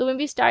 तो may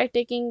be start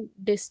taking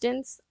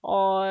distance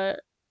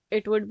और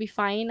it would be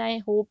fine. I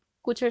hope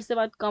कुछ अर्से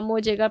बाद कम हो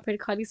जाएगा, फिर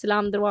खाली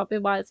सलाम दुआ पे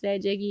बात रह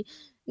जाएगी।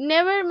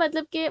 नेवर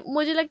मतलब कि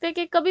मुझे लगता है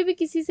कि कभी भी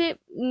किसी से,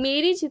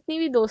 मेरी जितनी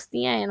भी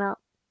दोस्तियां हैं ना,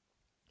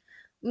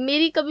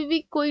 मेरी कभी भी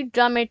कोई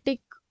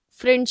ड्रामेटिक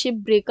फ्रेंडशिप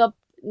ब्रेकअप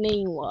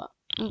नहीं हुआ।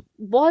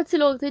 बहुत से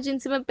लोग थे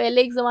जिनसे मैं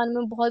पहले एक ज़माने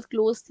में बहुत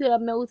क्लोज थे,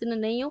 अब मैं उतना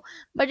नहीं हूँ,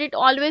 but it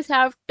always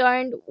have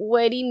turned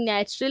very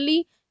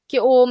naturally कि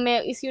ओ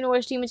मैं इस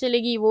यूनिवर्सिटी में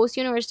चलेगी, वो उस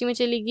यूनिवर्सिटी में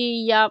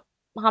चलेगी, या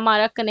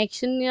हमारा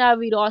कनेक्शन या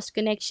वी लॉस्ट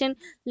कनेक्शन।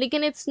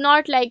 लेकिन इट्स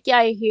नॉट लाइक कि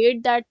आई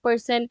हेट दैट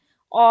पर्सन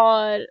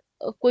और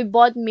कोई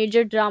बहुत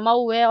मेजर ड्रामा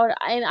हुआ है। और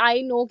एंड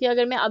आई नो कि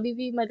अगर मैं अभी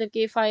भी मतलब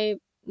कि इफ आई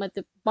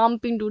मतलब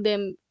bump into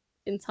them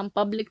in some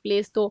public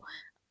place, तो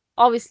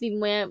ऑब्वियसली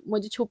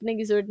मुझे छुपने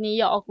की ज़रूरत नहीं है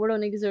या ऑकवर्ड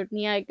होने की ज़रूरत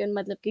नहीं है। आई कैन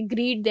मतलब कि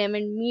greet them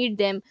and meet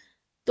them.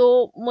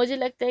 तो मुझे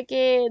लगता है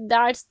कि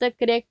that's the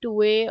correct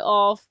way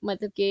of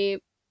मतलब कि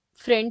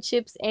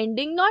फ्रेंडशिप्स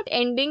एंडिंग, नॉट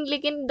एंडिंग,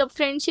 लेकिन द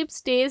फ्रेंडशिप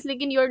स्टेज,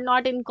 लेकिन you are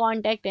not in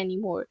contact any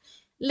more.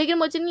 लेकिन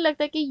मुझे नहीं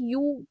लगता कि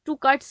you to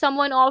cut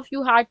someone off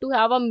you had to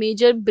have a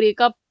major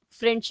breakup,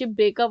 friendship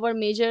breakup, और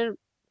मेजर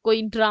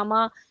कोई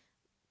ड्रामा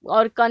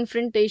और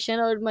कन्फ्रंटेशन,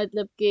 और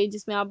मतलब कि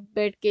जिसमें आप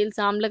बैठ के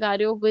इल्ज़ाम लगा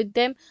रहे हो विद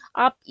देम।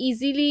 आप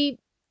इजीली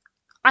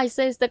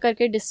आहिस्ता आहिस्ता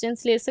करके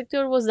डिस्टेंस ले सकते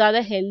हो, और वो ज़्यादा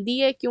हेल्दी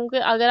है। क्योंकि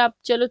अगर आप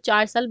चलो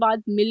 4 साल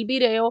बाद मिल भी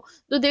रहे हो,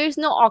 तो there is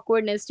no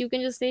awkwardness, you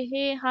can just say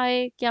hey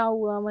hi क्या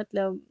हुआ,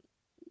 मतलब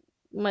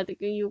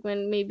कि you can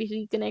maybe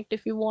reconnect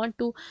if you want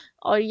to,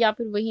 और या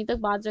फिर वहीं तक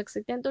बात रख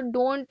सकते हैं। तो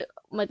डोंट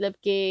मतलब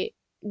कि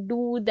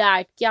डू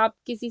दैट कि आप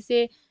किसी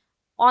से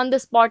ऑन द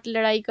स्पॉट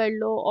लड़ाई कर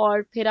लो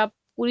और फिर आप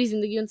पूरी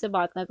ज़िंदगी उनसे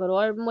बात ना करो।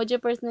 और मुझे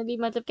पर्सनली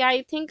मतलब कि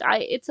I think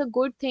I it's a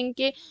good thing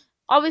कि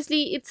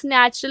ऑब्वियसली इट्स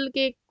नेचुरल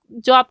कि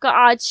जो आपका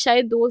आज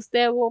शायद दोस्त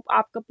है वो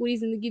आपका पूरी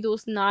ज़िंदगी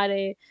दोस्त ना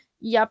रहे,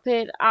 या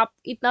फिर आप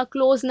इतना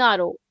क्लोज ना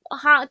रहो।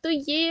 हाँ, तो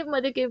ये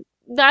मतलब कि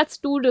that's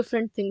two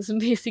different things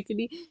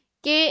basically,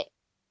 कि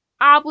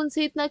आप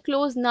उनसे इतना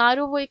क्लोज ना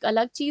रहो वो एक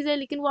अलग चीज़ है,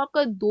 लेकिन वो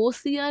आपका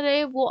दोस्त ही ना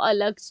रहे वो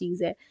अलग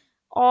चीज़ है।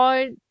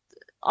 और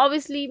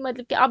ऑब्वियसली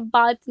मतलब कि अब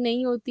बात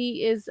नहीं होती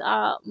इज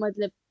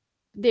मतलब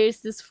देयर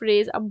इज दिस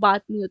फ्रेज, अब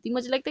बात नहीं होती।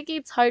 मुझे लगता है कि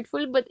it's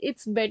hurtful but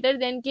it's better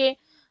than के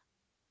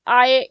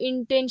I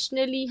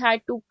intentionally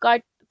had to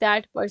cut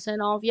that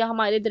person off, या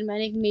हमारे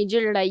दरमियान एक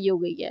मेजर लड़ाई हो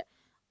गई है।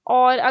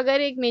 और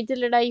अगर एक मेजर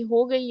लड़ाई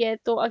हो गई है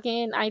तो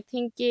अगेन आई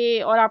थिंक कि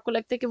और आपको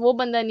लगता है कि वो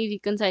बंदा नहीं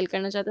रिकनसाइल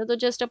करना चाहता, तो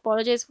just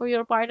apologise for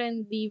your part and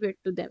leave it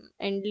to them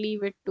and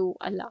leave it to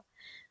Allah.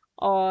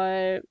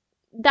 Or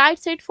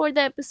that's it for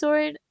the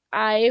episode.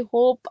 I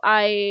hope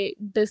I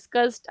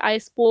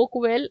spoke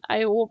well.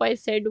 I hope I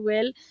said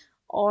well.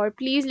 Or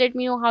please let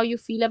me know how you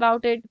feel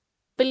about it.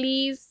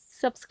 Please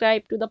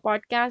subscribe to the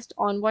podcast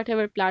on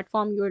whatever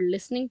platform you're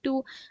listening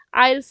to.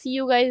 I'll see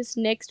you guys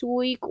next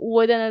week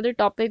with another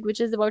topic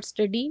which is about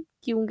study.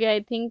 Because I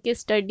think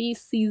study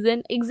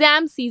season,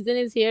 exam season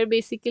is here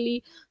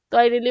basically. So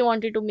I really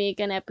wanted to make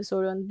an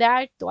episode on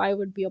that. So I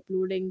would be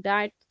uploading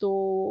that.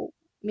 So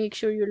make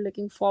sure you're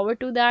looking forward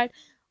to that.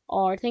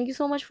 Or thank you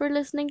so much for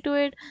listening to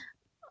it.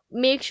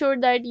 Make sure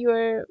that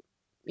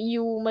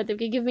you मतलब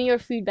कि give me your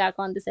feedback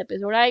on this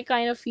episode. I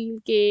kind of feel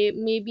कि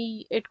maybe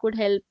it could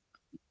help,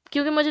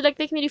 क्योंकि मुझे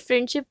लगता है कि मेरी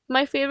friendship,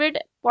 my favorite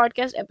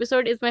podcast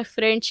episode is my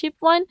friendship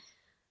one.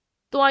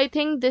 तो I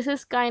think this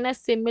is kind of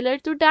similar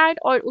to that,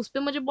 और उस पर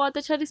मुझे बहुत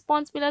अच्छा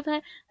रिस्पॉन्स मिला था।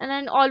 And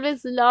I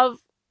always love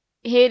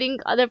hearing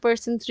other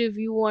person's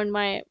review on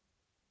my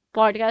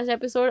podcast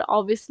episode,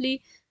 obviously.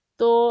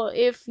 So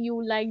if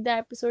you like the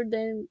episode,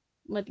 then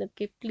मतलब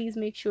कि please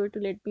make sure to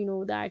let me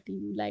know that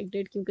you liked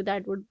it, क्योंकि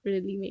that would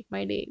really make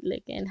my day.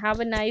 Like, and have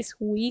a nice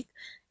week.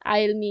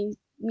 I'll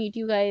meet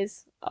you guys,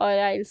 or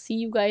I'll see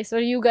you guys,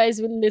 or you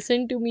guys will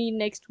listen to me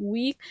next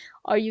week.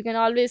 Or you can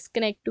always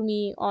connect to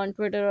me on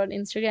Twitter or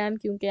Instagram,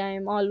 क्योंकि I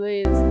am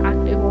always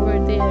active over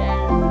there.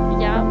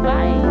 And yeah,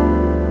 bye.